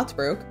any pots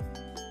broke.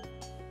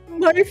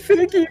 My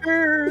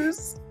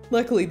figures!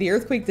 Luckily, the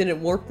earthquake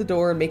didn't warp the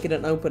door and make it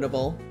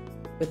unopenable.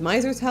 With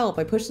Misyr's help,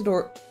 I pushed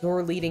the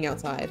door leading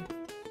outside.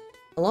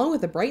 Along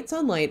with the bright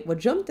sunlight, what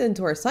jumped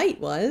into our sight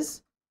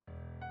was...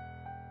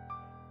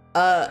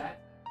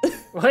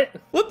 What?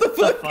 What the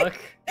fuck?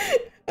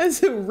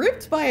 As if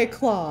ripped by a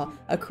claw,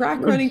 a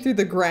crack running through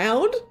the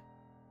ground?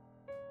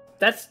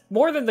 That's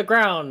more than the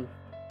ground.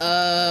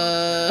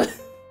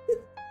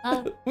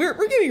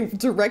 We're getting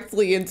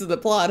directly into the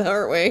plot,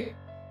 aren't we?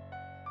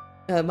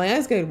 My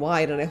eyes go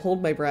wide and I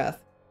hold my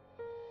breath.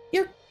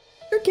 You're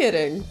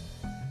kidding.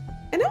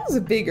 I know it was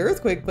a big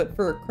earthquake, but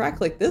for a crack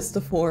like this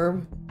to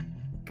form...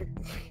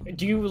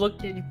 Do you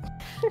look at...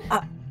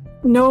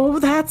 No,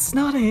 that's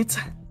not it.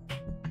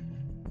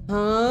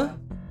 Huh?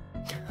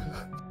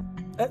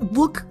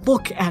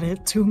 Look at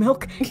it, Two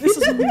Milk. This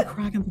is only a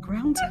crack in the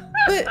ground.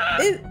 But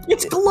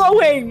it's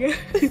glowing!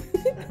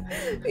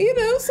 You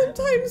know,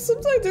 sometimes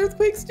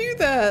earthquakes do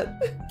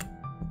that.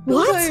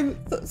 What?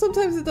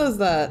 Sometimes it does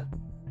that.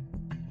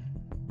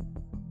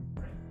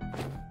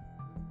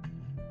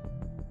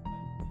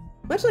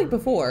 Much like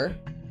before.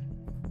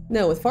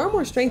 No, with far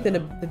more strength than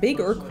the big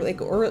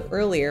earthquake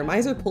earlier,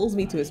 Misyr pulls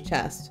me to his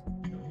chest.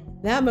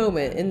 That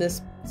moment, in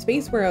this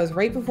space where I was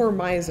right before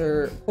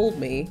Misyr pulled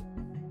me.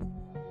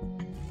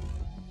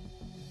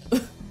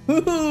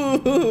 Who's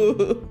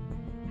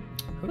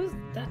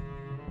that?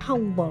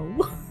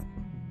 Hello.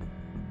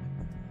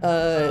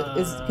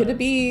 Could it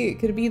be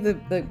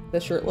the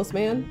shirtless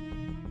man?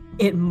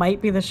 It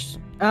might be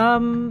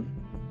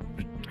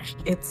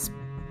it's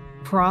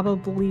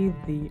probably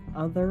the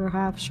other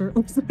half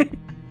shirtless man.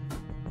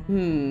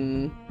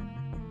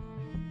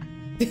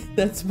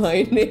 That's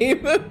my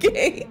name,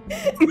 okay?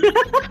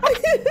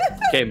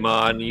 Okay,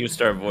 Mon, you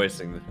start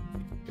voicing it.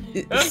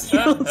 Let's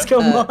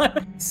go,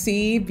 Mon.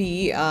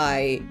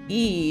 C-B-I-E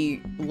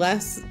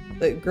less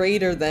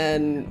greater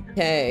than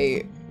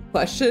K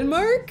question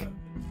mark?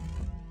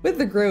 With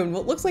the groan,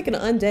 what looks like an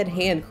undead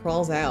hand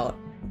crawls out.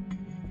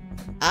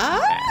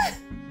 Ah!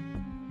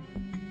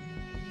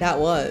 That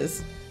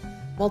was.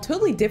 While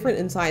totally different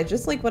in size,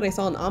 just like what I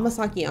saw on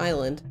Amasaki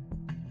Island.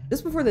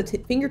 Just before the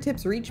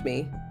fingertips reach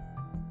me.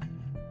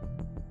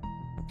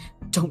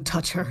 Don't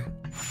touch her.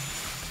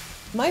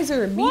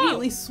 Misyr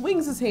immediately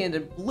swings his hand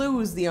and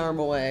blows the arm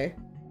away.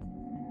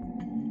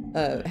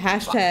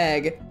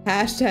 Hashtag.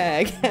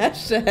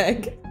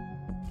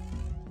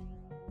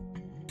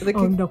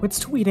 Oh no, it's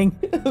tweeting.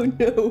 Oh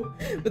no.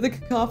 With a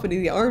cacophony,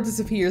 the arm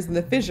disappears and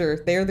the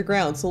fissure, there in the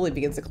ground, slowly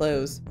begins to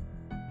close.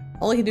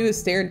 All I can do is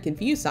stare in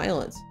confused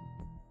silence.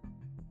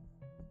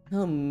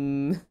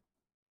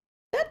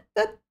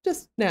 That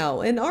just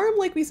now. An arm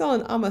like we saw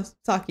on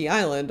Amasaki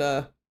Island,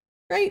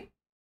 right?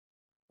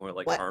 More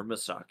like What?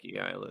 Armasaki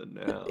Island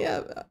now.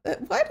 Yeah,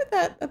 why did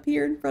that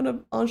appear in front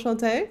of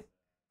Enchanté?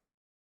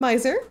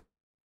 Misyr?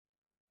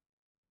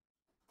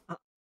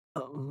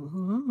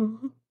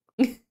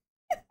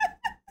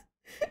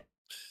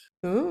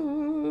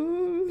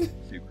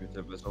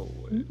 Secretive as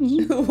always.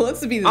 Who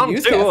wants to be the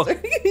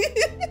newscaster?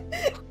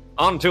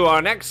 On to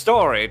our next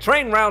story.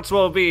 Train routes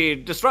will be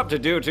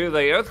disrupted due to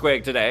the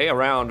earthquake today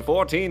around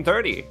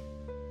 14:30.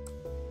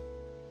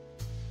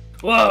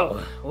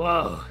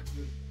 Whoa.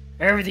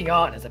 Everything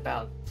on is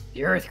about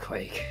the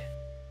earthquake.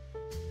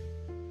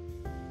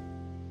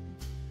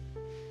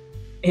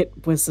 It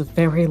was a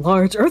very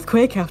large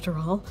earthquake, after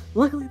all.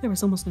 Luckily, there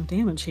was almost no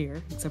damage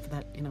here, except for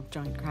that,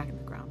 giant crack in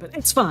the ground. But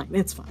it's fine,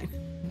 it's fine.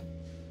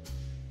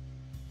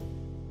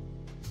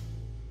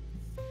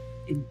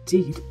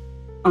 Indeed.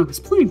 I was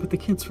playing with the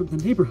kids from the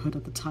neighborhood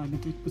at the time,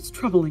 and it was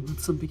troubling when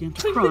some began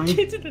to cry. The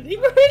kids in the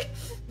neighborhood?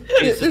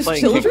 There's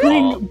Children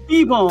playing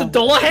b-ball. The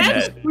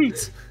Dolahan?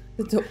 Sweet.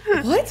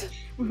 What?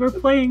 We were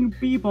playing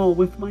b-ball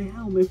with my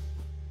helmet.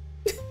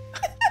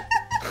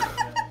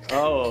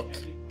 Oh.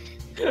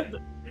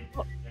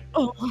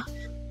 Oh,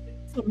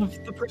 some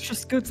of the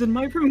precious goods in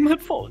my room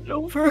had fallen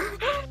over.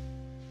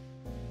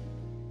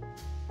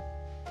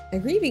 A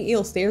grieving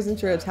eel stares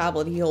into a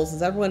tablet he holds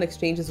as everyone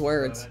exchanges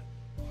words.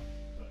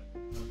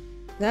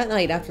 That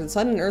night, after the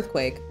sudden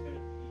earthquake,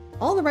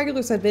 all the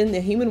regulars had been in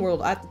the human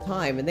world at the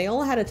time, and they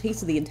all had a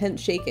taste of the intense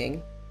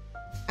shaking.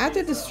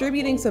 After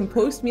distributing some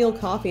post-meal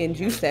coffee and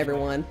juice to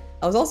everyone,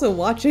 I was also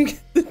watching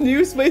the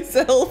news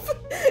myself.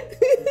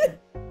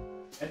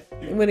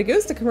 And when it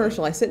goes to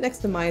commercial, I sit next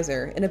to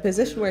Misyr, in a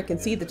position where I can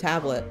see the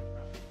tablet.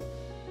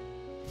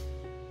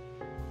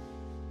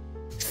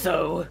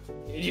 So,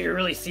 did you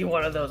really see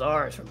one of those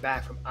arms from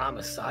back from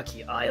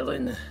Amasaki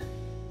Island?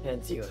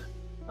 And you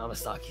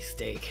Amasaki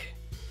steak.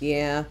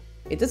 Yeah,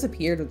 it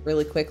disappeared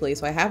really quickly,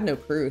 so I have no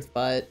proof,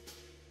 but...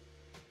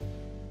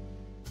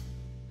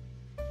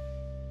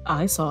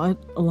 I saw it,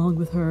 along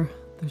with her.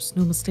 There's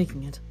no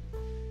mistaking it.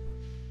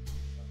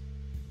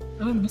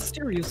 A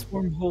mysterious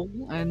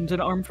wormhole and an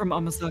arm from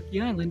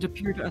Amasaki Island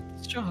appeared at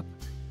this shop.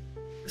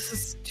 This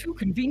is too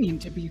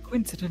convenient to be a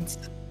coincidence.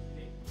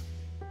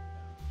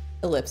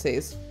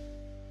 Ellipses.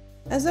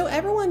 As though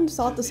everyone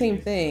sought the same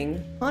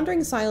thing,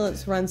 pondering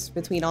silence runs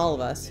between all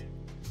of us.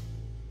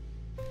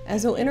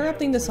 As though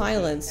interrupting the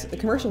silence, the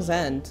commercials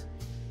end.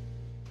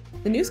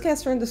 The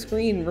newscaster on the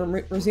screen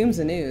resumes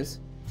the news.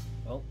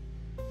 Well,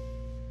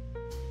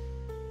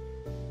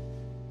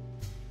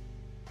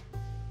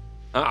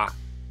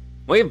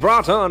 We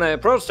brought on a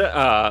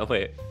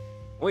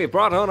We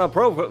brought on a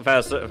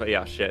professor.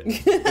 Yeah, shit.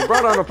 We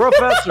brought on a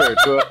professor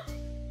to.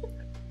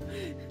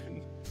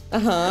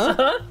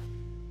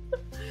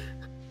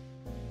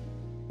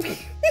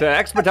 To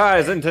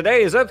expertise in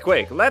today's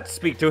earthquake. Let's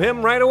speak to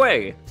him right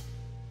away.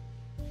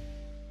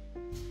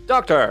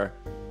 Doctor,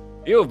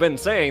 you've been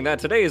saying that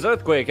today's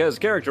earthquake has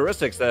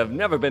characteristics that have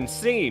never been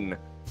seen.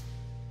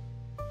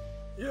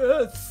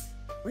 Yes,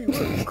 we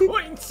were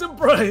quite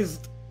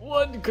surprised.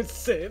 One could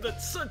say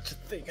that such a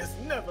thing has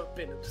never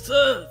been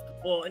observed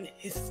before in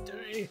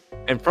history.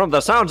 And from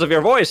the sounds of your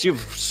voice,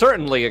 you've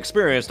certainly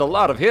experienced a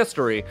lot of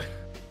history.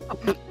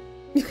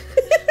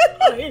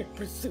 I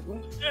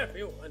presume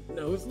everyone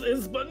knows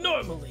this, but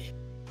normally,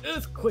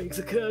 earthquakes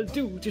occur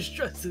due to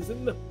stresses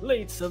in the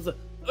plates of the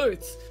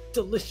Earth's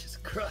delicious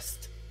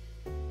crust.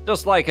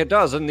 Just like it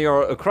does in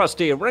your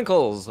crusty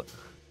wrinkles.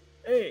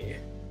 Hey.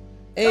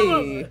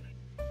 Hey.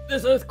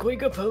 This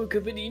earthquake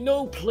accompany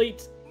no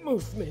plate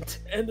movement,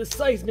 and the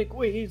seismic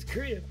waves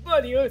created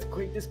by the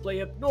earthquake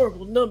display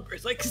abnormal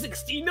numbers like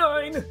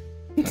 69.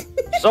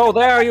 So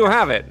there you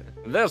have it.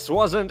 This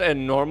wasn't a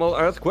normal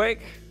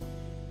earthquake.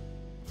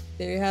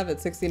 There you have it,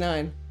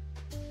 69.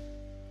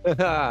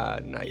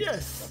 Nice.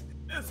 Yes,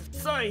 as a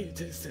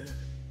scientist,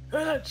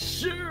 I'm not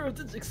sure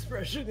this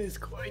expression is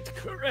quite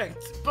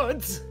correct,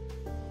 but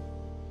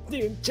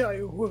the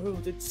entire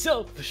world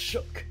itself is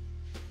shook.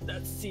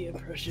 That's the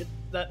impression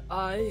that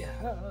I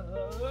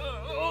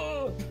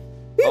have.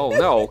 Oh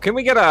no! Can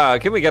we get a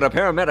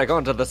paramedic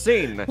onto the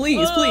scene?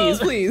 Please, please,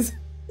 please.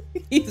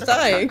 He's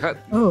dying. Cut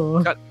Oh,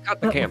 the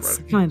camera. that's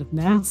kind of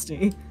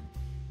nasty.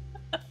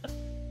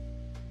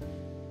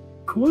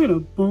 Quite a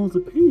bold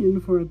opinion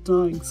for a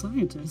dying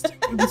scientist.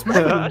 It was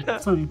really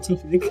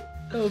scientific.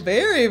 Oh,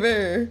 very,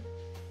 very.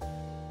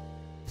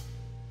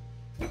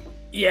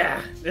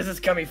 Yeah, this is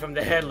coming from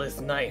the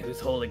headless knight whose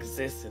whole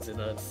existence is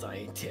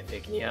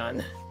unscientific,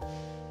 Nyan.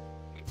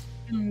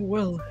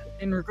 Well,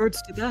 in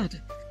regards to that,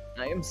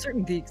 I am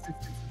certain the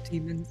existence of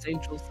demons,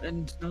 angels,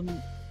 and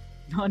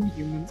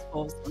non-humans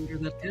falls under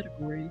that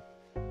category.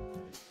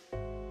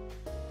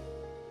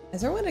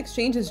 As everyone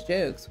exchanges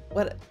jokes,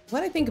 what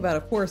I think about,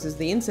 of course, is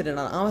the incident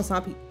on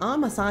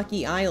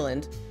Amasaki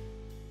Island.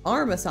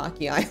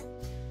 Armasaki Island.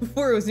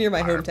 Before it was near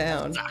my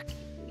hometown.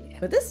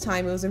 But this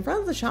time it was in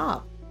front of the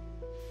shop.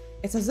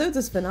 It's as though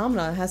this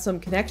phenomenon has some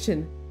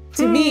connection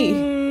to me.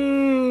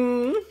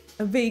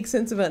 A vague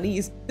sense of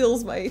unease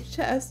fills my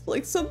chest,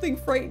 like something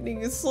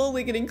frightening is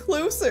slowly getting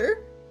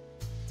closer.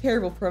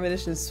 Terrible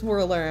premonitions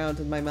swirl around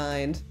in my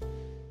mind.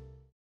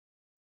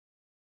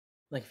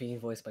 like being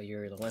voiced by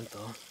Yuri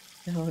Lawento.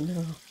 Oh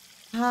no.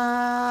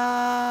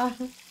 Ah.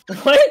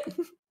 What?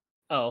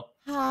 Oh.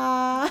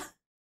 Ah.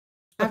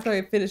 After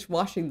I finish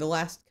washing the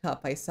last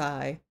cup, I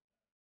sigh.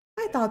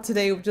 I thought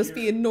today would just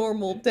be a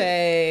normal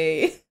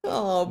day.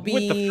 Oh,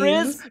 beans. With the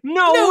frizz?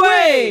 No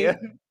way!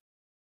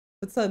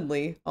 But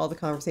suddenly, all the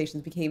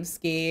conversations became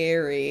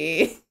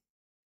scary.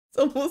 It's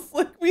almost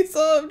like we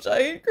saw a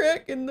giant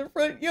crack in the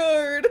front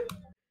yard.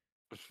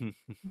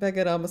 Back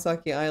at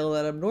Amasaki Island,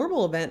 that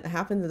abnormal event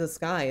happened in the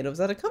sky, and it was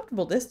at a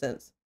comfortable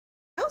distance.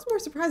 I was more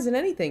surprised than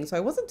anything, so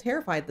I wasn't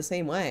terrified the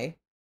same way.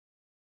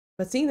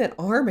 But seeing that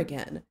arm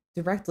again,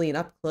 directly and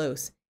up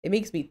close, it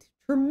makes me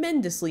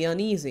tremendously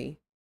uneasy.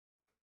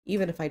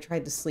 Even if I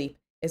tried to sleep,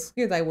 it's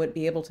clear that I wouldn't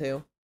be able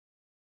to.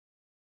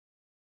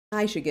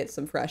 I should get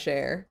some fresh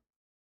air.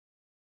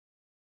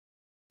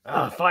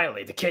 Ah,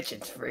 finally, the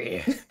kitchen's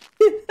free.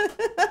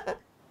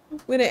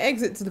 When I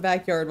exit to the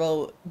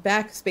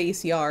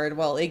backspace yard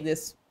while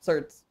Ignis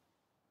starts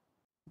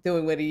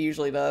doing what he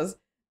usually does,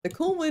 the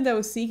cool wind I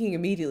was seeking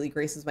immediately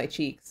graces my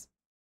cheeks.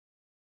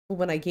 But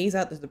when I gaze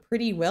out at the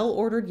pretty,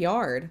 well-ordered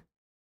yard...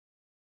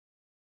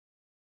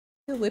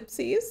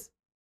 Ellipses?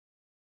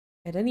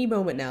 At any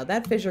moment now,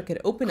 that fissure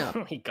could open up.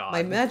 Oh my God. My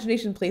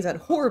imagination plays out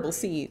horrible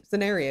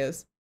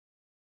scenarios.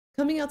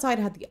 Coming outside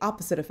had the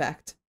opposite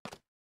effect.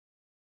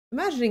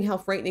 Imagining how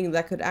frightening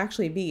that could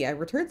actually be, I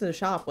returned to the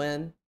shop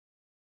when...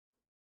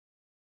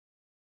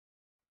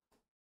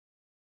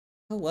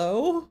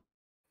 Hello?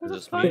 Is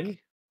this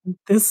me?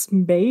 This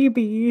may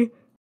be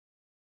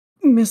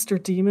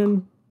Mr.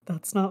 Demon.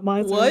 That's not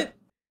my thing. What?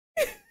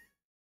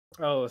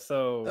 Oh,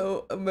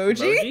 so... Oh,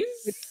 emoji?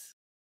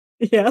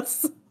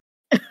 Yes.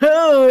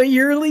 Oh,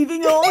 you're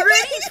leaving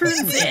already for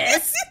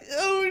this?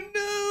 Oh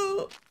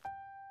no!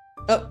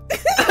 Oh.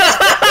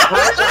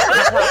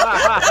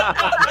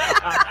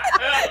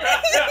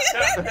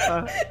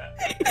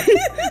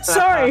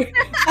 Sorry,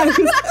 I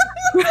was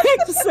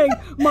practicing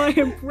my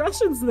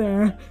impressions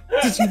there.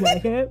 Did you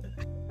like it?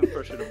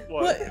 Impression of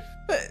what?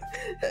 But,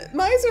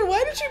 Misyr,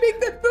 why did you make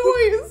that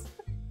noise?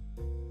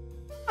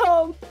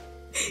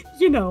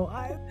 You know,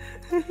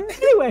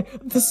 anyway,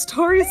 the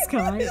starry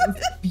sky is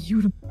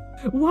beautiful.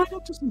 Why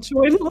not just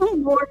enjoy it a little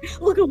more?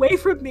 Look away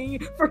from me.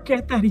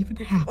 Forget that even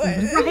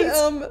happened,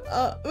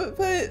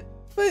 right?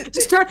 But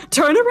just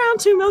turn around,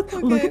 Two Milk.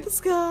 Okay. Look at the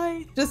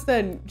sky. Just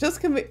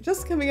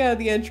coming out of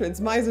the entrance,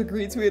 Misyr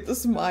greets me with a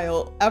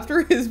smile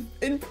after his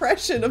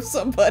impression of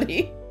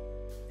somebody.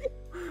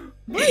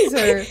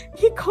 Misyr,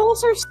 he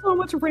calls her so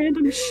much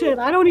random shit.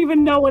 I don't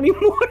even know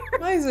anymore.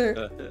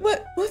 Misyr,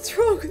 what's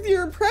wrong with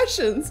your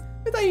impressions?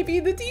 I thought you'd be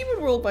in the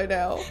demon world by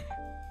now.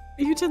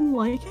 You didn't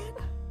like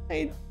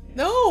it?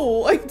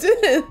 No, I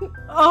didn't.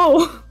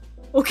 Oh,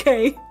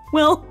 okay.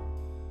 Well,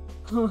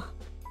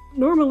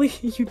 normally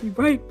you'd be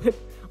right, but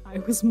I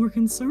was more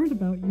concerned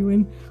about you,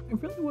 and I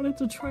really wanted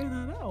to try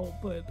that out,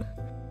 but...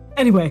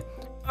 Anyway,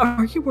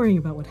 are you worrying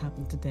about what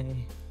happened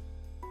today?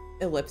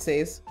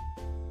 Ellipses.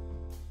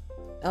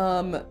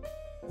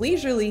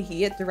 Leisurely, he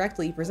yet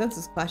directly presents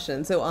his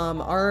question. So,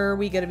 are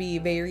we gonna be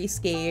very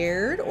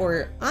scared,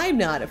 or I'm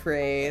not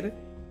afraid?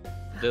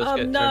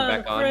 I'm not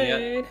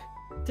afraid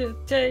to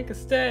take a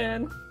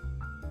stand.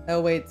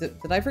 Oh wait, did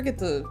I forget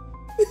to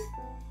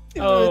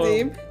do Oh. the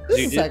theme?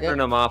 You did turn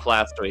him off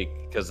last week,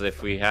 because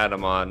if we had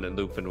him on,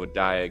 Lupin would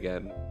die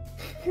again.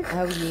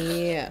 Oh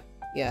yeah.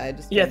 Yeah, I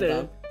just Yeah, turned it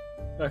off.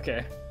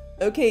 Okay.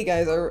 Okay,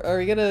 guys, are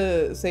we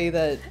gonna say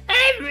that?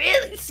 I'm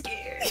really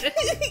scared.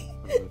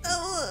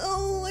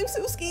 Oh, I'm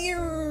so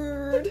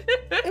scared.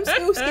 I'm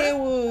so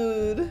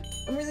scared.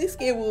 I'm really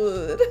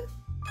scared.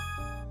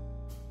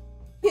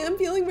 Yeah, I'm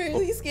feeling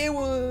really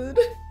scared.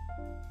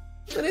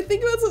 When I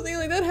think about something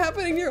like that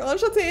happening near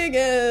Enchante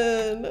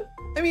again.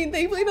 I mean,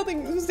 thankfully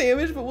nothing was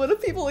damaged, but what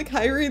if people like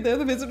Kyrie and the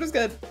other visitors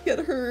get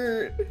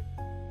hurt?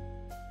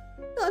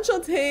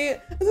 Enchante, as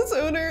its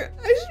owner,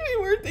 I should be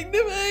more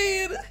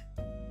dignified.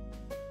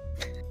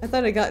 I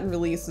thought I'd gotten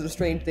released to the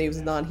strange days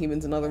of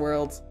non-humans in other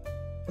worlds.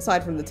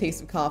 Aside from the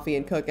taste of coffee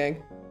and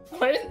cooking.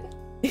 What?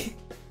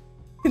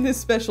 In this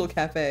special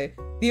cafe,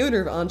 the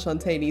owner of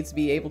Enchante needs to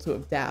be able to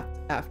adapt,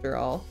 after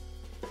all.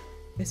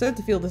 I start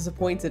to feel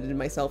disappointed in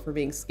myself for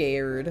being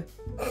scared.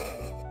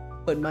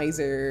 But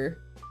Misyr...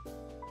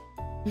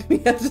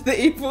 after the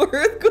April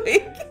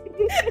earthquake!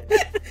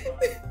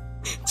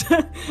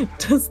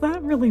 Does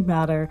that really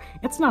matter?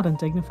 It's not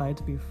undignified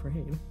to be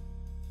afraid.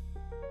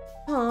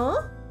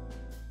 Huh?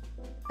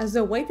 As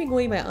though wiping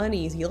away my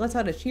unease, he lets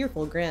out a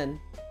cheerful grin.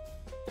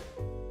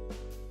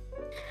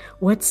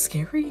 What's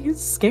scary is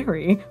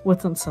scary.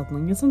 What's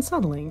unsettling is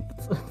unsettling.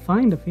 It's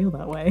fine to feel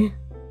that way.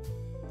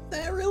 Is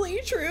that really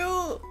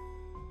true?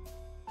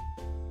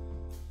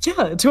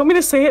 Yeah, do you want me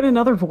to say it in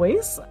another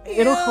voice?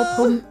 It'll Yeah.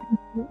 help him.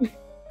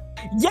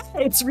 Yeah,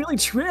 it's really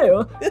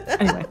true.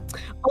 Anyway,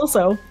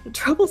 also,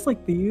 troubles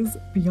like these,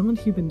 beyond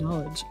human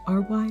knowledge,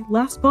 are why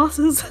last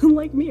bosses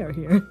like me are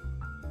here.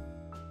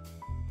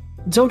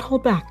 Don't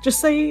hold back. Just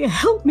say,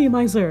 "Help me,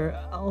 Misyr."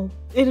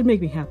 It'd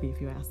make me happy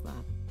if you asked that.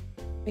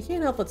 I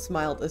can't help but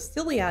smile at this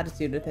silly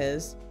attitude of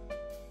his.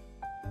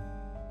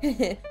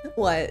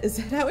 What? Is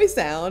that how I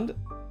sound?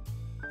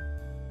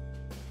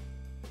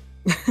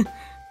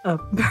 A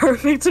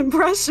perfect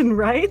impression,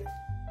 right?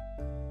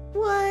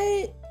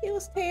 What? It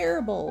was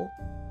terrible.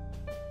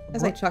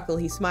 As I chuckle,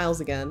 he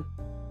smiles again.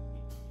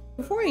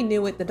 Before I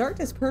knew it, the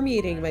darkness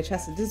permeating my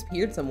chest had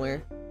disappeared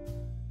somewhere.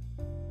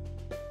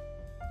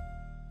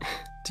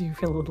 Do you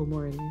feel a little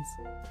more at ease?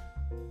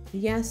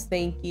 Yes,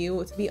 thank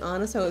you. To be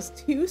honest, I was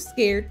too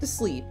scared to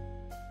sleep.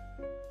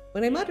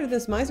 When I muttered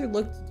this, Misyr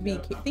looked to be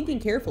thinking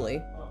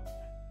carefully.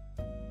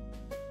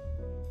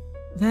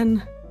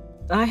 Then,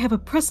 I have a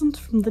present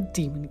from the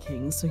Demon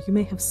King, so you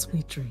may have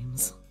sweet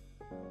dreams.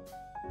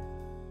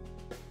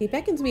 He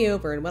beckons me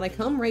over, and when I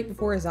come right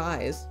before his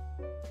eyes,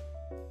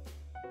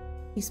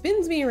 he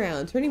spins me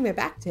around, turning my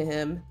back to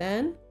him,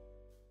 then...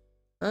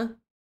 Huh?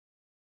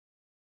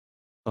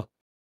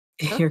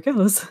 Here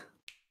goes.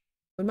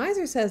 When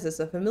Misyr says this,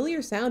 a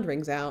familiar sound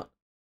rings out.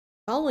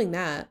 Following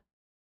that...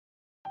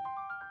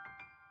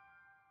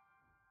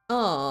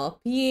 Aw,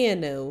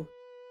 piano.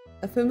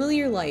 A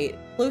familiar light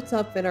floats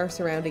up in our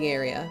surrounding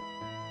area.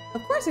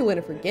 Of course I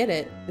wouldn't forget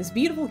it. This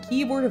beautiful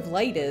keyboard of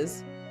light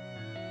is...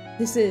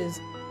 This is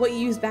what you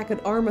used back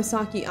at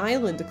Armasaki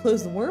Island to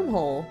close the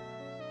wormhole.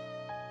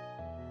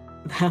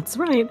 That's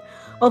right.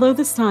 Although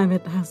this time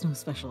it has no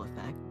special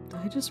effect.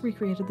 I just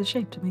recreated the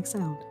shape to make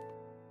sound.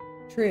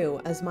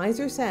 True, as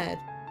Misyr said,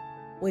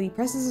 when he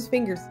presses his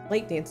fingers,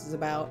 light dances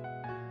about.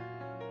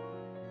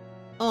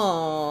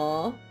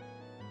 Aww.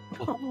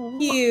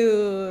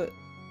 Cute.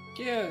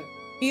 Cute.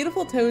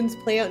 Beautiful tones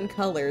play out in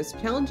colors,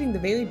 challenging the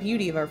very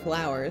beauty of our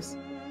flowers.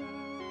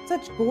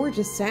 Such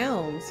gorgeous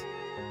sounds.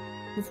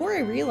 Before I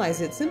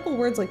realized it, simple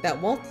words like that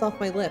waltzed off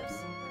my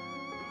lips.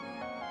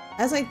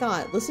 As I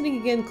thought, listening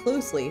again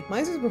closely,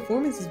 Misyr's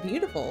performance is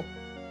beautiful.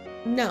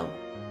 No.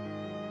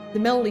 The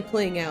melody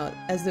playing out,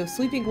 as though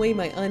sweeping away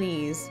my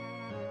unease.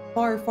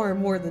 Far, far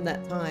more than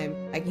that time,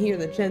 I can hear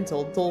the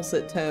gentle,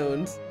 dulcet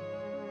tones.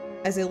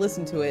 As I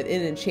listen to it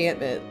in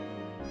enchantment.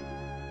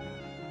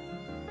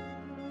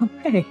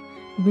 Okay,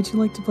 would you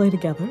like to play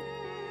together?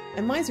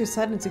 At Misyr's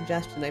sudden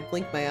suggestion, I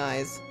blinked my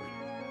eyes.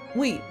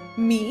 Wait,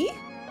 me?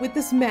 With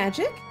this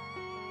magic?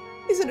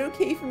 Is it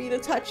okay for me to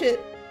touch it?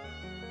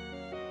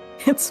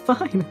 It's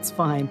fine, it's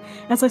fine.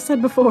 As I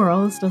said before,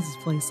 all this does is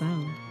play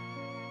sound.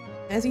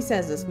 As he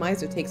says this,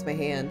 Misyr takes my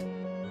hand.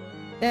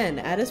 Then,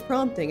 at his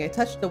prompting, I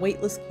touch the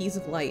weightless keys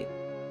of light.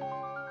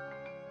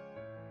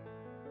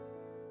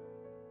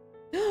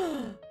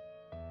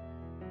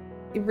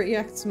 It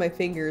reacts to my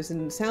fingers,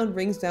 and sound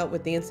rings out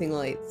with dancing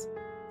lights.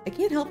 I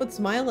can't help but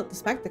smile at the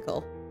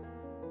spectacle.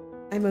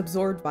 I'm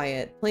absorbed by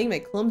it, playing my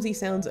clumsy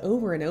sounds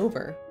over and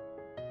over.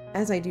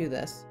 As I do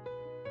this.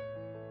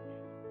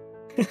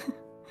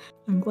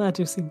 I'm glad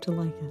you seem to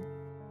like it.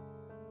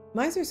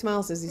 Misyr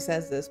smiles as he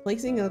says this,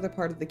 playing another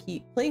part of the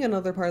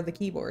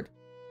keyboard.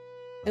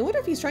 I wonder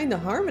if he's trying to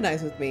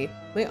harmonize with me.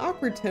 My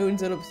awkward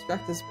tones don't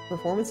obstruct his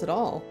performance at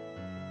all.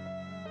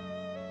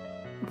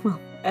 Well,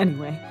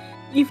 anyway,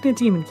 even a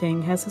Demon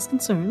King has his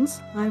concerns.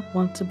 I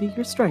want to be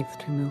your strength,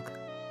 True Milk.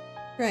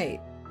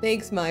 Right.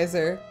 Thanks,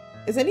 Misyr.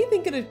 Is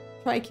anything gonna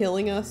try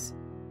killing us?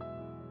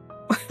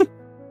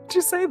 Did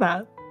you say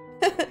that?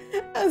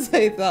 As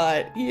I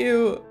thought,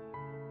 you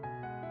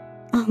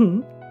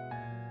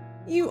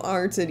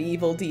aren't an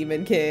evil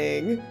Demon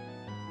King.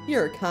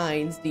 You're a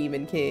kind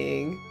Demon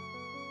King.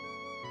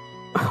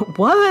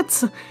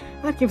 What?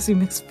 That gives you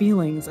mixed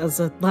feelings as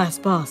a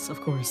last boss,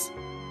 of course.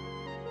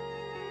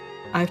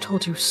 I've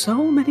told you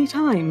so many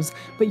times,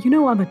 but you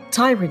know I'm a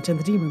tyrant in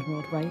the demon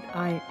world, right?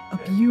 I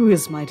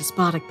abuse my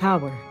despotic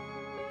power.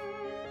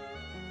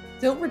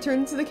 Don't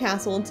return to the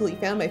castle until you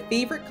found my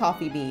favorite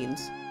coffee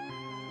beans.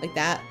 Like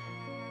that.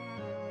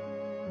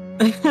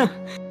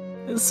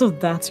 So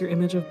that's your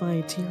image of my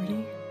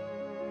tyranny?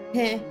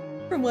 Heh.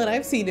 From what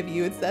I've seen of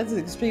you, that's as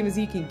extreme as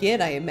you can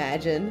get, I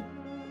imagine.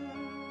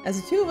 As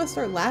the two of us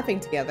start laughing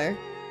together,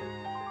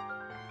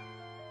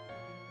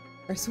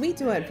 our sweet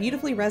duet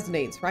beautifully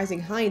resonates, rising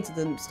high into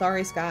the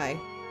starry sky.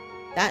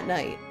 That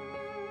night,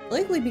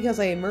 likely because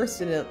I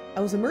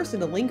was immersed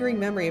in a lingering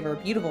memory of our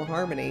beautiful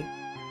harmony,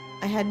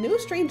 I had no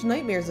strange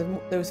nightmares of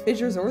those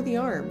fissures or the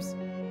arms.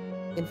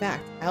 In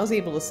fact, I was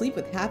able to sleep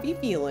with happy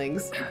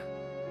feelings.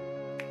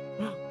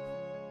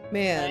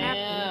 Man.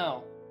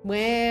 Wow.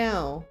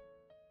 Wow.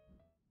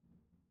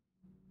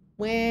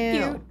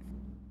 Wow.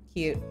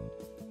 Cute.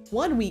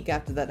 1 week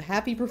after that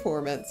happy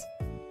performance,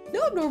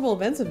 no abnormal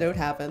events of note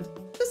happened,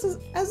 just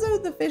as though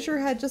the fissure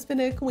had just been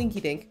a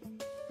coinky-dink.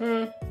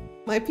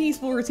 My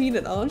peaceful routine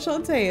at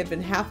Enchanté had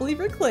been happily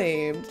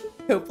reclaimed,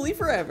 hopefully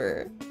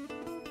forever.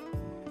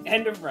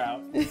 End of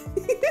route.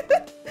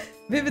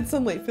 Vivid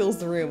sunlight fills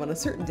the room on a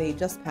certain day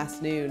just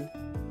past noon.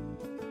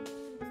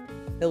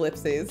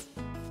 Ellipses.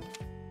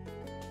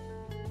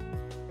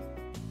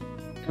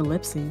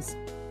 Ellipses.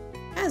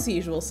 As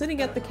usual,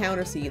 sitting at the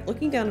counter seat,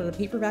 looking down at a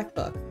paperback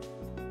book.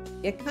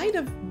 Yet kind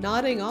of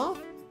nodding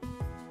off.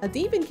 A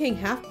Demon King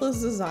half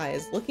closes his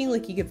eyes, looking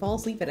like he could fall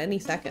asleep at any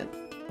second.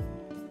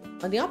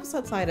 On the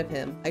opposite side of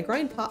him, I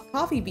grind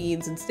coffee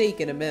beans and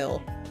steak in a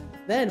mill.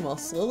 Then, while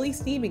slowly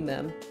steaming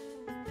them...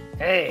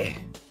 Hey,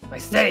 my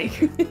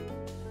steak!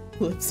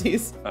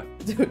 Ellipses.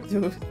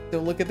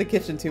 Don't look at the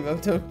kitchen too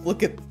much. Don't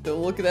look at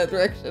that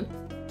direction.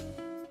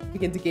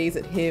 Begin to gaze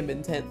at him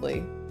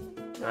intently.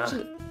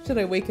 Should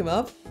I wake him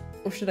up?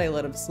 Or should I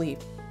let him sleep?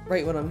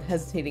 Right when I'm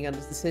hesitating on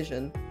his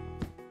decision.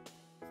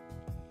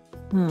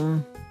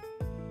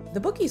 The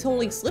book he's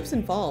holding slips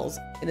and falls,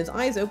 and his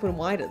eyes open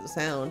wide at the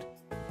sound.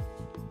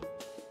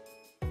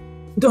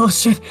 Oh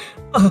shit!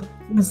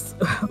 Was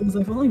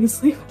I falling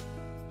asleep?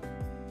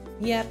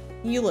 Yep,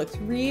 you looked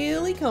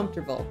really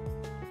comfortable.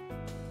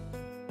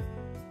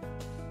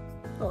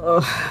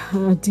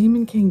 A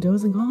Demon King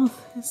dozing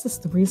off? Is this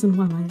the reason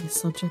why my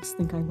subjects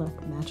think I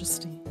lack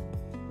majesty?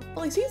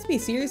 Well, he seems to be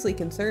seriously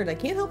concerned. I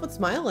can't help but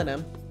smile at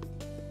him.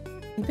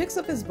 He picks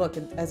up his book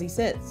as he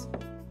sits.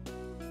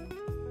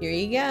 Here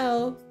you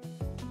go.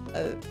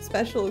 A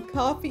special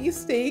coffee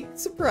steak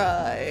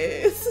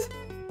surprise.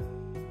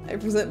 I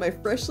present my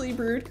freshly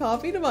brewed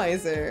coffee to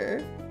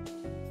Misyr.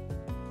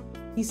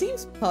 He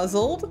seems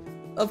puzzled.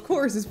 Of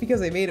course, it's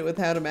because I made it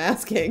without him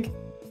asking.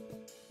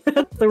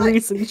 That's the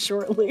reason,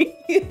 surely.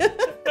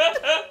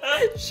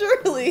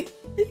 Surely.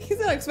 He's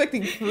not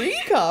expecting free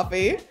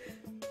coffee.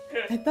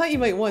 I thought you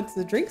might want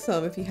to drink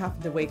some if you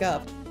happen to wake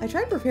up. I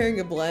tried preparing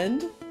a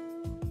blend.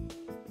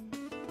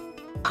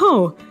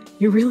 Oh,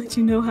 you really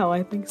do know how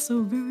I think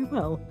so very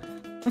well.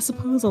 I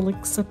suppose I'll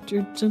accept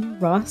your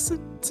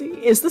generosity.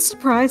 Is the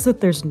surprise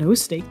that there's no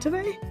steak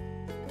today?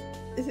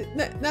 Is it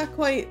not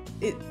quite?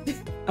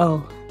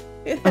 Oh.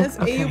 It has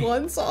okay.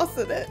 A1 sauce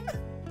in it.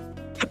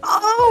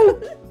 Oh!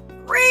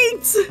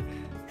 Great!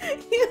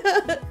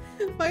 Yeah.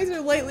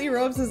 Misyr lightly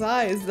rubs his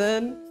eyes,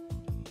 then...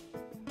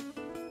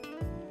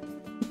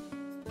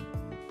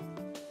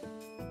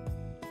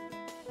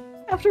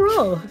 After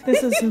all,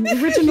 this is an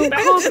original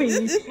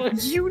coffee,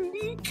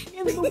 unique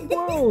in the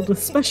world,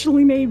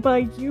 especially made by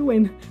you,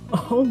 and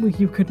only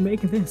you could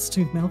make this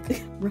to milk,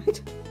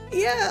 right?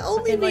 Yeah,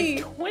 only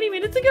me. Like 20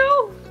 minutes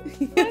ago?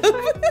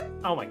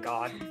 Oh my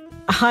god.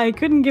 I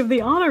couldn't give the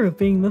honor of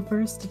being the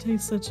first to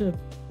taste such a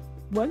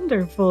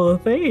wonderful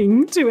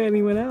thing to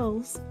anyone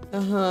else.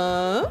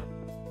 Uh-huh.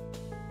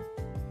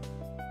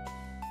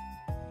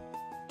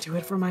 Do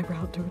it for my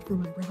route, do it for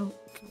my route.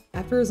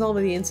 After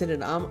resolving the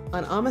incident on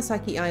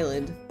Amasaki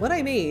Island, what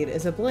I made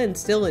is a blend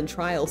still in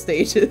trial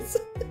stages.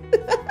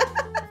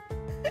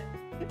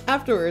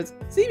 Afterwards,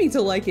 seeming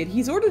to like it,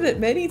 he's ordered it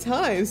many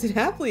times and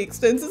happily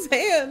extends his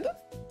hand.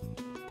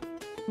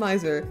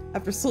 Misyr,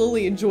 after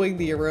slowly enjoying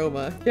the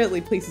aroma,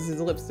 gently places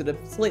his lips to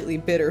a slightly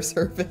bitter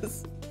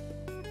surface.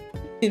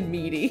 And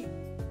meaty.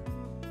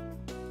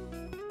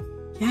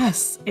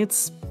 Yes,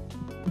 it's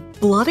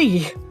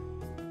bloody.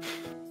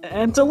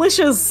 And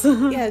delicious.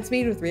 Yeah, it's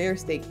made with rare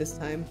steak this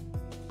time.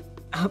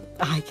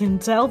 I can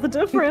tell the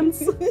difference.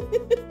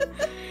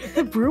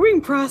 The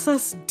brewing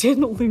process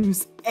didn't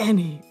lose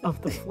any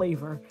of the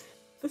flavor.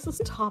 This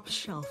is top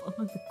shelf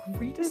among the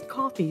greatest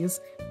coffees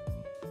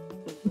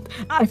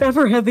I've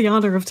ever had the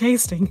honor of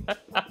tasting.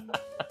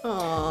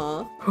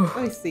 Aww,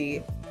 I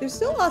see. There's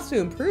still lots to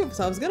improve,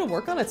 so I was gonna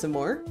work on it some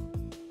more.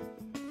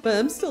 But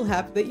I'm still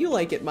happy that you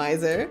like it,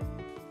 Misyr.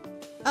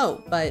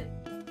 Oh, but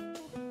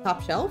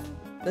top shelf?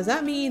 Does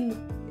that mean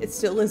it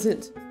still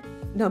isn't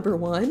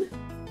 #1?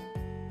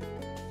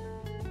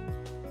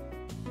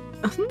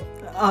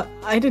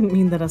 I didn't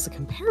mean that as a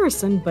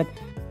comparison, but,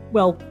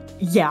 well,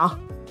 yeah,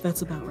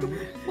 that's about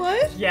right.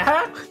 What?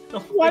 Yeah?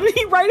 Why did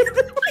he write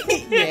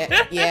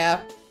it?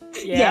 Yeah.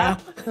 Yeah.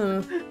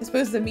 I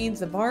suppose that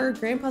means the bar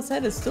Grandpa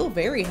said is still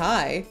very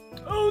high.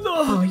 Oh no!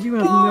 Oh, you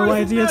have no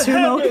idea, too,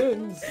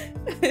 heavens.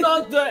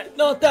 Not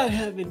that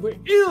heaven where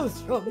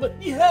eels from, but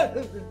the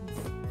heavens.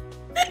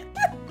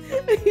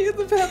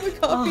 The path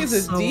of coffee is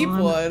a so deep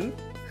on. one.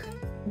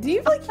 Do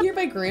you hear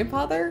my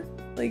grandfather?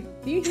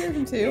 Like, do you hear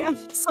him too? Yeah,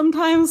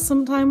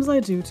 sometimes I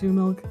do too,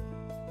 Milk.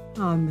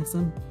 Oh, I miss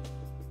him.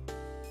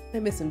 I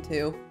miss him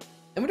too.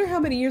 I wonder how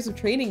many years of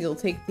training it'll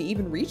take to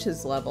even reach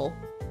his level.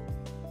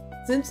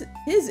 Since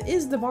his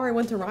is the bar I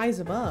want to rise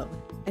above.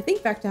 I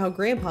think back to how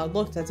Grandpa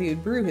looked as he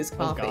would brew his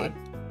coffee. God.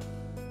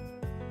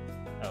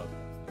 Oh.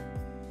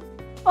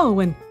 Oh,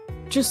 and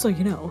just so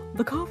you know,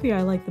 the coffee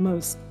I like the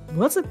most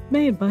wasn't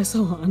made by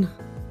Solon.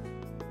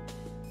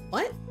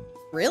 What?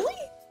 Really?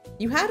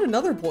 You had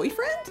another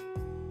boyfriend?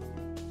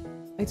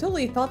 I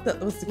totally thought that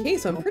was the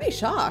case, so I'm pretty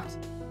shocked.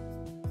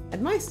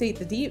 At my state,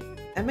 the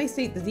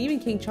Demon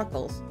King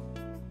chuckles.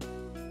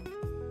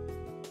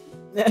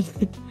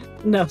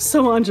 No,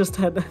 Solon just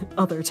had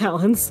other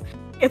talents.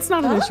 It's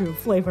not an issue of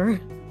flavor.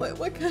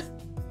 What kind?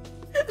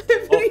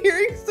 I've been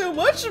hearing so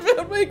much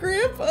about my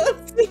grandpa.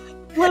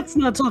 Let's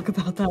not talk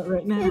about that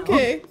right now.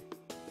 Okay.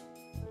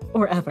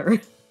 Or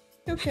ever.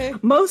 Okay.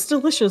 Most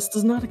delicious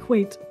does not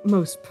equate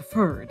most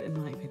preferred, in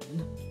my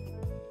opinion.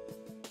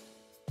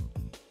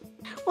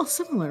 Well,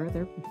 similar,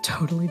 they're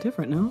totally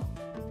different, no?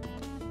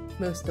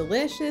 Most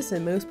delicious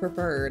and most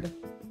preferred.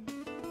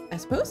 I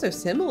suppose they're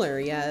similar,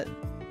 yet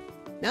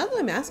now that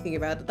I'm asking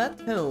about it, that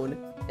tone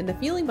and the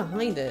feeling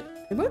behind it,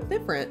 they're both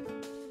different.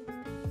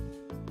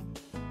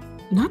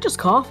 Not just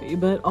coffee,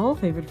 but all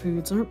favorite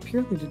foods aren't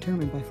purely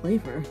determined by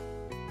flavor.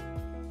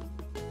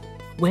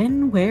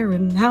 When, where,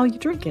 and how you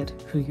drink it,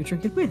 who you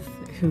drink it with,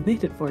 who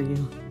made it for you.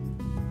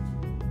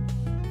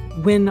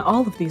 When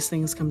all of these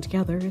things come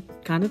together,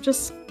 it kind of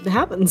just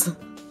happens.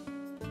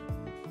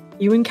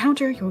 You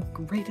encounter your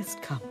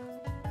greatest cup.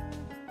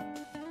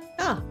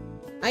 Ah,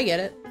 I get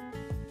it.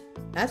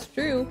 That's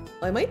true.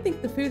 Well, I might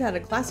think the food at a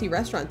classy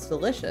restaurant's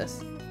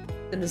delicious.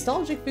 The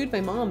nostalgic food my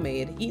mom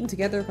made, eaten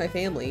together with my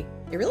family,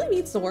 it really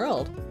means the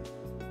world.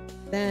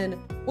 Then,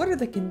 what are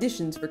the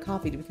conditions for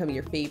coffee to become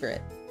your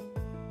favorite?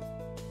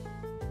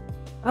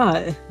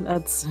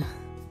 That's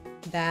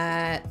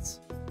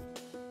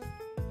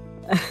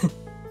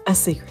a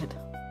secret.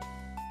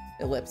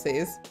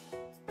 Ellipses.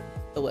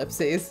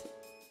 Ellipses.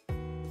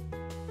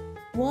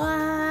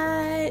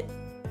 What?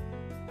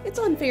 It's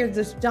unfair to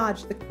just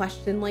dodge the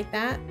question like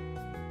that.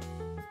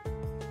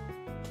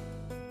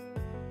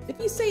 If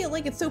you say it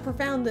like it's so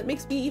profound, that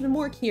makes me even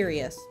more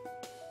curious.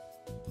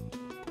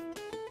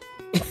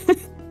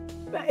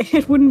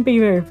 It wouldn't be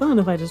very fun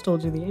if I just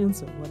told you the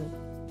answer, would it?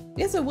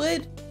 Yes, it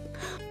would.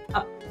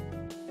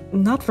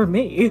 Not for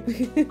me.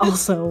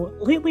 Also,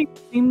 lately it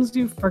seems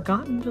you've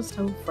forgotten just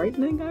how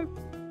frightening I...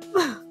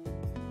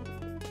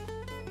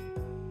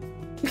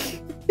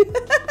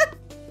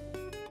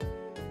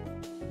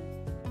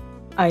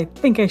 I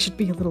think I should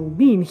be a little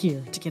mean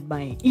here to get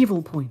my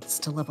evil points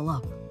to level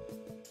up.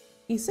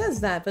 He says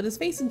that, but his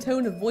face and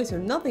tone of voice are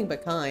nothing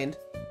but kind.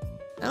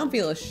 I don't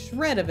feel a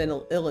shred of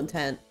ill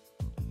intent.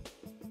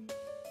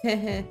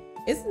 Heh.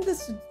 Isn't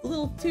this a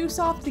little too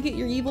soft to get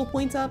your evil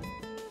points up?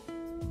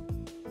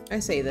 I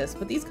say this,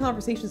 but these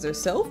conversations are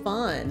so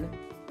fun.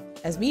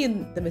 As me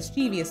and the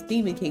mischievous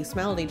Demon King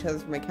smile at each other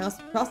from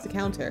across the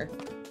counter.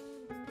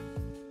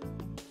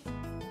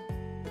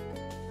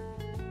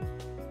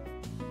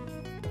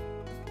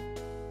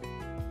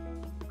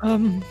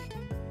 Of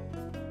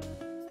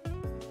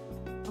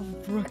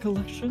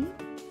recollection?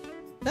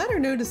 That or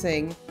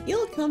noticing,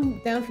 Eel had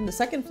come down from the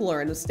second floor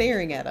and was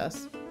staring at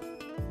us.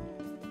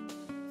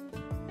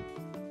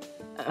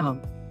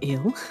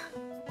 Eel?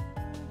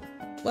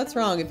 What's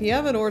wrong? If you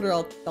have an order,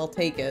 I'll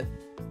take it.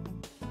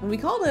 When we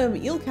called him,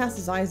 Eel cast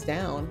his eyes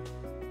down.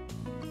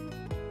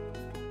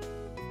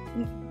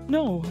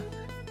 No,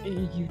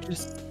 you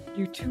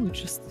two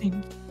just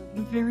seemed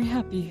very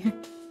happy.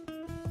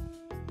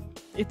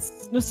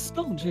 It's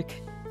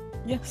nostalgic,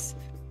 yes,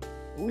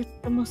 with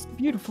the most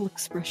beautiful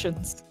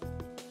expressions.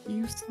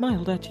 You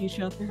smiled at each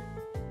other.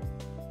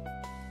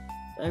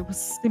 I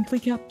was simply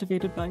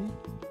captivated by it.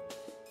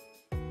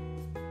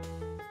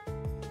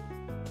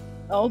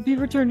 I'll be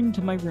returning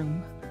to my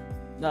room.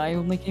 I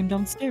only came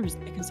downstairs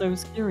because I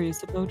was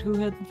curious about who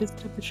had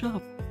visited the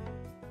shop.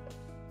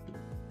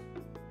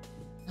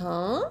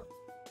 Huh?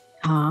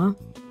 Huh?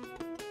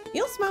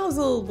 Eel smiles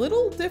a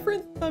little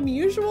different than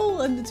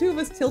usual, and the two of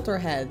us tilt our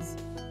heads.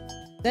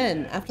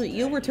 Then, after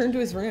Eel returned to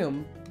his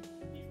room,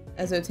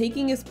 as though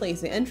taking his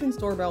place, the entrance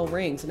doorbell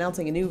rings,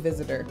 announcing a new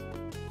visitor.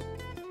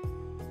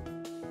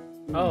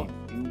 Oh.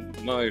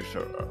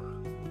 Misyr.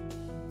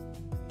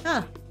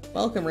 Ah,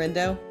 welcome,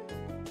 Rindo.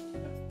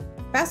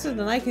 Faster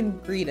than I can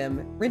greet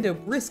him, Rindo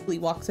briskly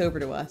walks over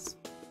to us.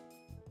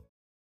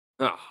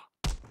 Ah.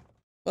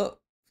 Well,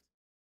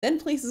 then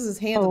places his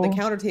hand on the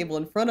counter table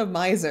in front of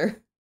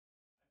Misyr.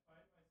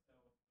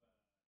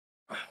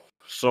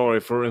 Sorry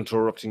for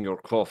interrupting your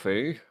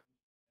coffee.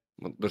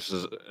 But this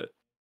is...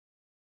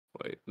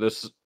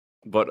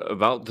 But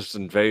about this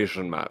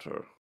invasion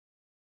matter.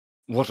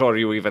 What are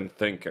you even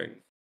thinking?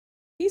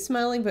 He's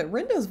smiling, but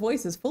Rindo's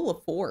voice is full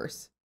of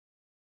force.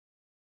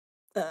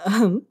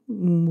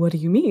 What do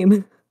you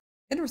mean?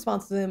 In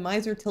response to him,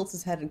 Misyr tilts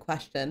his head in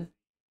question.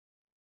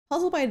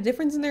 Puzzled by a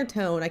difference in their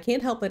tone, I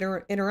can't help but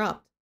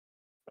interrupt.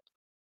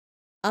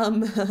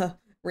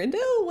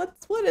 Rindo?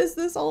 What is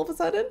this all of a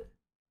sudden?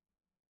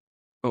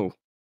 Oh,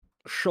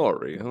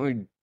 sorry,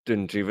 I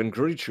didn't even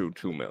greet you,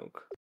 Two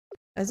Milk.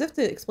 As if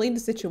to explain the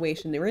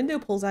situation,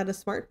 Rindo pulls out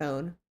his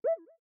smartphone,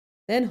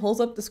 then holds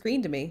up the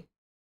screen to me.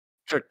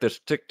 Check this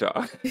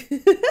TikTok.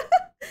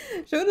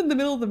 Shown in the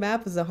middle of the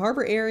map is the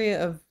harbor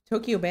area of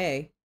Tokyo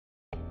Bay.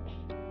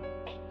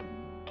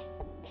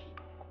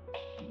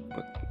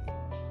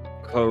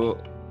 A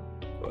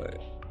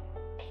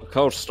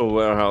coastal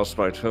warehouse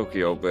by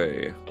Tokyo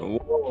Bay. A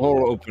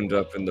hole opened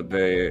up in the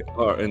bay,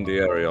 or in the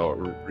area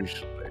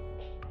recently.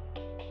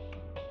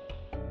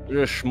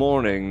 This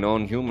morning,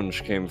 non-humans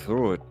came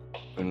through it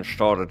and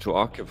started to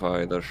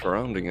occupy the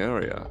surrounding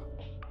area.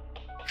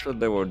 Said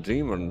they were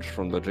demons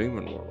from the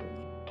demon world.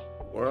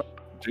 Where else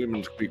could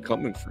demons be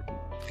coming from?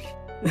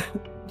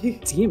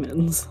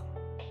 Demons?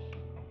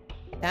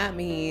 That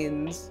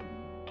means...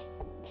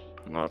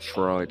 That's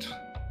right.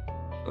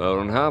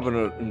 They're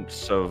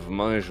inhabitants of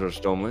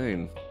Misyr's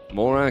domain.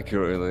 More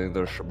accurately,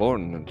 they're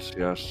subordinates,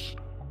 yes.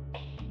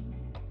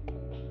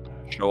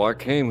 So I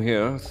came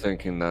here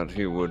thinking that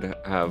he would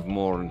have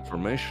more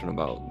information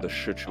about the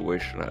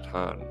situation at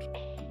hand.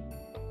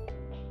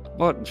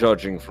 But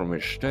judging from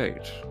his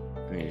state,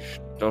 he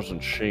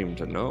doesn't seem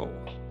to know.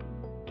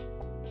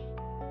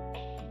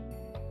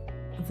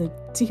 The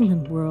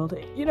demon world,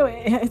 you know,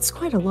 it's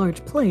quite a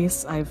large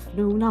place. I've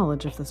no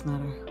knowledge of this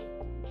matter.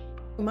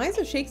 When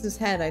Misyr shakes his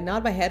head, I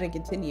nod my head and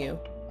continue.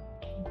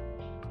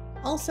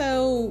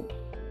 Also,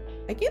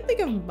 I can't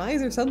think of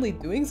Misyr suddenly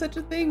doing such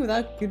a thing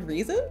without good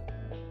reason.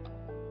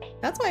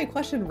 That's why I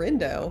question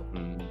Rindo.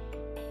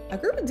 A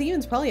group of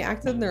demons probably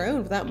acted on their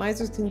own without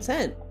Misyr's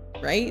consent,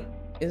 right?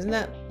 Isn't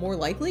that more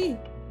likely?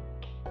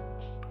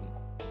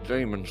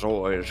 Demons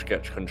always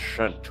get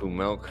consent to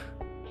milk.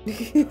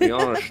 To be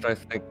honest, I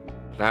think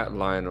that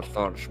line of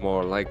thought's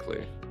more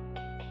likely.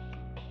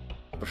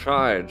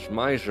 Besides,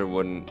 Misyr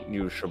wouldn't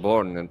use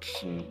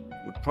subordinates and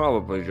would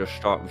probably just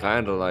start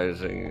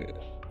vandalizing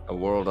a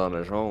world on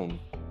his own.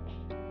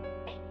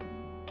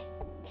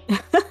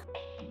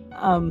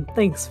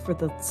 Thanks for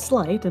the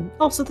slight and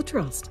also the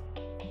trust.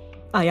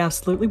 I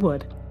absolutely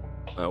would.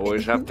 I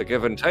always have to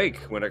give and take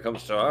when it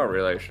comes to our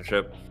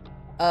relationship.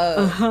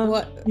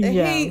 What?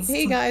 Yes.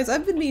 Hey guys,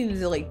 I've been meaning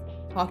to like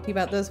talk to you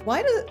about this.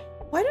 Why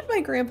did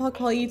my grandpa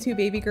call you two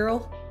baby girl?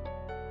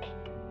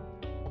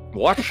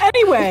 What?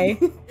 Anyway.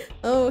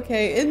 Oh,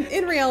 okay.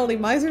 In reality,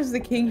 Misyr's the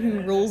king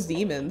who rules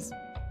demons.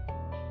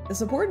 The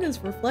subordinates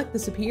reflect the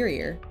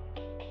superior.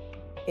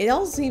 It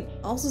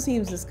also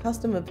seems this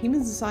custom of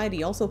human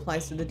society also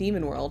applies to the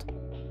demon world.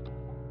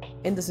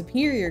 And the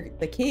superior,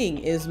 the king,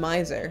 is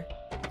Misyr.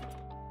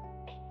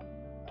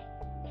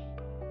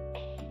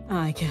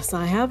 I guess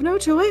I have no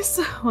choice.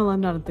 While I'm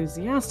not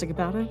enthusiastic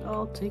about it,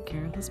 I'll take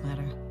care of this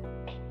matter.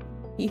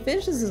 He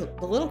finishes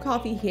the little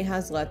coffee he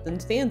has left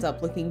and stands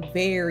up looking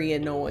very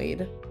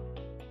annoyed.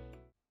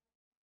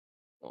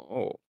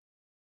 Oh.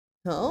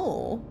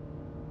 Oh.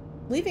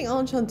 Leaving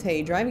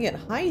Enchante driving at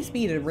high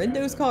speed in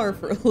Rindo's car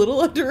for a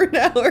little under an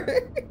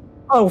hour.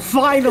 Oh,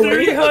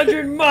 finally!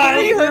 300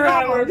 miles per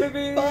hour,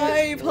 baby!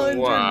 500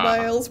 Wow.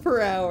 miles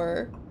per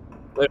hour.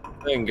 This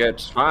thing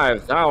gets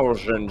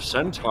 5,000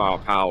 centaur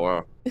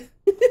power.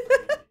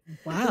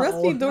 Wow, The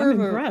rusty door I'm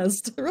of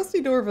impressed. The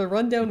rusty door of a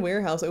rundown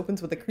warehouse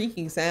opens with a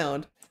creaking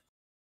sound.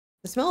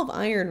 The smell of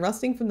iron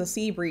rusting from the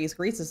sea breeze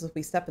greets us as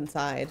we step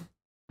inside.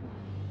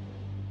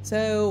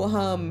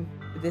 So,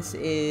 this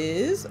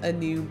is a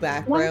new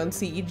background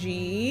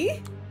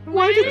CG.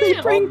 Why did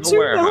they bring The two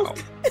warehouse.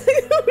 milk?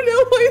 I don't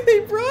know why they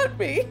brought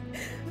me.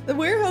 The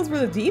warehouse where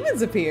the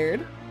demons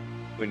appeared?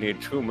 We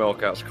need 2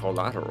 milk as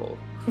collateral.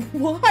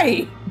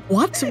 Why?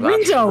 What? That's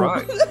Rindo!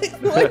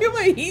 right. Why am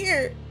I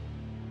here?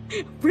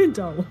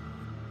 Rindo!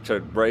 To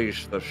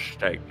raise the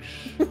stakes.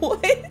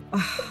 What?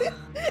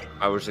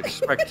 I was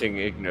expecting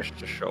Ignis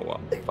to show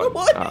up, but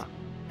What?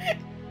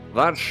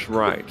 that's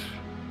right.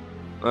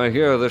 I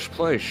hear this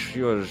place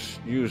was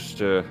used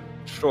to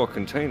store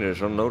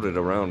containers unloaded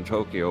around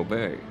Tokyo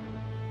Bay.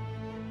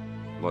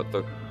 But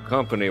the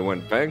company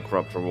went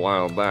bankrupt a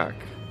while back.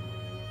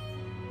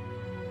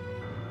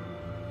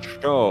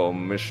 So,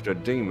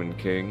 Mr. Demon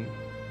King,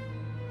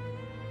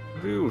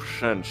 do you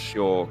sense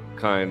your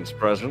kind's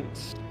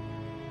presence?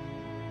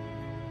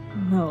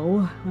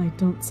 No, I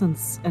don't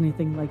sense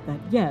anything like that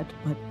yet,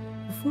 but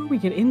before we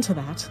get into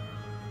that...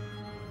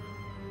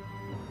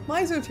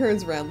 Misyr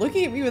turns around,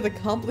 looking at me with a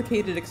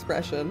complicated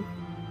expression.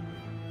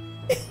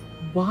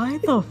 Why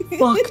the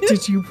fuck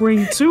did you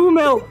bring 2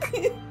 milk?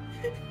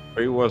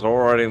 He was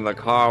already in the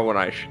car when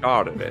I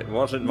started it. It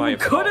wasn't my You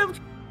fault. could have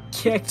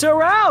kicked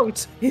her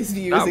out! His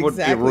view That is would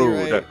exactly be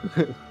rude.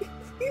 right.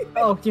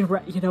 Oh, you're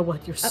right. You know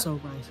what? You're so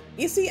right.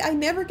 You see, I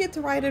never get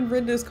to ride in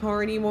Rindo's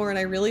car anymore, and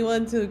I really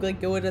wanted to like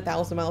go at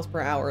 1,000 miles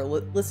per hour.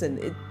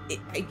 Listen,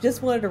 I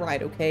just wanted to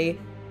ride, okay?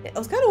 I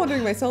was kind of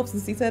wondering myself,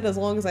 since he said as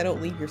long as I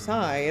don't leave your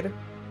side.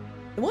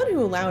 The one who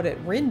allowed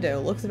it,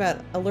 Rindo, looks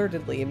about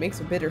alertedly and makes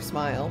a bitter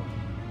smile.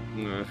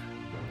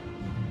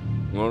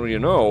 Well, you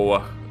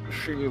know,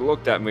 she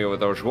looked at me with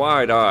those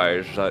wide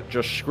eyes that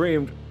just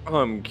screamed,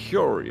 I'm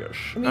curious,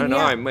 and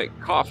yeah. I make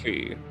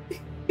coffee.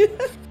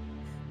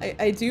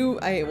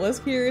 I was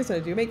curious,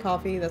 and I do make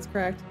coffee, that's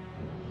correct.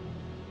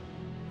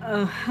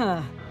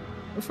 Uh-huh.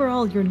 For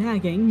all your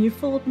nagging, you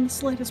fool up when the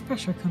slightest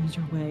pressure comes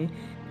your way.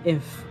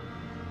 If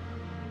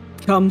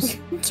comes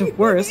to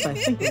worst, I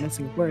think I'm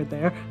missing a word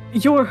there,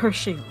 you're her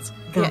shield.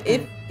 Got yeah,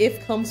 that.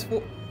 if comes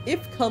to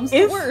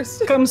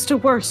worst. Comes to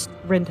worst,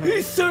 Rindo.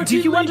 He certainly Do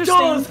you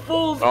understand? does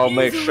fold I'll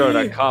make sure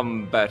easily. to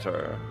come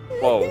better.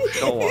 Whoa,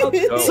 show on,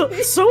 go.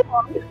 So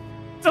on.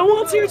 So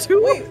on's here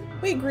too?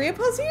 Wait,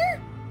 Grandpa's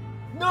here?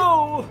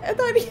 No! I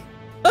thought he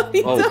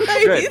Oh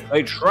died. shit,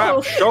 they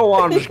trapped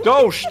Shoan's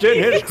ghost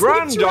in his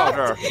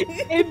granddaughter! She's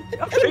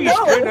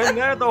been in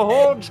there the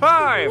whole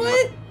time!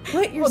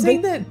 What? You're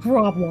saying that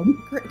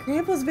problem?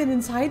 Grandpa's been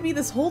inside me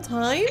this whole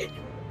time?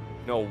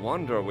 No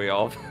wonder we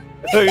all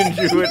find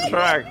you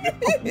attractive.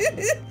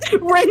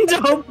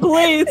 Rindo,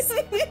 please!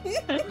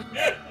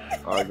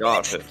 I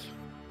got it.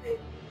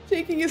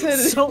 Shaking his head.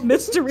 Salt,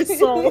 mystery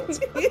salt.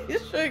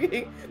 He's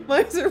shaking.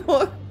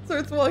 Misyr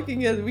starts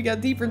walking in. We got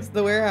deeper into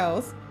the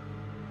warehouse.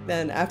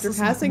 Then, after This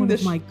is passing one the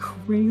of my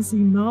crazy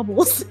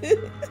novels.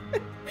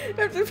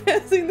 after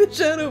passing the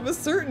shadow of a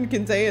certain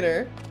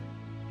container,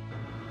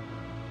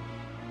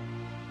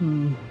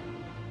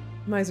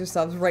 Misyr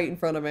stops right in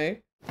front of me.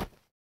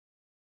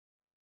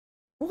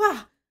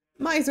 Wow,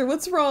 Misyr,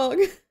 what's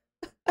wrong?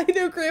 I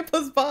know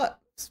Grandpa's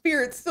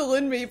spirit's still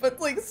in me, but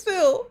like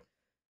still.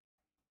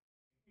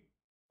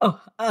 Oh,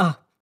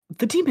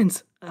 the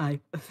demons.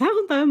 I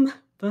found them,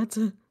 but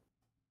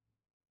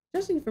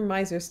Judging from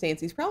Misyr's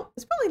stance, it's probably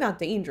not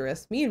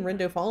dangerous. Me and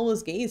Rindo follow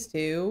his gaze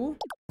too.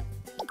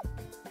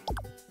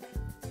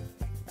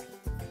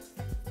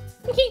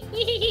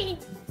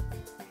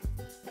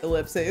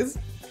 Ellipses.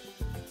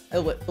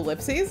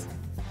 Ellipses?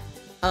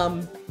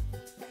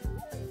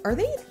 Are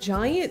they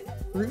giant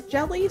fruit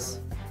jellies?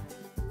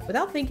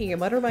 Without thinking, I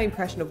mutter my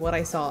impression of what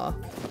I saw.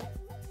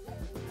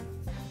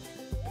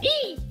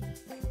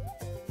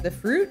 The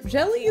fruit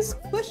jellies?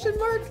 Question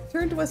mark?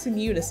 Turn to us in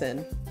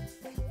unison.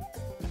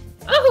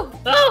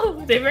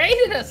 Oh, they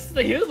raided us,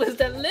 the humans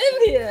that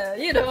live here,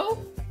 you know,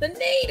 the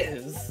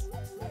natives.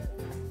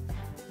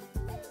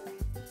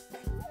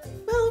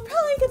 Well, we'll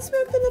probably get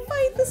smoked in the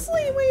fight the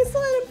same way, so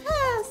let him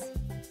pass.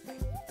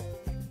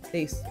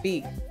 They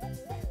speak,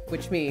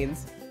 which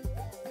means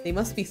they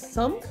must be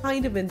some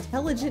kind of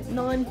intelligent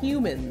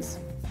non-humans.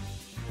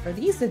 Are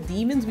these the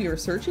demons we were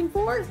searching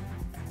for?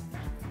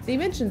 They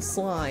mentioned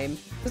slime.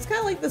 It's kind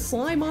of like the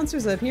slime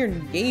monsters that appear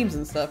in games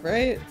and stuff,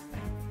 right?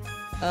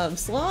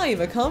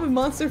 Slime, a common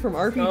monster from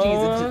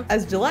RPGs,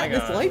 as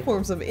gelatinous life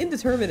forms of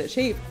indeterminate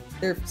shape.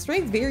 Their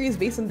strength varies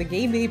based on the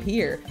game they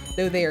appear,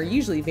 though they are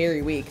usually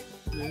very weak.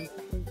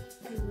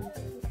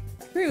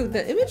 True,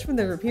 the image from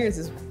their appearance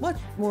is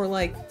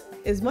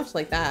much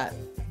like that.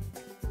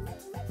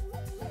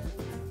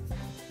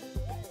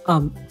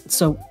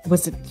 So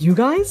was it you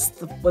guys?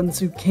 The ones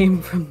who came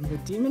from the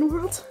demon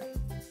world?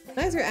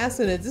 Misyr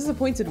asked in a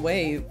disappointed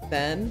way,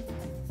 then.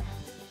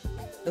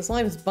 The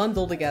slimes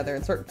bundle together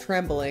and start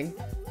trembling.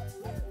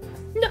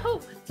 No,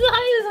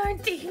 slimes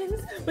aren't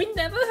demons. We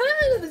never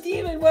heard of the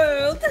demon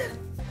world.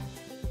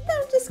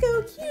 Don't just go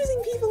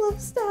accusing people of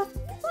stuff.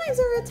 Slimes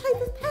are a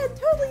type of pet,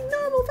 totally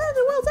normal, found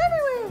in worlds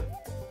everywhere.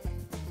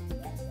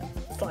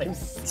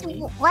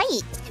 Slimes.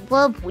 Right.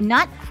 Well, we're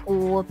not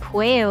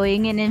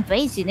quarreling an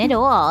invasion at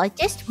all.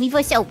 Just leave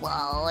us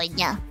alone.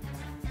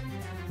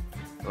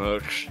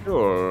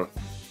 Sure.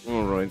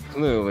 Alright,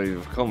 clearly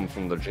you've come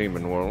from the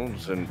demon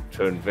worlds and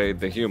to invade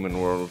the human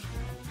world.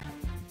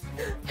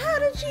 How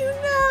did you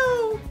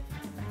know?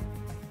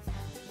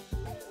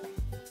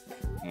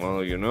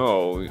 Well, you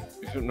know,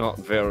 you're not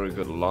very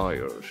good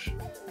liars.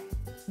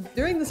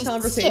 During this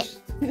conversation...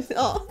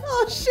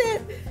 oh,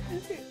 shit!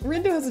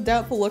 Rindo has a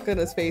doubtful look on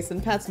his face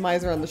and pats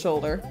Misyr on the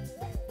shoulder.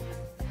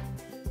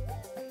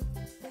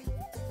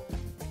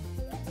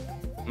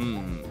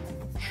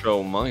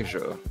 Show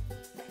Misyr.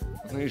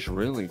 He's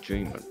really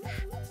demonish.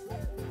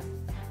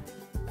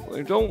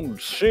 They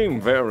don't seem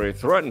very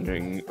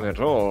threatening at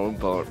all,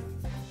 but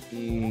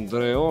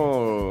they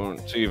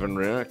aren't even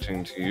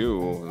reacting to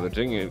you, the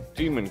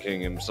Demon King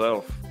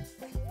himself.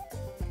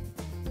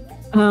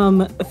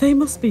 They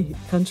must be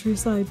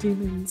countryside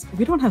demons.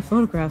 We don't have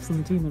photographs in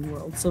the demon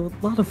world, so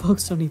a lot of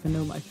folks don't even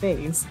know my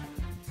face.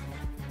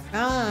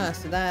 Ah,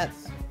 so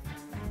that's...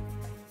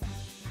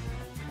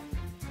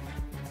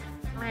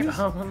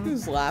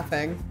 Who's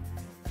laughing?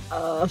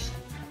 Ha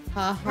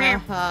ha ha ha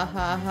ha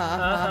ha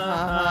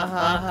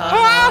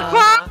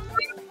ha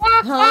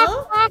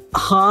ha.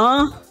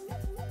 Huh?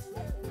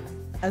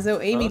 As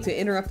though aiming to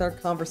interrupt our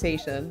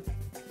conversation,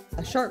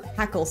 a sharp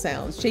hackle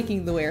sounds,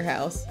 shaking the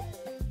warehouse.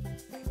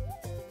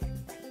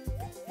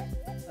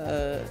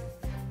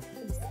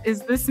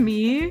 Is this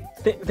me?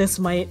 This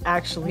might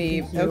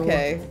actually be you.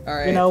 Okay,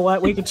 alright. You know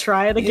what? We could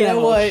try it again.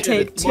 You know what?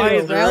 Take two.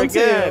 Round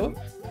two.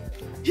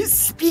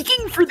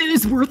 Speaking for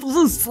those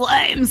worthless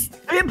slimes,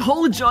 I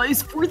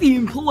apologize for the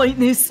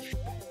impoliteness.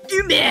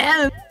 You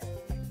man!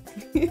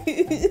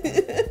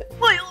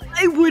 While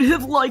I would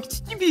have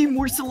liked to be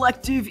more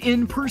selective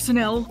in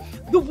personnel,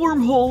 the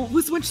wormhole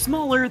was much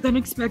smaller than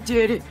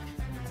expected.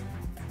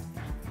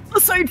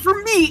 Aside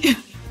from me,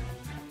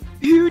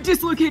 who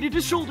dislocated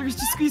his shoulders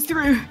to squeeze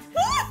through,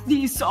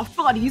 these soft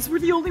bodies were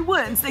the only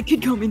ones that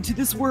could come into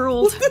this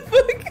world. What the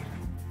fuck?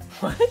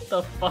 What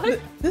the fuck?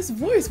 This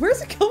voice,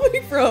 where's it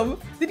coming from?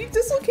 Did he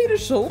dislocate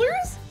his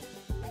shoulders?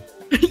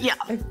 Yeah.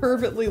 I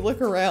fervently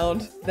look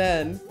around.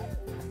 Then,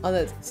 on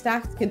the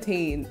stacked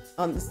containers,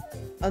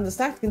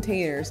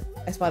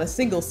 I spot a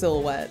single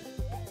silhouette.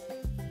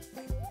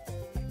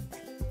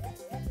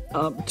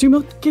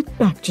 Jumo, get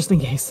back just in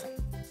case.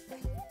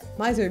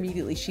 Misyr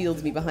immediately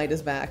shields me behind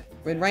his back.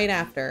 And right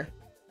after,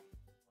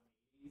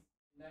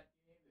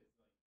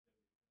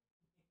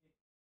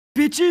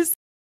 bitches.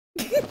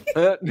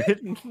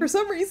 For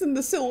some reason,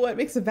 the silhouette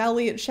makes a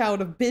valiant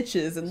shout of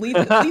bitches and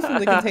leaves from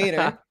the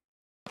container.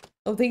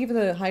 Oh, thank you for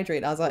the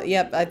hydrate, Azza.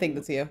 Yep, I think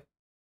that's you.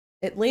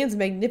 It lands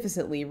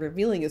magnificently,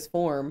 revealing his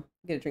form.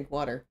 Get a drink of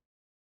water.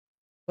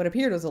 What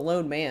appeared was a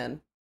lone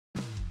man.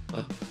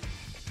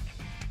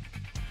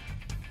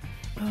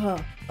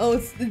 Oh,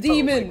 it's the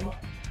demon!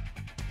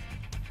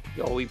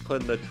 Yo, he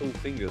putting the two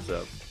fingers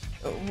up.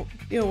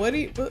 Yo, why are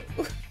you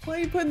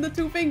putting the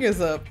two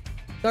fingers up?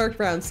 Dark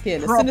brown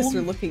skin, a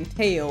sinister-looking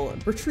tail,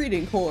 and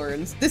protruding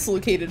horns,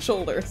 dislocated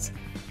shoulders.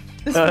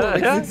 This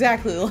form is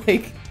exactly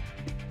like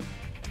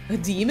a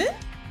demon?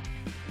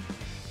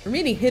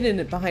 Remaining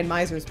hidden behind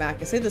Misyr's back,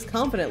 I say this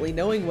confidently,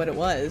 knowing what it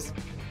was.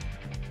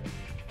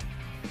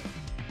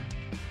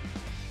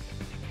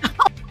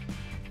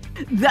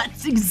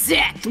 That's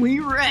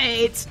exactly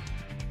right.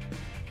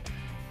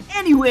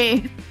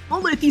 Anyway,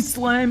 I'll let these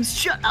slimes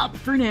shut up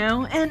for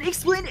now and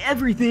explain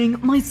everything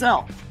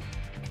myself.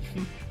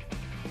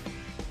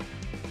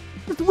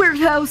 The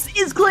warehouse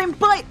is claimed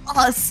by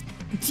us,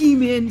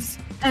 demons,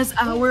 as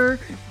our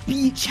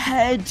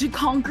beachhead to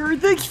conquer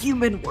the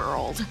human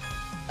world.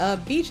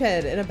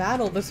 Beachhead, in a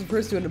battle, this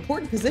refers to an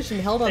important position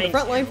held on the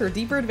front line for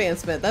deeper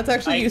advancement. That's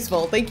actually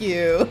useful, thank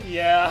you.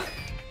 Yeah.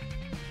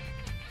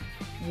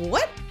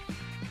 What?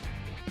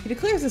 He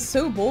declares this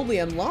so boldly,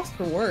 I'm lost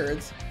for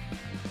words.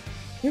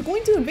 You're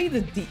going to invade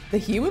the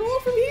human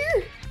world from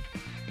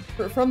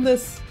here? From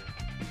this...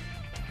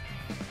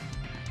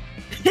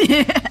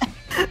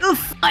 A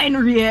fine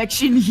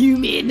reaction,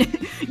 human.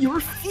 Your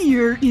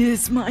fear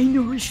is my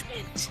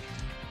nourishment.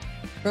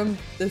 From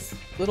this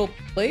little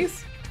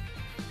place?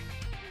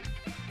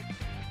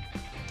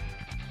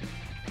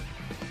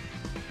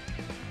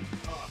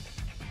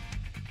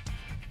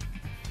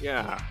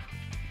 Yeah.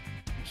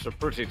 It's a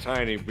pretty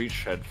tiny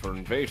beachhead for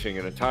invading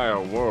an entire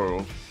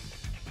world.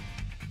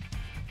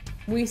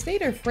 We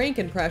state our frank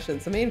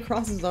impressions. The man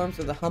crosses his arms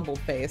with a humbled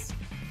face.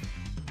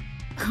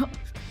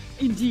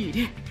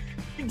 Indeed.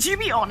 To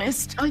be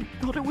honest, I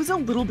thought it was a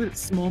little bit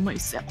small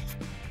myself.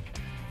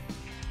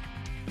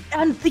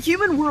 And the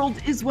human world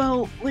is,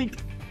 well, like,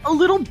 a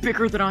little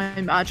bigger than I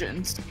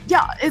imagined.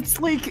 Yeah,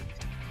 it's like,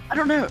 I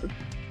don't know,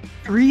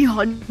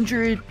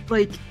 300,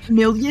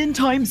 million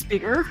times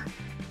bigger?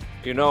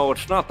 You know,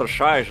 it's not the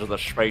size of the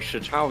space,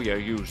 it's how you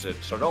use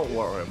it, so don't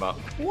worry about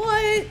it.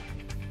 What?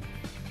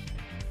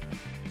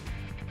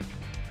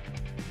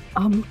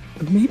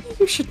 Maybe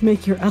you should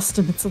make your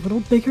estimates a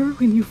little bigger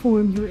when you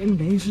form your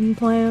invasion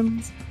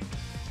plans.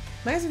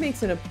 Misyr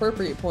makes an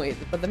appropriate point,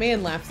 but the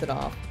man laughs it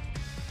off.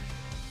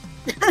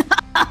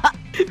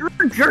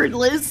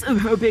 Regardless of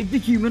how big the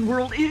human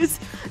world is,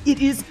 it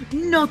is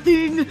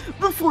nothing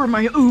before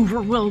my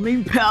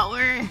overwhelming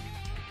power.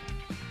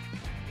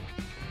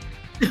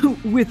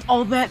 With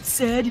all that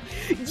said,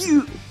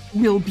 you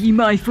will be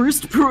my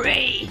first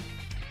prey.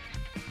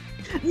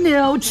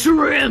 Now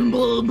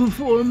tremble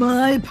before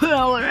my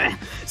power.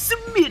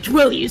 Submit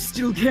while you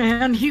still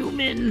can,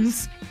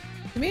 humans.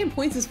 The man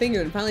points his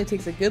finger and finally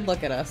takes a good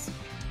look at us.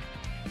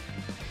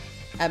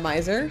 At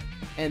Misyr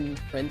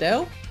and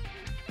Friendo.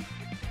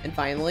 And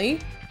finally,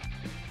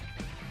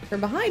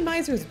 from behind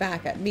Miser's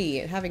back at me,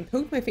 and having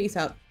poked my face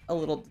out a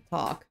little to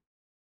talk.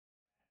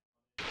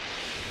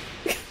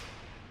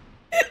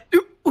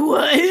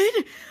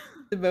 What?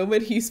 The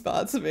moment he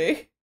spots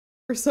me,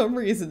 for some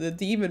reason, the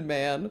demon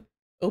man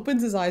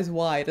opens his eyes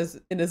wide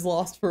and is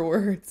lost for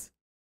words.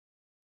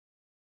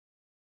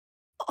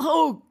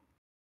 Oh,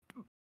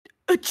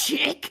 a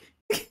chick?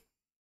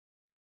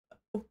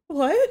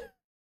 What?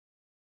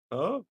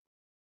 Oh?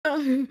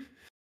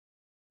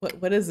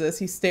 What is this?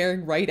 He's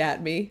staring right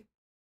at me.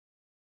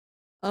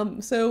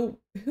 So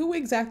who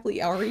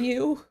exactly are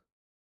you?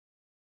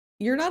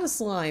 You're not a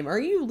slime. Are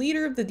you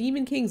leader of the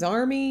Demon King's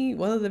army?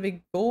 One of the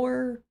big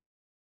four?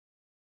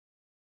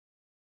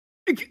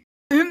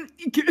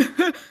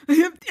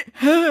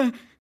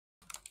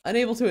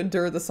 Unable to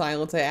endure the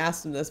silence, I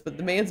asked him this, but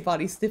the man's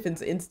body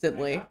stiffens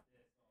instantly.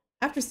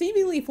 After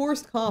seemingly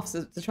forced coughs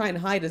to try and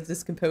hide his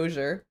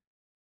discomposure.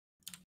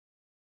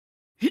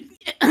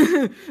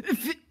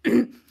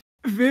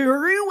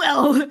 Very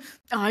well.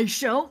 I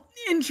shall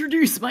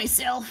introduce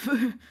myself.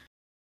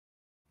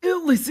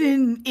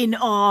 Listen in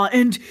awe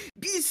and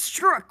be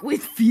struck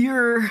with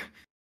fear.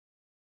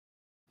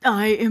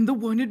 I am the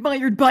one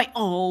admired by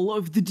all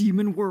of the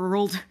demon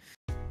world.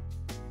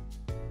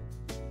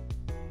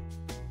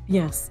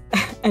 Yes,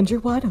 and you're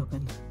wide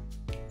open.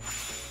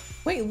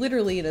 Quite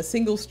literally in a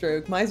single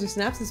stroke, Misyr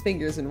snaps his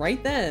fingers, and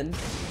right then,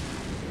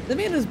 the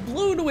man is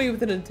blown away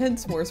with an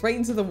intense force right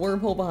into the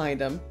wormhole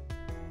behind him.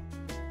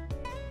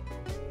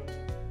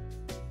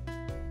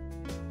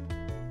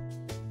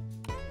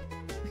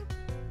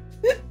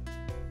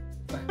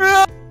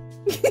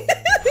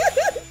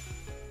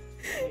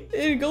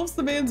 It engulfs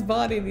the man's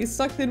body and he's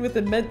sucked in with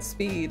immense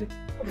speed.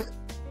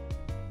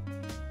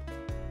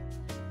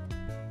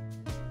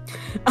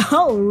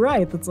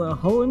 Alright, that's a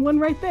hole-in-one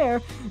right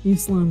there. You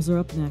slimes are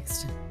up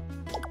next.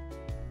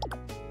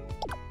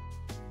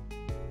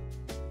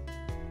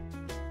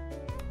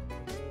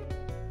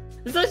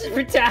 Such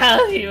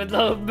brutality with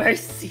no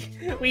mercy.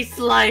 We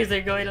slimes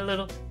are going a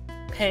little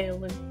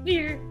pale and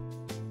weird.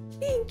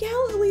 Being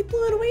gallantly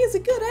blown away is a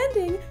good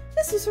ending.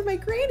 This was for my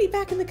granny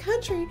back in the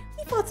country.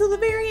 We fought till the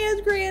very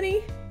end,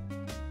 Granny.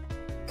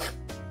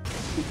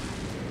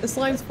 The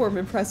slimes form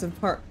impressive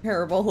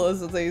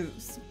parabolas as they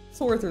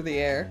soar through the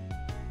air.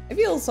 I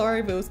feel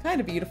sorry, but it was kind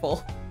of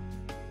beautiful.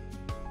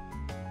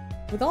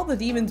 With all the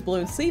demons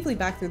blown safely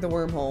back through the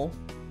wormhole,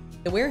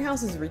 the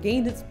warehouse has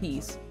regained its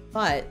peace,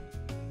 but...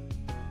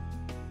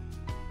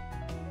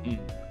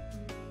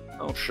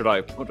 How should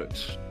I put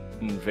it?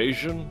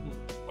 Invasion?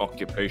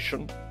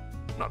 Occupation?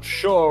 Not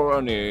sure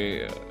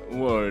any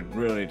word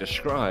really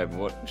describe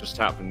what just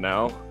happened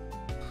now.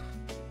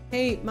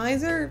 Hey,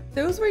 Misyr,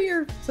 those were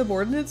your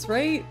subordinates,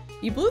 right?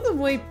 You blew them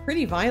away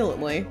pretty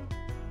violently.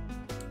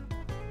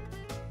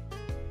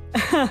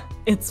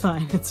 It's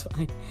fine, it's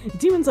fine.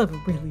 Demons have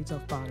really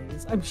tough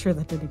bodies. I'm sure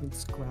that didn't even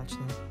scratch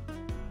them.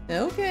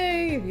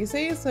 Okay, if you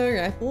say so, you're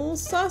acting a little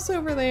sus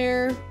over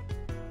there.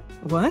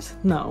 What?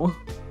 No.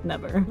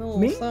 Never.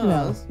 Me?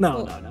 Sus.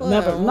 No,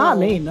 never. Not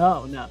me,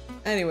 no.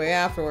 Anyway,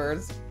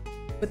 afterwards.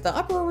 With the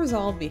uproar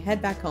resolved, we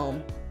head back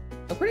home.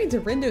 According to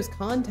Rendo's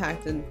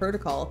contact and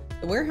protocol,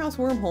 the warehouse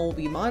wormhole will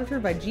be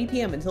monitored by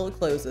GPM until it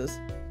closes.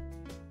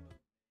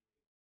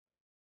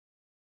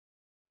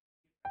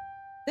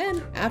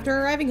 Then,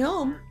 after arriving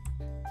home,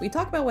 we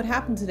talk about what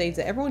happened today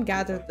to everyone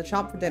gathered at the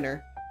shop for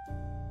dinner.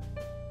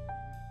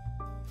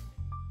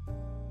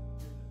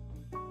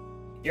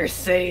 You're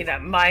saying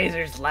that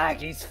Misyr's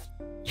lackeys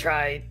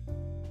tried...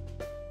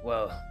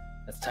 Whoa,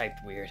 that's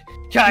typed weird.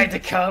 Tried to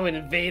come and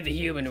invade the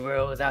human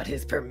world without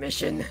his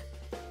permission?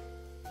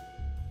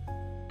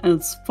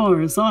 As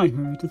far as I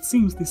heard, it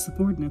seems these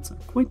subordinates are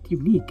quite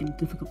unique and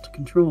difficult to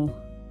control.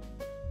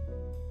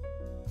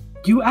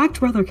 You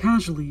act rather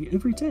casually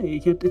every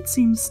day, yet it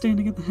seems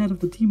standing at the head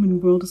of the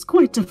demon world is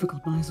quite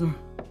difficult, Misyr.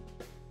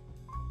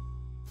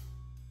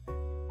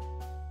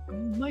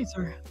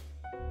 Misyr,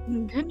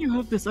 can you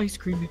have this ice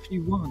cream if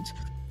you want?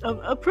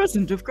 A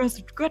present of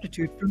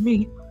gratitude from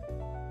me.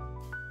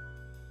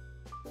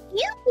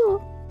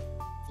 You.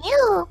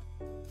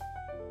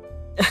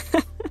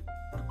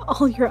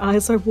 All your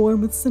eyes are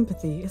warm with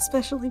sympathy,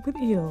 especially with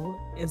Eel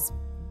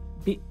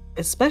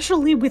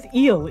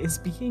is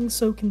being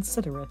so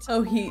considerate.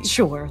 Oh, he...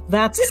 Sure,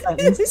 that's a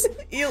sentence.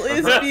 Eel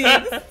is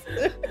being...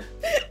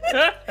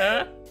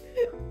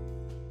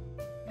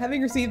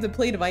 Having received a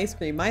plate of ice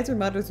cream, Misyr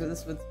mutters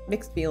this with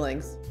mixed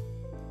feelings.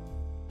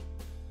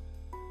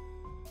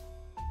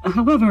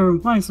 However,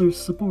 Misyr's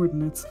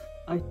subordinates,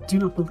 I do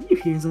not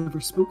believe he has ever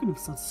spoken of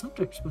such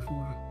subjects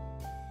before.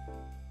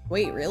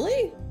 Wait,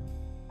 really?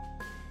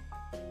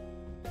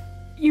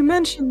 You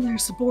mentioned their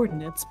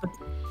subordinates, but...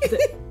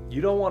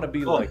 You don't want to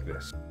be like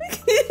this.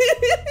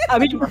 I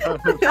mean,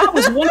 that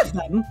was one of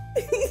them.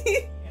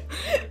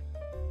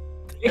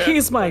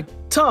 He's my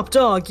top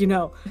dog, you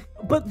know.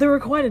 But there are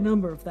quite a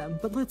number of them.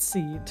 But let's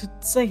see, to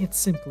say it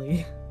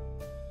simply.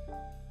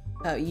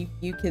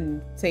 You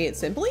can say it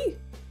simply?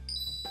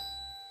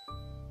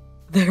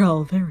 They're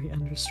all very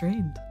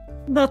unrestrained.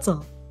 That's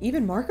all.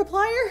 Even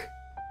Markiplier?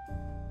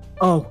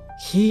 Oh,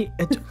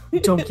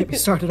 don't get me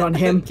started on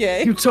him.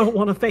 Okay. You don't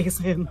want to face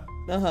him.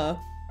 Uh-huh.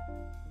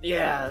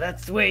 Yeah,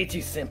 that's way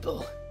too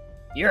simple.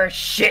 You're a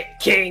shit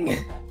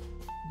king.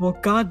 Well,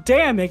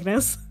 goddamn,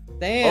 Ignis.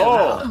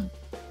 Damn.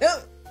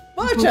 Oh,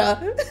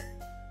 Matcha!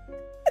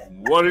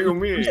 what do you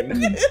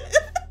mean?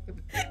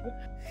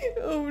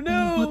 Oh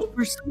no. But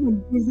for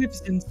someone who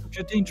lives in such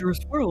a dangerous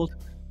world,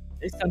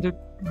 they sounded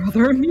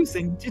rather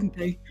amusing, didn't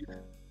they?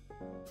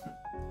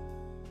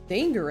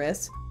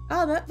 Dangerous?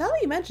 Oh, now that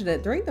you mentioned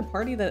it, during the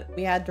party that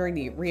we had during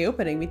the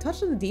reopening, we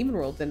touched on the demon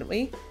world, didn't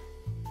we?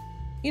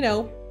 You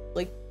know,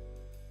 like,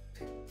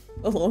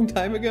 a long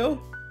time ago.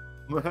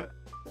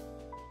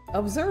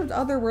 Observed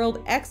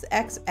Otherworld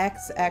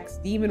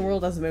XXXX Demon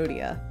World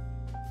Asmodia.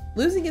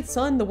 Losing its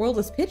sun, the world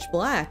is pitch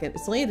black and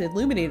its land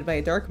illuminated by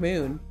a dark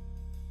moon.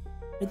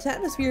 Its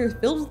atmosphere is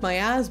filled with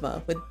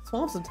miasma, with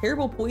swamps of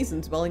terrible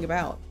poisons welling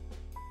about.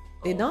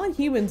 The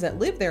non-humans that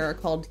live there are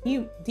called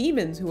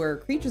demons, who are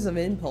creatures of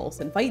impulse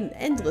and fight in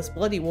endless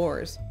bloody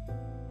wars.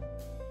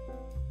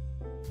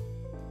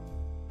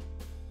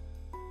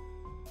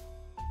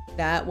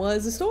 That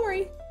was the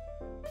story.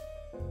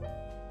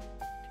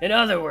 In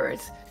other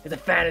words, it's a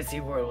fantasy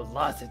world with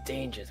lots of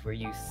dangers where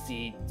you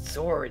see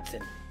swords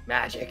and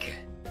magic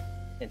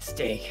and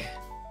steak.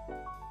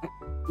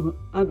 Well,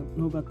 I don't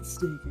know about the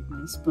steak,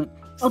 Ignis, but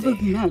other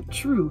than that,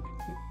 true.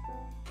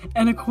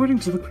 And according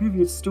to the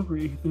previous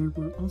story, there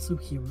were also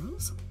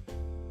heroes?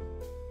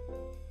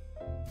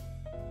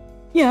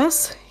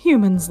 Yes,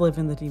 humans live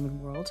in the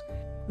demon world.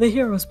 The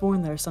heroes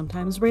born there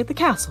sometimes raid the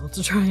castle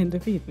to try and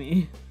defeat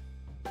me.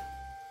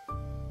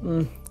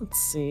 Let's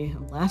see,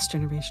 last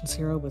generation's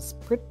hero was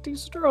pretty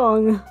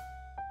strong.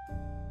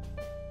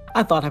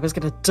 I thought I was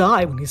gonna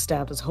die when he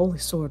stabbed his holy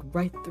sword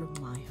right through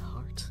my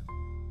heart.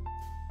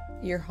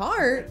 Your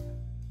heart?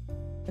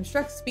 I'm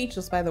struck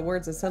speechless by the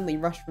words that suddenly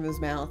rushed from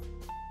his mouth.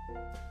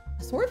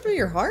 A sword through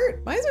your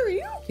heart? Misyr, are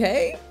you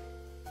okay?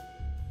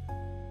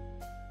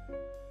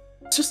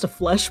 It's just a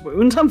flesh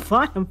wound. I'm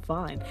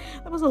fine.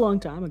 That was a long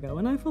time ago,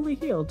 and I fully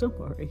healed, don't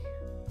worry.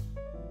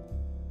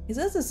 He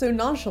says this so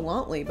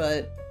nonchalantly,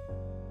 but...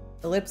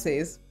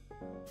 Ellipses.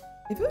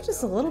 If it was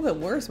just a little bit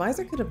worse,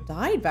 Misyr could have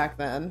died back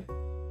then.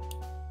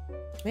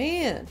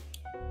 Man.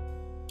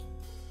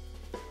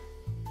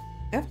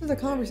 After the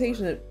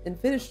conversation and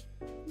finishing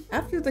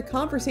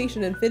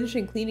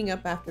cleaning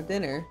up after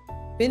dinner,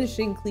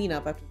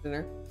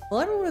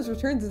 while everyone has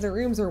returned to their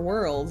rooms or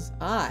worlds,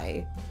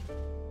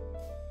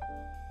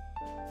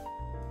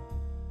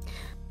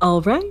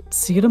 Alright,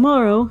 see you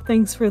tomorrow.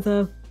 Thanks for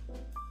the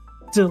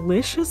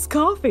delicious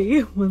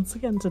coffee once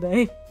again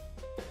today.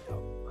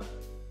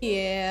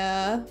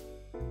 Yeah.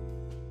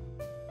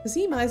 To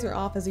see Misyr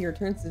off as he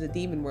returns to the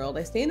demon world,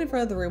 I stand in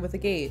front of the room with a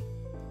gate.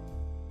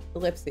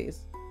 Ellipses.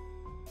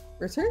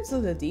 Returns to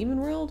the demon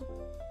world?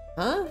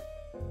 Huh?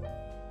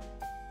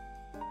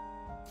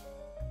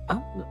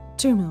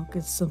 Two milk,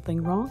 is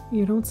something wrong?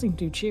 You don't seem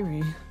too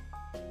cheery.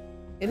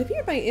 It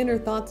appeared my inner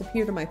thoughts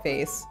appear to my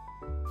face.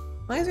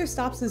 Misyr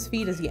stops his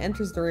feet as he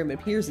enters the room and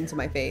peers into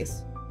my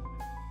face.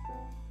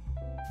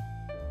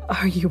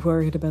 Are you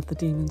worried about the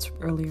demons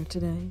from earlier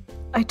today?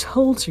 I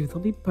told you they'll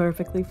be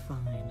perfectly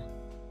fine.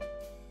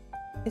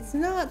 It's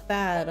not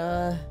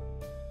that,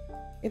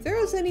 if there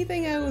was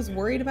anything I was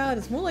worried about,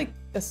 it's more like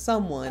a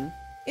someone.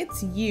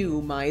 It's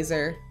you,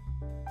 Misyr.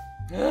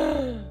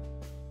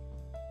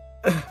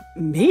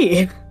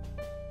 Me?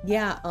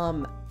 Yeah,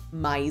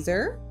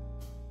 Misyr?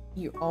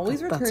 You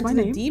always return to the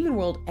name? demon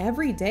world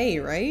every day,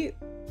 right?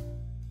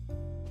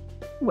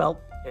 Well,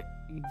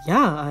 yeah,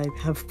 I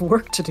have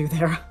work to do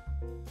there.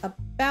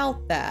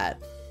 About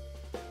that.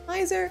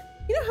 Misyr,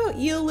 you know how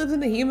Eel lives in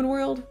the human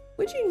world?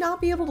 Would you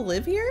not be able to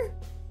live here?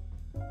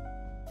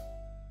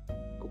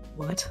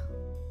 What?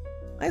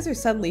 Misyr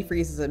suddenly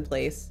freezes in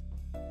place.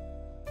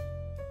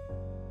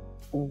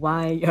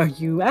 Why are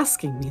you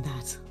asking me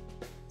that?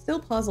 Still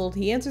puzzled,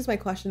 he answers my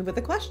question with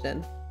a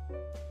question.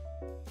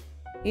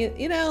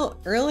 You know,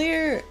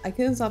 earlier, I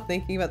couldn't stop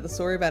thinking about the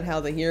story about how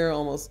the hero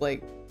almost,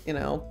 like, you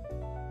know,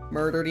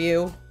 murdered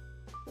you.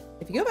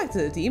 If you go back to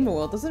the demon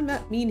world, doesn't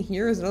that mean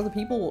heroes and other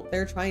people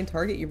there try and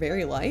target your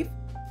very life?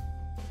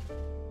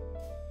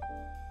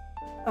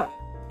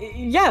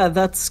 Yeah,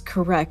 that's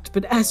correct,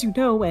 but as you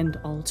know, and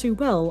all too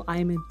well,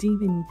 I'm a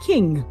demon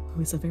king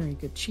who is a very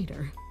good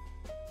cheater.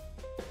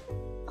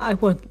 I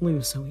wouldn't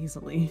lose so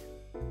easily.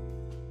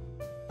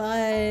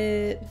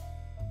 But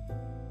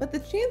the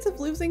chance of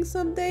losing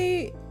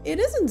someday, it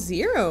isn't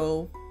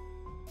zero,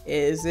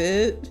 is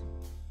it?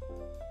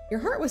 Your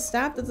heart was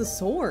stabbed with a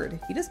sword.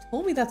 You just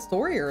told me that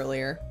story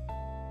earlier.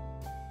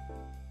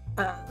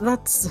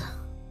 That's...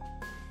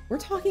 We're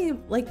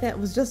talking like that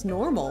was just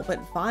normal, but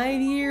 5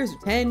 years, or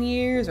 10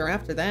 years, or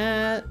after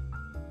that.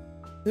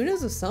 Who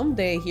knows if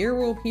someday a hero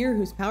will appear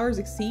whose powers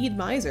exceed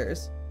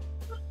Misyr's?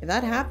 If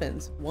that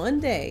happens, one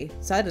day,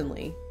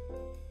 suddenly,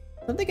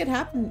 something could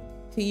happen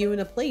to you in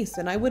a place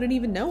and I wouldn't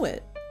even know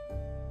it.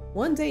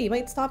 One day you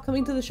might stop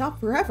coming to the shop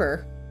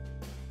forever.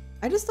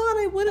 I just thought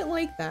I wouldn't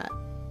like that.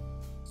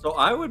 So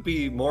I would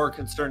be more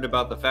concerned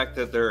about the fact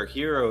that there are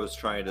heroes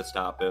trying to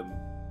stop him.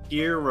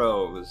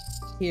 Heroes.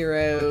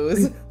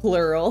 Heroes,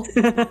 plural.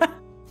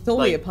 It's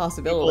only Like, a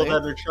possibility.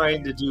 People that are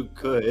trying to do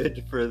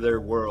good for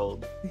their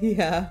world.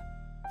 Yeah.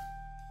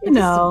 You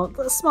know,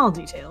 the small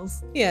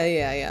details.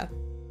 Yeah.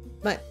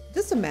 But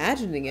just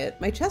imagining it,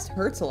 my chest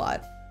hurts a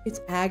lot. It's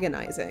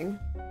agonizing.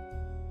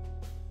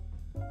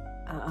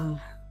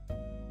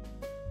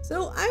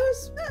 So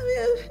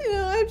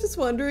I'm just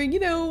wondering, you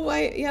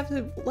have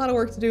a lot of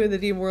work to do in the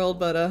demon world,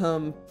 but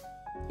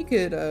you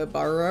could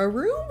borrow a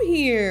room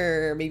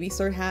here. Maybe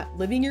start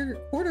living your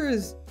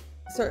quarters.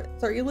 Start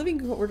your living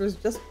quarters.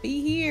 Just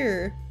be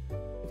here.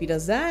 If he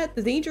does that,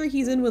 the danger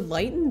he's in would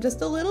lighten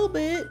just a little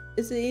bit.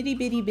 It's an itty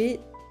bitty bit.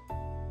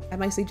 And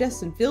my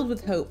suggestion filled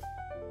with hope.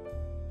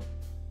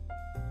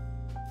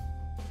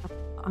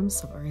 I'm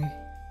sorry.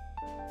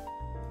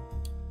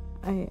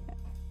 I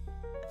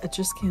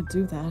just can't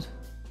do that.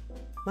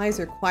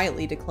 Misyr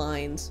quietly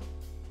declines.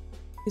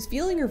 His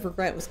feeling of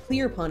regret was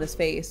clear upon his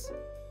face.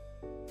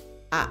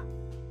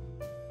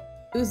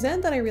 It was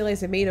then that I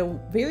realized I made a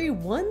very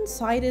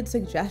one-sided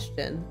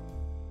suggestion.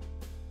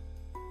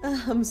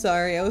 I'm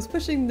sorry, I was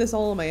pushing this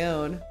all on my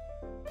own.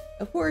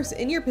 Of course,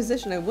 in your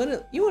position, you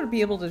wouldn't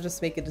be able to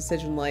just make a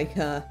decision like,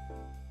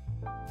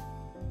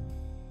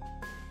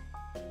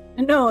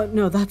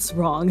 No, that's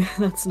wrong.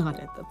 That's not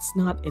it. That's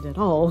not it at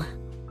all.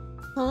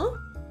 Huh?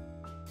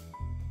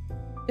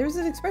 There was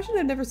an expression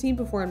I've never seen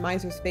before in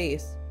Misyr's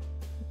face.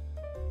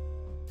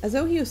 As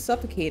though he was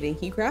suffocating,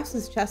 he grasped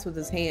his chest with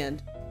his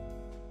hand.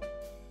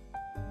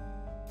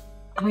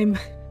 I'm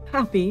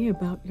happy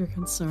about your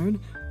concern.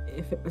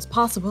 If it was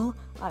possible,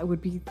 it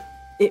would be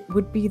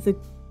the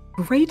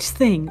great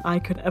thing I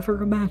could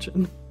ever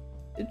imagine.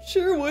 It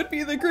sure would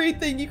be the great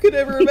thing you could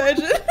ever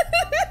imagine.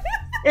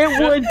 It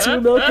would,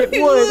 Two Milk, it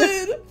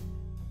would.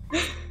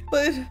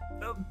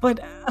 But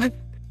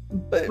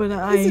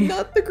is it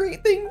not the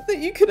great thing that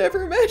you could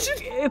ever imagine?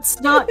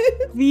 It's not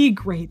the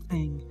great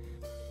thing.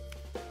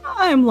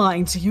 I'm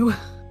lying to you.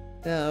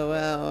 Oh,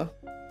 wow.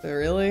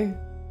 Really?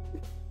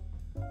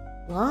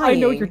 Lying? I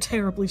know you're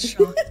terribly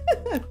shocked.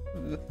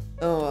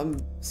 Oh, I'm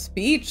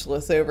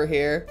speechless over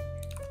here.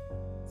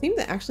 Seem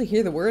to actually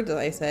hear the words that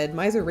I said.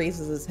 Misyr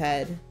raises his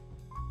head.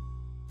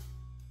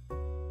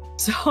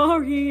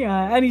 Sorry,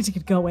 I need to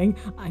get going.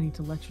 I need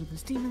to lecture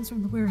those demons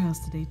from the warehouse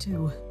today,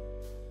 too.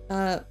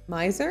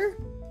 Misyr?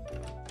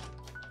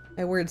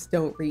 My words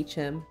don't reach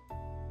him.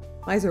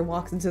 Misyr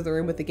walks into the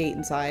room with the gate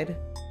inside.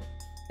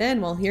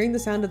 Then, while hearing the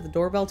sound of the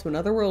doorbell to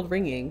another world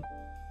ringing,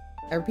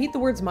 I repeat the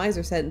words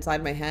Misyr said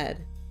inside my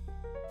head.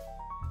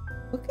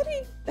 What could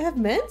he have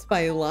meant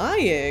by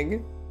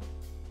lying?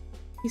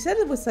 He said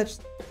it with such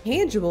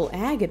tangible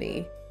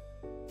agony.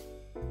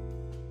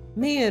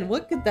 Man,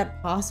 what could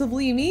that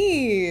possibly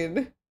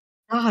mean?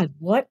 God,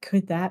 what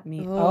could that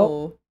mean?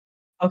 Oh.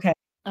 Okay.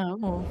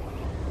 Oh.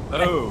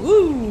 Oh.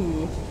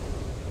 Ooh.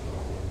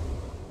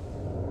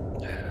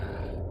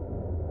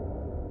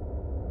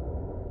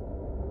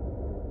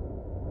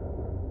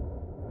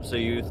 So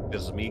you think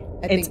this is me?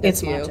 I think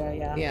that's you. Matcha,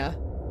 yeah. Yeah.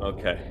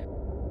 Okay.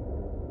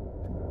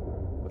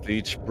 With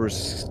each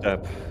brisk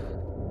step,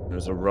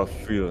 there's a rough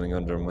feeling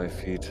under my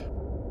feet.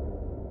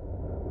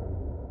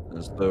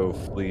 As though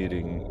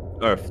fleeing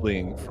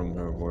from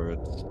her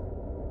words.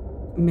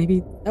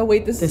 Maybe. Oh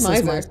wait, this is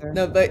Misyr.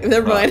 No, but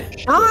never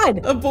mind.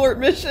 God! Abort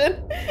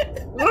mission.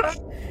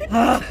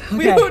 Okay.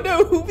 We don't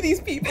know who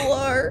these people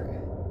are.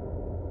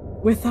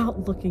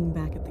 Without looking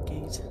back at the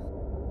gate,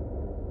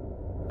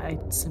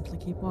 I'd simply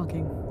keep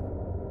walking.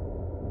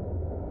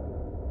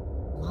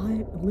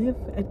 Live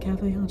at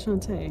Cafe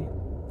Enchanté.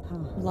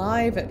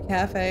 Live at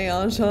Cafe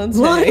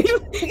Enchanté.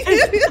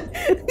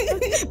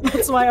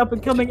 That's my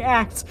up-and-coming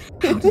act.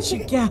 How did she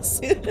guess?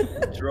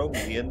 Drove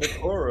me into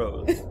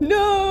Koros.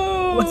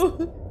 No!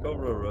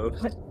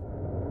 Koros.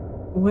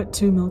 What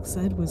Two Milk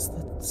said was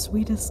the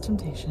sweetest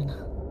temptation.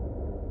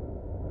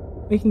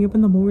 Waking up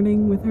in the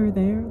morning with her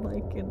there,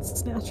 like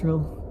it's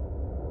natural.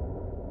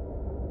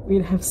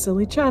 We'd have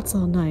silly chats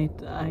all night.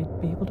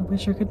 I'd be able to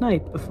wish her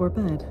goodnight before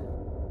bed.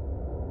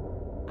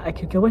 I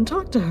could go and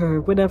talk to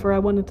her whenever I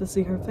wanted to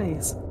see her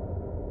face.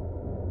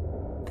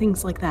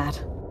 Things like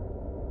that.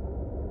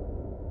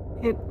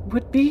 It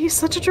would be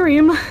such a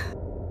dream.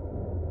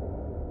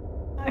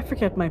 I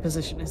forget my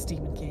position as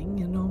Demon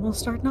King and almost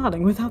start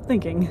nodding without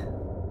thinking.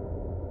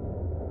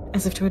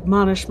 As if to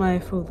admonish my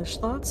foolish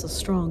thoughts, a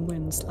strong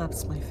wind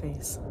slaps my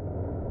face.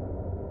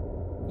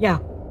 Yeah,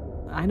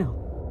 I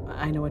know.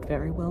 I know it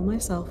very well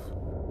myself.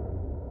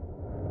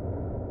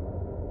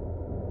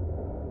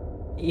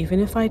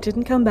 Even if I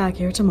didn't come back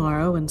here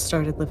tomorrow and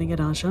started living at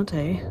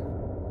Enchanté,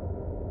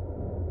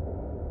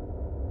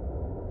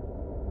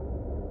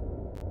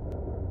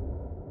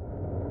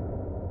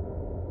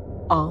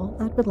 all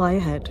that would lie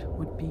ahead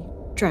would be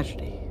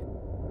tragedy.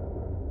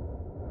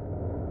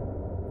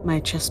 My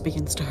chest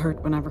begins to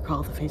hurt when I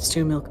recall the Phase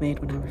 2 milkmaid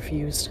when I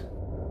refused.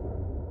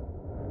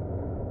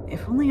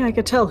 If only I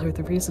could tell her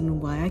the reason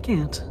why I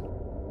can't.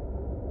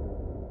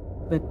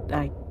 But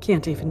I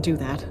can't even do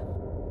that.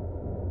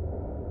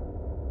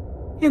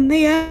 In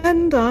the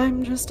end,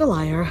 I'm just a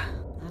liar.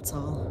 That's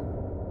all.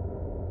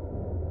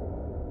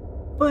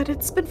 But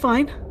it's been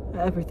fine.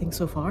 Everything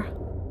so far.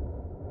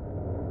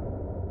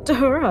 To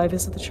her, I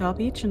visit the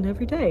shop each and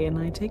every day, and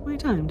I take my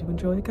time to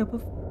enjoy a cup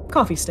of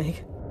coffee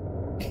steak.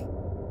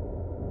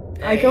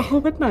 I go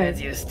home at night.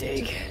 That's your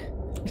steak.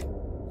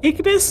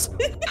 Ignis,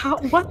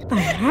 what the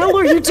hell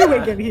are you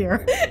doing in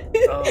here?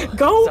 Oh,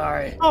 Go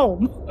sorry.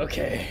 home.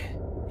 Okay.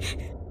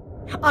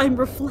 I'm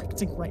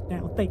reflecting right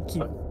now. Thank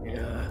you.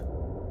 Yeah.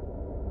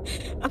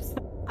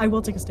 I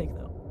will take a steak,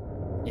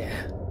 though.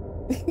 Yeah.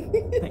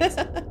 Thanks.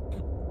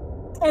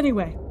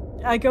 Anyway,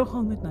 I go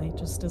home at night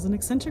just as an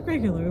eccentric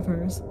regular of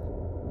hers.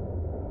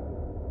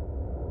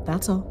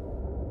 That's all.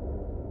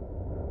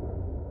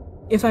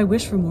 If I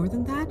wish for more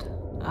than that,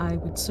 I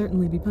would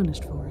certainly be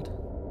punished for it.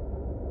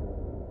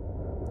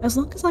 As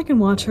long as I can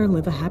watch her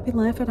live a happy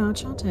life at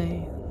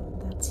Enchante,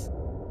 that's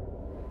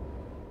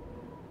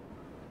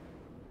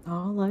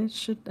all I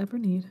should ever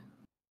need.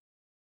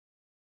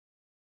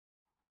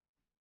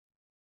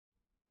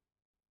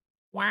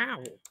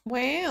 Wow.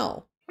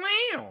 Wow.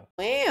 Wow.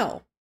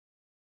 Wow.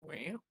 Wow.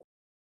 It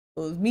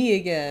was me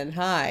again.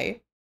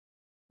 Hi.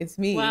 It's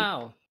me.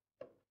 Wow.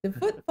 The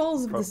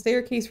footfalls of the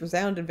staircase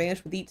resound and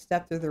vanish with each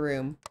step through the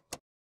room.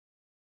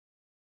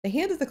 The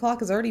hand of the clock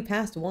has already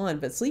passed 1,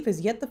 but sleep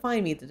has yet to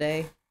find me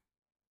today.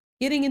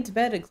 Getting into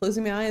bed and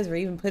closing my eyes or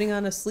even putting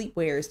on a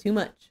sleepwear is too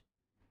much.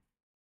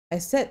 I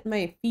set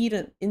my feet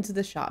into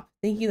the shop,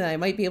 thinking that I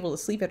might be able to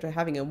sleep after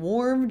having a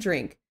warm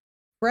drink.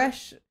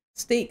 Fresh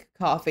steak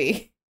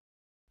coffee.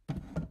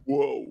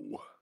 Whoa.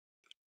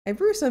 I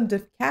brew some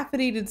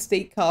decaffeinated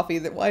steak coffee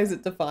that why is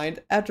it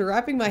defined after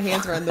wrapping my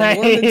hands around the I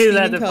warm and knew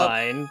that steaming cup.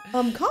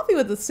 defined. Coffee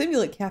with the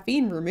stimulant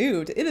caffeine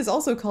removed. It is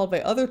also called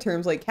by other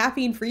terms like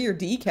caffeine free or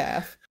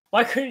decaf.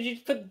 Why couldn't you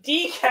put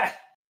decaf?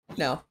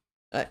 No.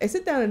 I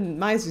sit down in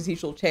Misyr's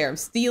usual chair. I'm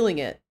stealing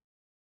it.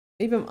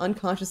 Maybe I'm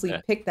unconsciously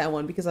picked that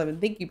one because I've been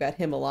thinking about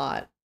him a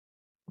lot.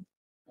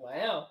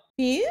 Wow.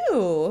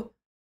 Ew.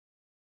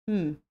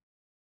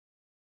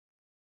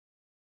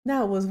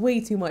 That was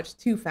way too much,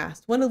 too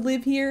fast. Want to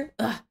live here?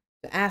 Ugh,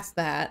 to ask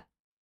that.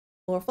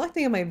 While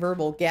reflecting on my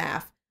verbal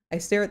gaffe, I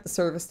stare at the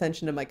service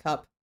tension in my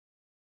cup.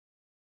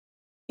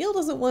 Gil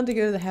doesn't want to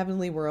go to the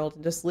heavenly world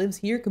and just lives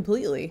here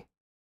completely.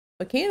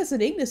 But Candace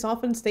and Ignis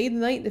often stay the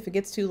night if it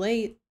gets too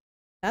late.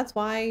 That's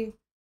why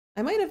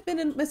I might have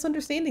been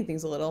misunderstanding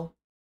things a little.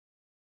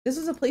 This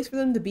was a place for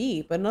them to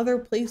be, but another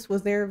place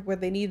was there where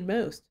they needed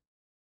most.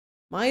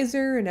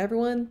 Misyr and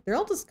everyone, they're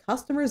all just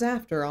customers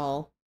after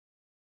all.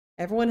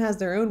 Everyone has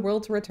their own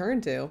world to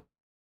return to.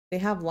 They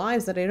have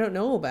lives that I don't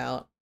know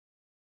about.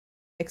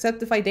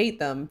 Except if I date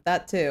them,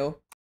 that too.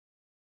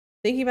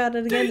 Thinking about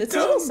it again, it's a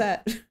little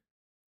sad.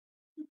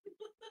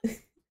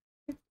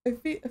 I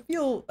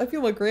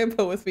feel my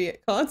grandpa with me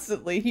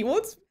constantly. He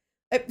wants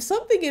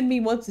something in me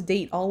wants to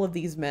date all of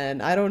these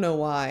men. I don't know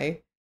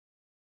why.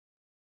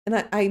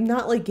 And I'm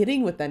not like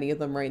getting with any of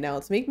them right now.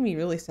 It's making me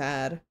really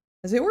sad.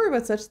 As I worry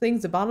about such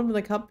things, the bottom of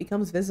the cup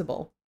becomes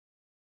visible.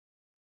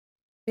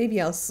 Maybe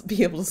I'll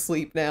be able to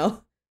sleep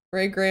now.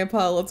 Right,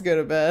 Grandpa? Let's go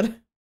to bed.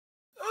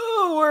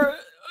 Oh, we're...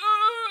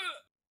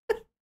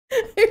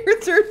 I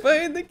return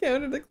behind the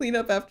counter to clean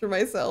up after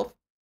myself.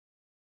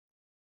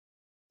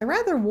 A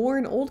rather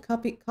worn old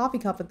coffee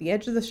cup at the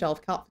edge of the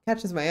shelf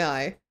catches my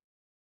eye.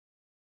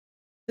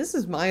 This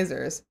is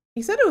Misyr's.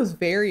 He said it was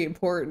very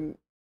important.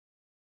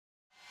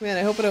 Man,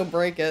 I hope I don't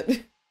break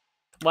it.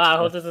 Wow, I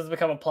hope this has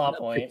become a plot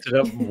point. Picked it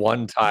up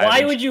one time.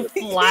 Why would you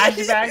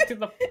flash back to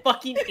the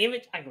fucking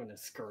image? I'm gonna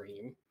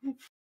scream.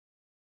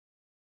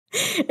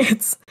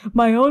 It's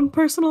my own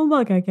personal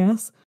mug, I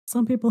guess.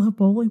 Some people have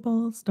bowling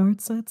balls,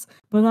 dart sets,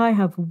 but I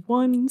have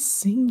one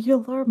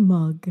singular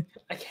mug.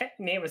 I can't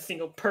name a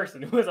single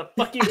person who has a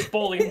fucking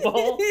bowling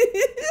ball.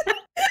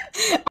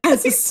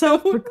 As a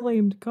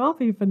self-proclaimed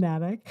coffee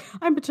fanatic,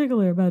 I'm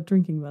particular about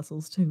drinking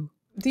vessels, too.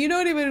 Do you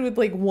know anyone with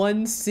like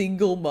one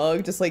single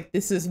mug? Just like,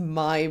 this is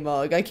my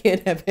mug. I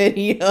can't have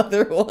any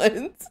other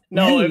ones.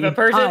 No, if a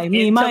person's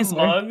into Misyr's.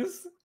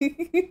 mugs,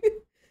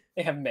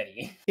 they have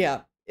many.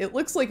 Yeah, it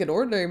looks like an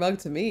ordinary mug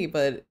to me,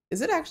 but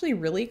is it actually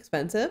really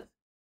expensive?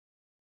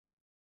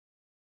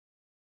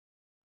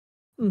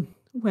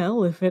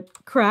 Well, if it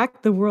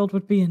cracked, the world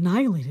would be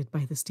annihilated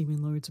by this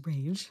demon lord's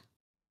rage.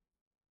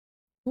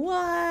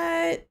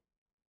 What?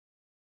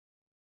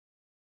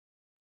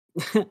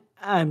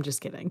 I'm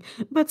just kidding.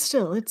 But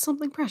still, it's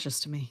something precious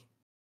to me.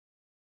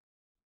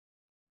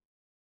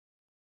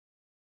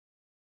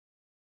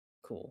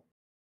 Cool.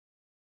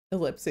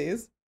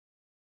 Ellipses.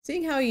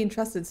 Seeing how he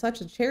entrusted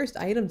such a cherished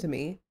item to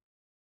me.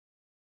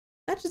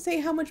 That should say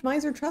how much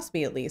Misyrr trusts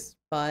me, at least,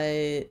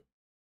 but...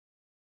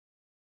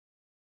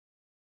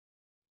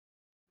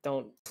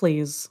 Don't.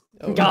 Please.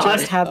 Oh, God.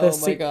 Just have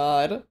this. Oh my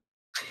god.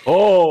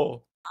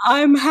 Oh!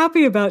 I'm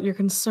happy about your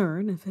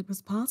concern. If it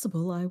was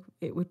possible,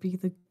 it would be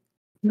the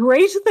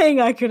great thing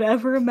I could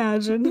ever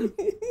imagine.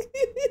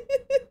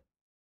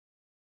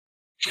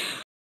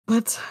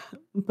 But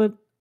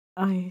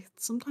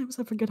sometimes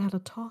I forget how to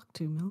talk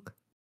to Milk.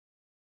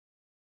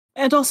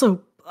 And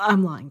also,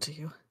 I'm lying to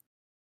you.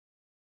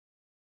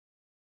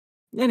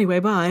 Anyway,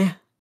 bye.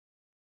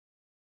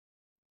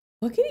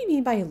 What can he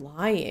mean by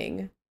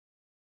lying?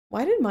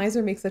 Why did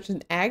Misyr make such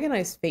an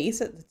agonized face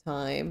at the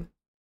time?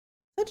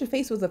 Such a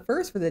face was a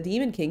first for the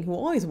Demon King, who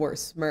always wore a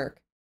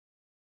smirk.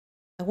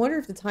 I wonder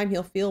if the time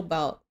he'll feel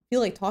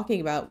like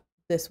talking about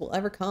this will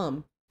ever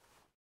come.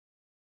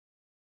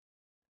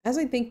 As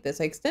I think this,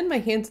 I extend my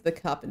hand to the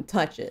cup and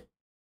touch it.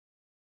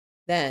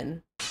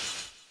 Then...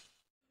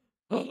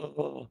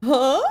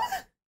 Huh?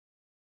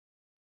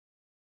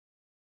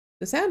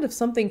 The sound of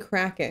something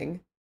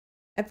cracking.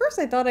 At first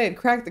I thought I had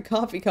cracked the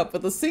coffee cup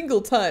with a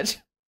single touch.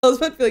 I was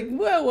about to be like,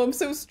 whoa, I'm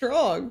so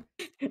strong.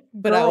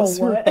 But I was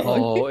wrong.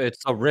 Oh,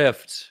 it's a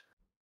rift.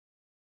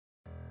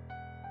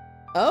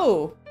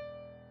 Oh.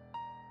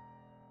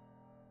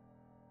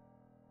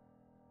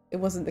 It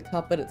wasn't the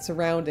cup, but its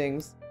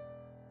surroundings.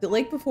 The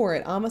lake before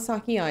it,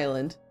 Amasaki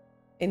Island.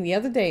 And the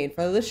other day, in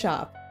front of the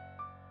shop.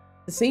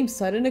 The same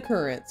sudden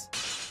occurrence.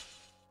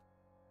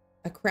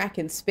 A crack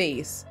in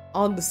space.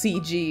 On the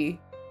CG.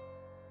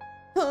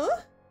 Huh?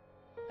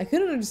 I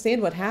couldn't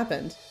understand what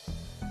happened.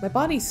 My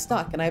body's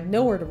stuck and I have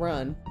nowhere to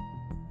run.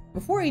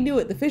 Before I knew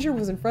it, the fissure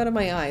was in front of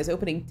my eyes,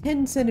 opening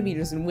 10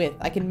 centimeters in width.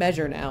 I can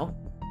measure now.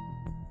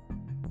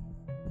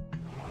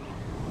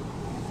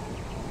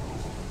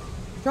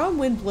 Strong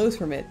wind blows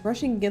from it,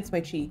 brushing against my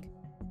cheek.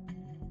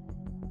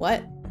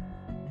 What?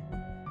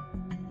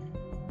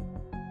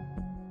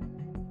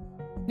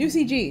 New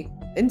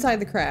CG. Inside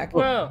the crack.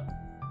 Whoa.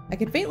 I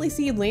could faintly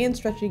see land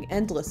stretching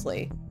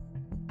endlessly.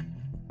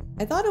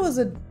 I thought it was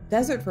a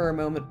desert for a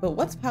moment, but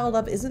what's piled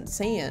up isn't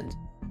sand.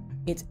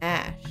 It's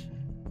ash.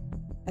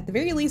 At the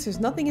very least, there's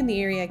nothing in the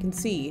area I can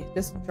see,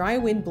 just dry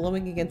wind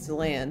blowing against the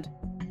land.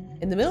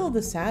 In the middle of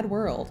this sad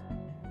world,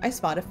 I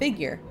spot a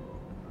figure.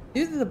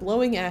 Due to the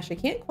blowing ash, I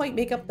can't quite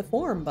make up the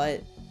form,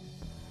 but...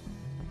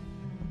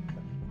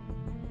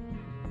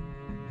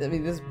 I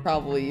mean, this is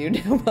probably you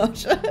now,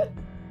 Masha.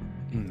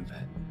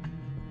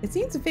 It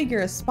seems a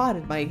figure has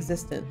spotted my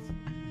existence.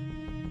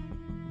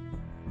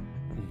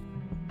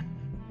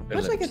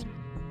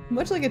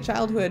 Much like a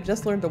child who had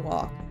just learned to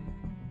walk.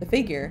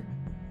 The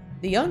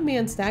young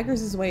man staggers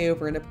his way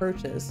over and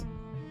approaches.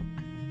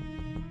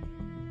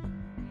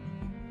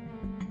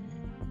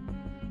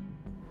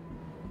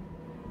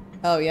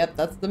 Oh, yep,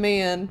 that's the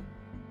man.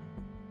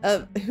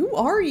 Who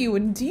are you,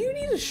 and do you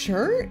need a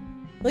shirt?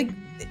 Like,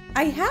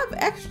 I have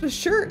extra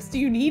shirts. Do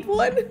you need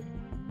one?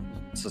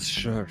 It's a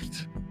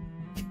shirt.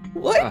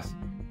 What?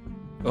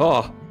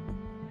 Oh.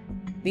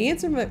 The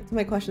answer to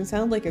my question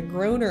sounded like a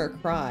groan or a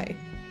cry.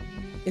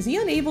 Is he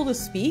unable to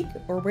speak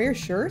or wear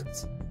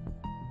shirts?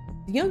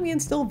 The young man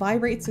still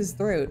vibrates his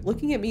throat,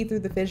 looking at me through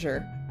the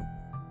fissure.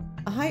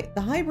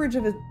 The high bridge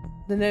of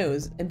the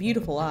nose and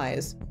beautiful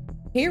eyes.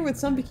 Hair with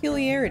some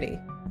peculiarity.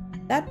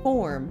 That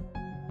form.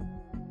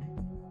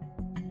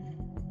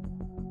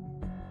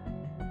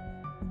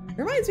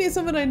 Reminds me of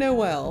someone I know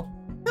well.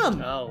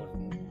 Come. Oh,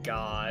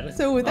 God.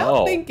 So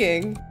without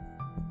thinking,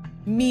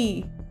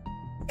 me.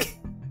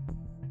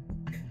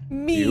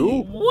 Me.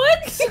 You?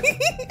 What?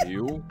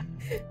 You?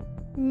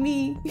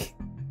 Me.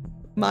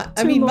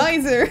 I mean,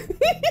 Misyr.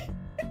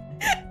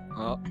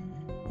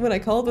 When I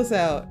called this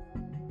out.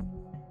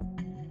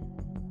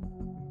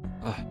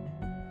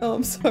 Oh,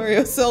 I'm sorry. I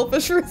was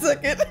selfish for a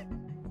second.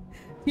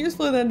 Tears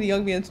flowed down the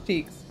young man's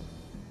cheeks.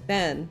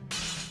 Then.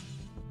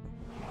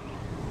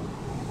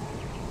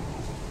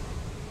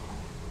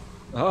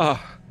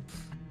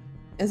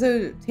 As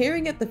though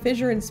tearing at the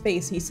fissure in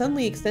space, he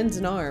suddenly extends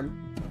an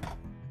arm.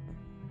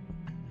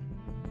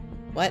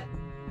 What?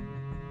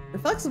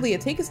 Reflexively, I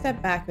take a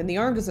step back and the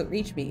arm doesn't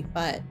reach me,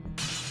 but...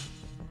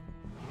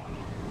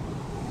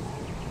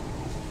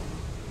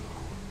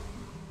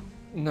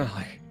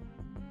 Nelly.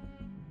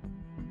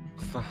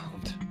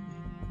 Found.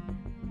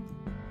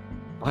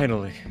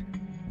 Finally.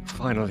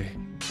 Finally.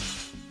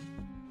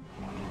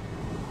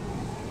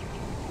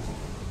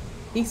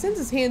 He extends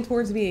his hand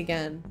towards me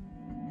again.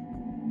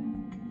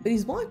 But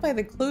he's blocked by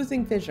the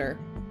closing fissure.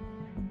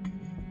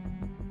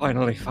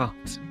 Finally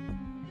found.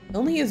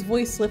 Only his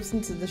voice slips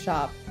into the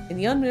shop, and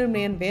the unknown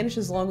man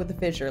vanishes along with the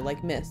fissure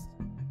like mist.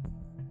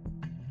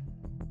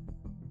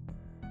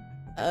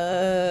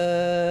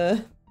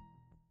 What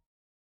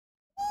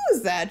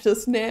was that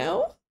just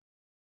now?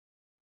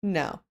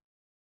 No.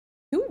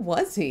 Who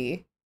was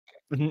he?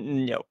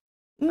 No.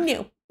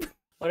 No.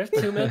 What if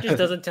Two Milk just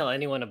doesn't tell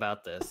anyone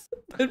about this?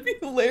 That'd be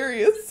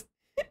hilarious.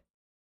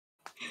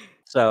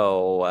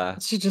 So,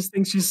 she just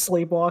thinks she's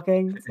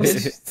sleepwalking.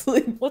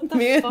 What the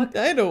Man, fuck?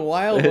 I had a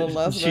wild one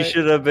last night. she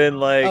should have been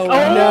like, Oh,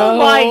 Oh no.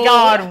 my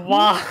God,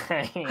 why?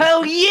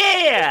 hell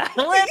yeah!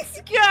 Let's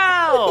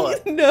go!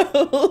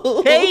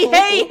 No.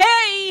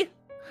 Hey!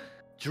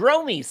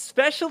 Dromy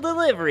special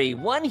delivery.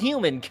 One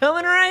human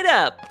coming right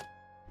up.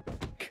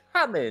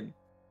 Coming.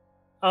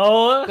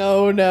 Oh.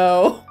 Oh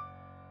no.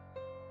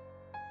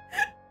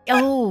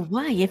 Oh,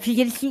 why? If you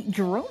get to see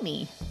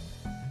Jerome.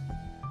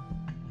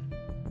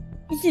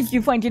 This is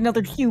you find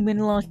another human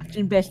lost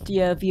in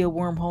Bestia via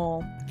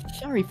wormhole.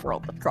 Sorry for all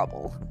the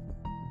trouble.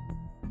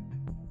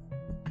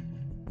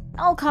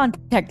 I'll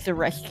contact the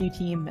rescue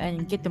team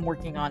and get them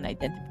working on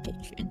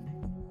identification.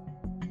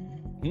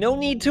 No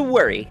need to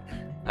worry.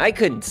 I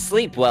couldn't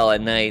sleep well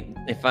at night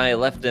if I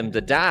left them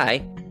to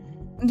die.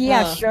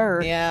 Yeah,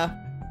 sure. Yeah.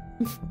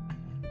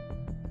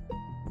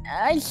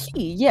 I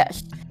see,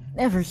 yes.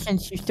 Ever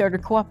since you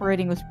started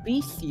cooperating with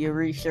Bestia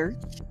research,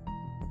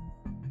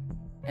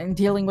 and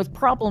dealing with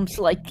problems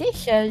like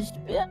this has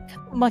been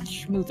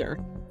much smoother.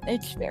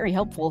 It's very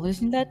helpful,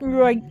 isn't that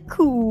right,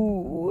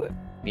 Koo?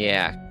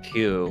 Yeah,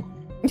 Q.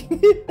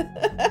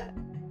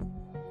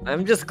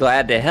 I'm just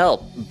glad to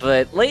help,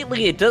 but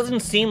lately it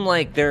doesn't seem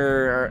like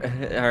there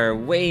are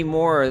way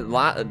more.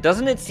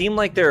 Doesn't it seem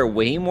like there are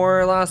way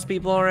more lost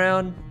people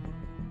around?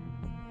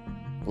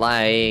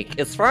 Like,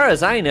 as far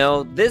as I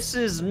know, this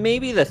is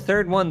maybe the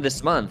third one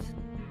this month.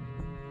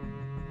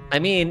 I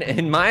mean,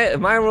 in my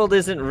world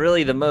isn't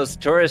really the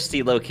most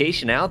touristy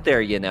location out there,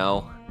 you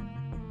know.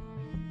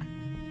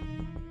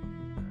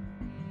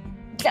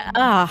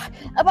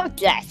 About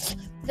that.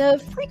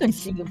 The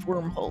frequency of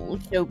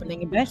wormholes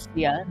opening in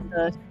Bestia and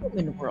the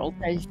human world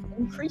has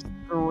increased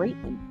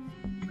greatly.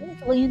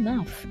 Strangely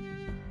enough.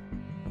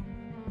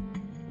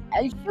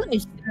 As soon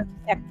as they're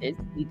detected,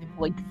 we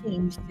deploy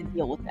teams to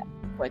deal with them,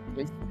 but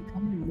it's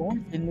becoming more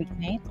than we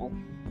can handle.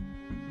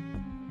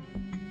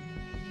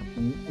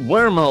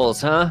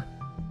 Wormholes, huh?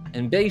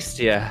 In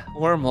Bestia,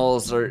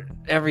 wormholes are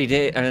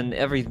an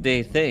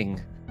everyday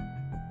thing.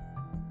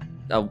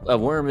 A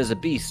worm is a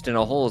beast and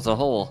a hole is a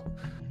hole.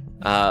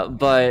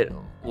 But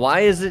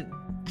why is it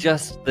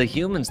just the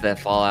humans that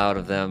fall out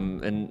of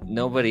them and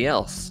nobody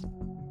else?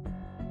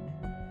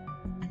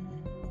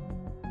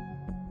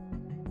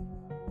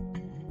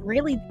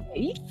 Really the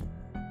case?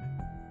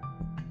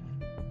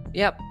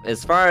 Yep,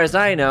 as far as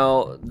I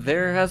know,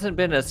 there hasn't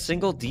been a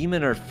single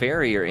demon or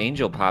fairy or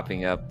angel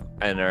popping up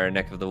in our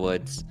neck of the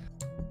woods.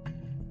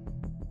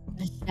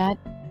 Is that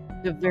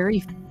the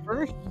very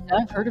first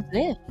I've heard of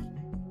this?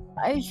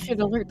 I should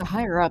alert the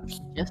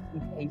higher-ups just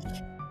in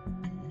case.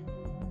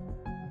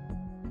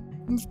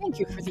 And thank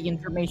you for the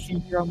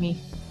information, Jerome.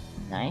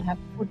 I have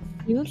work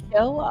to do,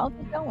 so I'll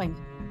get going.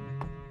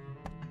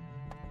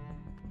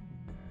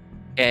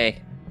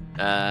 Okay.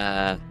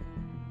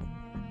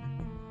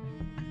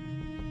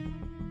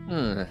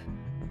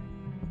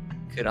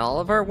 Could all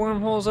of our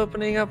wormholes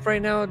opening up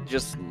right now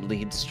just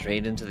lead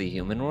straight into the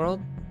human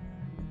world?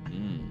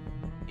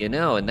 You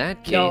know, in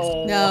that case,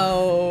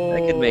 No.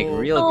 I could make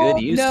real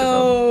good use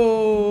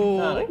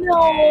of them.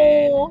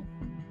 No.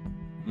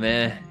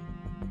 Meh.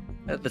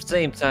 At the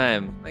same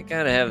time, I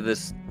kind of have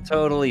this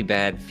totally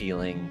bad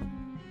feeling.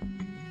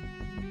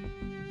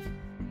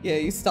 Yeah,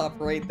 you stop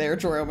right there,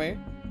 Jerome.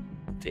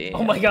 Damn.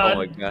 Oh my god. Oh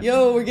my god.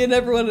 Yo, we're getting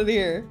everyone in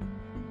here.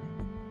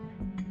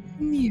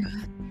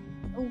 Neur.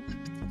 Oh, what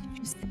did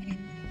you say?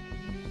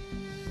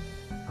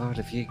 Part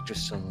of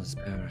Yggdrasil has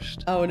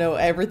perished. Oh no,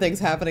 everything's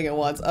happening at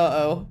once.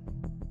 Uh-oh.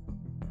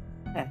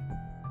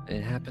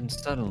 It happened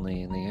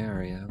suddenly in the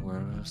area where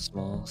a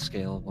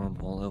small-scale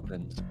wormhole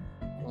opened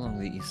along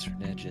the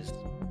eastern edges.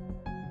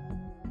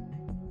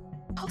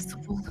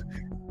 Possible.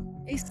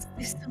 Is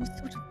this some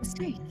sort of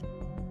mistake?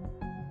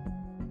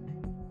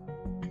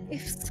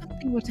 If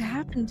something were to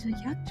happen to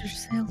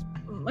Yggdrasil,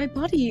 my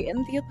body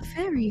and the other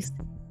fairies...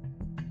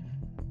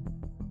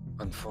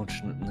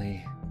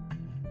 Unfortunately,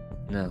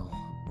 no.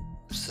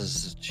 This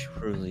is a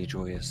truly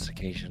joyous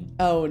occasion.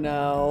 Oh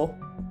no.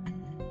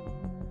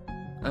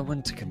 I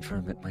went to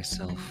confirm it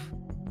myself,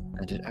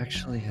 and it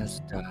actually has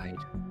died.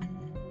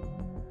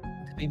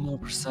 To be more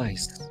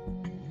precise,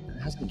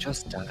 it hasn't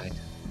just died.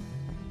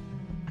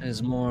 It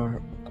is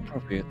more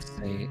appropriate to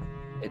say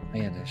it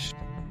vanished.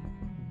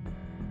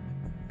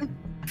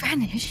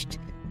 Vanished?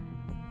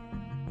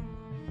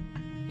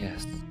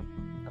 Yes.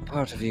 A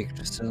part of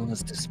Yggdrasil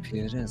has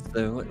disappeared as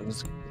though it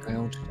was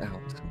gouged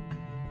out.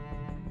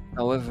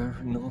 However,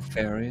 no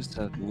fairies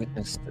have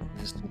witnessed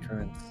this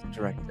occurrence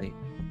directly.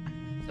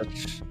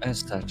 As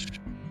such,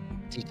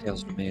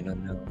 details remain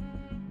unknown.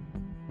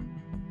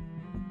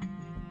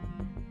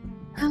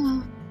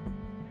 Hello.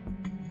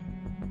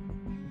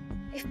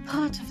 If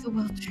part of the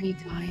world tree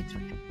died,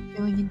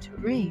 going into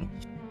rage,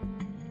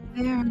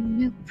 there are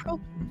no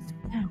problems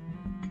now.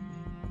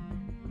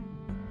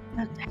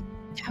 But I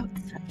doubt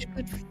such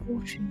good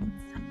fortune would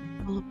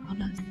suddenly fall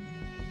upon us.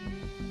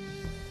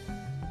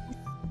 This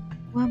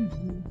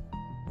wormhole,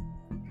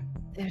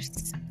 there's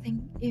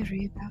something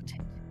eerie about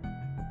it.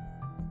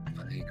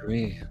 I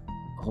agree.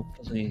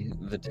 Hopefully,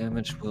 the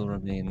damage will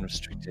remain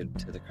restricted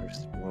to the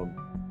cursed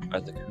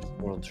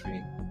world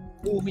tree.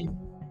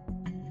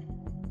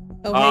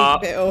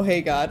 Oh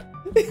hey God.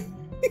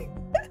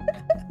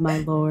 My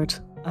lord,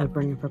 I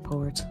bring a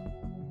report.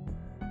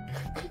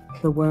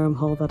 The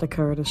wormhole that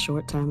occurred a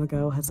short time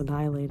ago has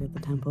annihilated the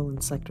temple in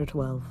Sector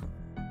 12.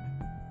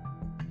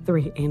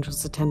 3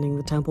 angels attending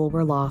the temple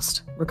were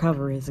lost.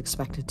 Recovery is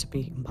expected to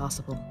be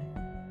impossible.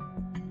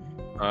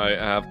 I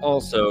have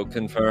also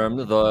confirmed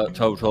the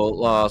total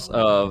loss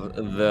of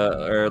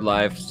the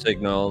life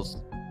signals.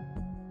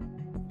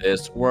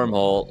 This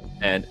wormhole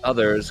and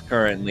others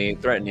currently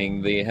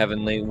threatening the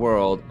heavenly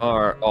world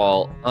are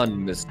all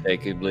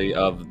unmistakably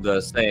of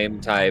the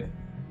same type.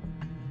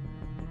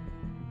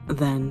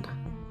 Then,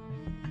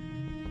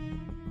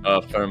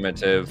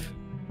 Affirmative.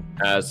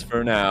 As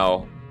for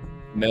now,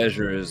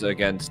 measures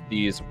against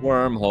these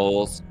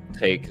wormholes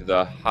take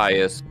the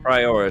highest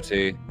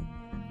priority.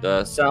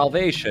 The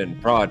Salvation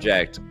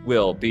Project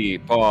will be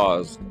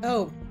paused.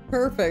 Oh,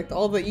 perfect.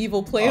 All the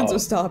evil plans Oh. are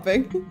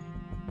stopping.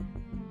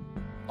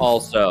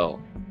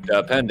 Also,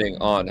 depending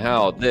on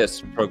how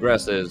this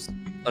progresses,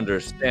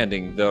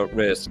 understanding the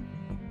risk,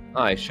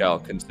 I shall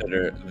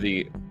consider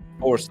the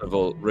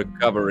forcible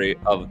recovery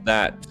of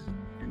that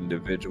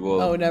individual.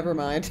 Oh, never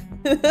mind.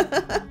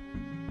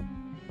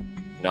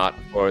 Not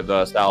for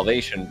the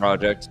Salvation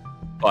Project,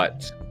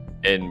 but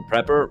in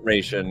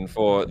preparation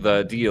for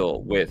the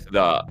deal with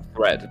the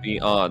threat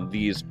beyond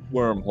these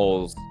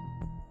wormholes.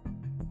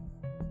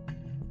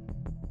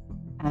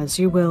 as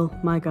you will,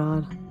 my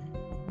god.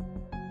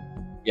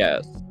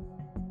 Yes.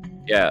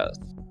 Yes.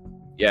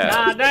 Yes.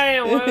 God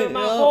damn, where's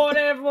my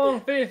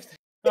 4150?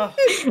 Oh.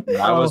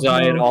 Why was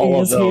I in no, all he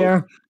of is those?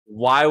 here.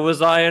 Why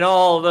was I in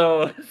all of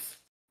those?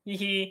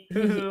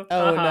 Oh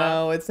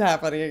no, it's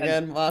happening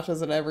again.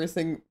 Masha's in every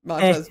single.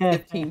 Masha has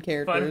 15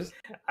 characters.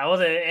 I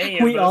wasn't in any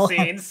of We all those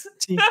have scenes.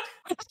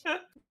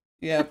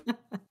 Yep.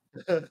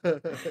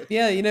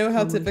 Yeah, you know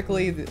how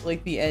typically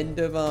like the end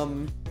of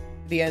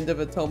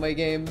Otome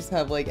games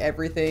have like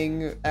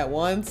everything at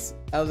once?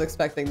 I was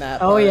expecting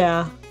that. Oh part.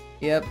 yeah.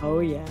 Yep. Oh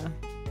yeah.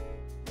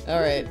 All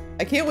right.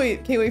 I can't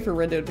wait for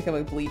Rindo to become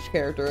a Bleach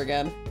character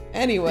again.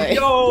 Anyway.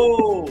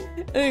 Yo!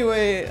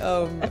 Anyway,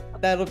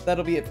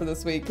 that'll be it for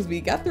this week because we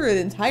got through an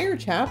entire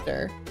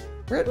chapter.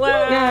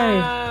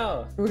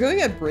 Wow! We're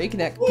going at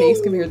breakneck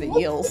pace compared to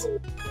Eel's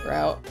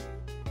route.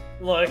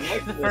 Look,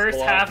 the first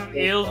half of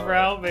Eel's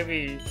route,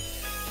 maybe.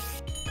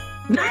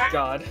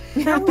 God.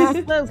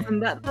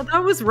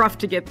 That was rough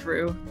to get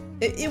through.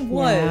 It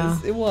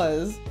was. It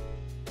was.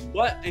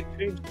 What? It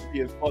seems to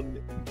be a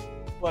fun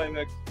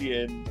climax at the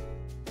end.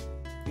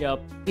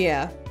 Yep.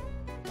 Yeah.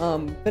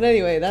 But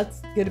anyway,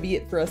 that's gonna be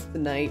it for us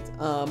tonight.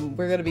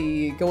 We're gonna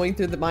be going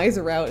through the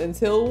Misyr route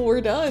until we're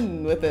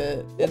done with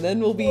it. And then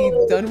we'll be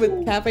done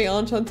with Cafe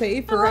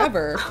Enchante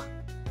forever.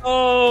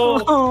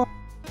 Oh!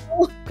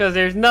 Because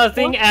there's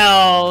nothing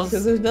else.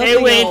 Because there's nothing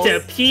It went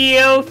else. to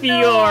Pio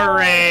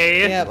Fiore.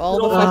 Yep,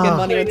 all the fucking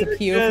money went to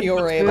Pio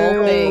Fiore of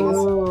all things.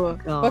 Oh,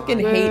 God. Fucking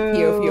hate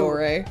Pio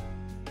Fiore.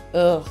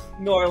 Ugh.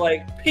 Nor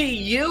like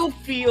P.U.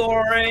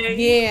 Fiore.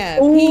 Yeah,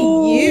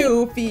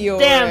 P.U. Fiore.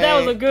 Damn, that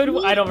was a good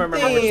one. I don't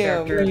remember which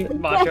Damn. character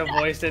Macho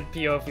voiced in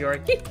Pio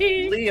Fiore.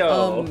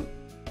 Leo.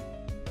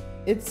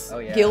 It's Oh,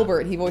 yeah.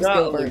 Gilbert. He voiced Not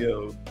Gilbert.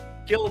 Leo.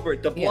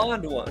 Gilbert, the Yeah.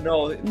 blonde one.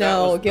 No, that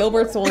No, was-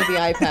 Gilbert's the one with the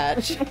eye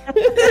patch.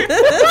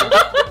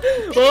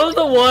 What was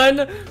the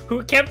one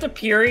who kept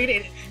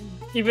appearing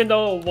even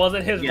though it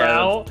wasn't his Yeah,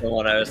 route? that's the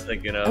one I was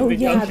thinking of. Oh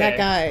yeah, Okay. that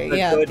guy. The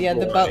Yeah, good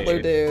the boy.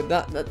 butler dude.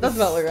 Not the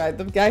butler guy.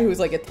 The guy who was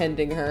like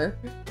attending her.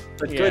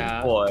 The Yeah.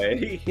 good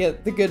boy. Yeah,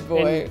 the good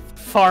boy. In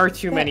far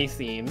too That- many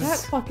scenes. That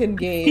fucking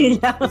game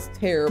Yeah. was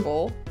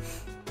terrible.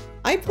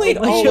 I played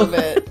Oh my all of God.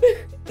 it.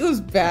 It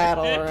was bad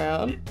all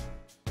around.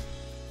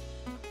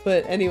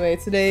 But anyway,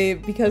 today,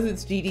 because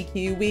it's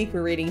GDQ week,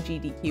 we're rating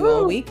GDQ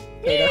all week. So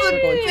that's what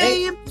we're going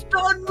today. Game's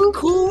done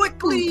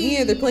quickly.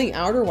 Yeah, they're playing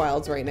Outer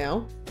Wilds right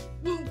now.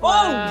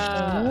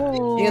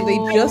 Oh! And they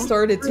just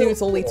started too.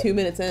 It's only 2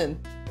 minutes in.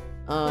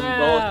 Well,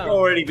 it's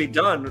already be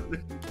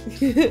done.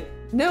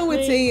 No,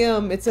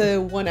 it's a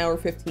 1 hour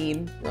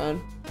 15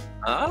 run.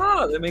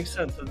 Ah, that makes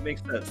sense. That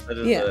makes sense. That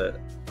is Yeah.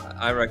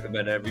 I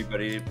recommend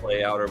everybody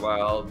play Outer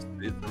Wilds.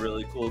 It's a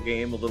really cool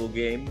game, a little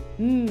game.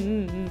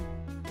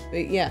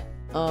 But yeah.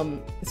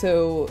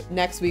 So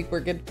next week we're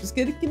just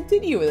gonna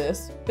continue with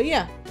this. But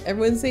yeah,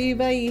 everyone say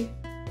bye.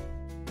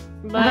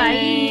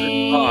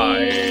 Bye.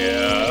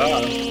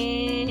 Bye.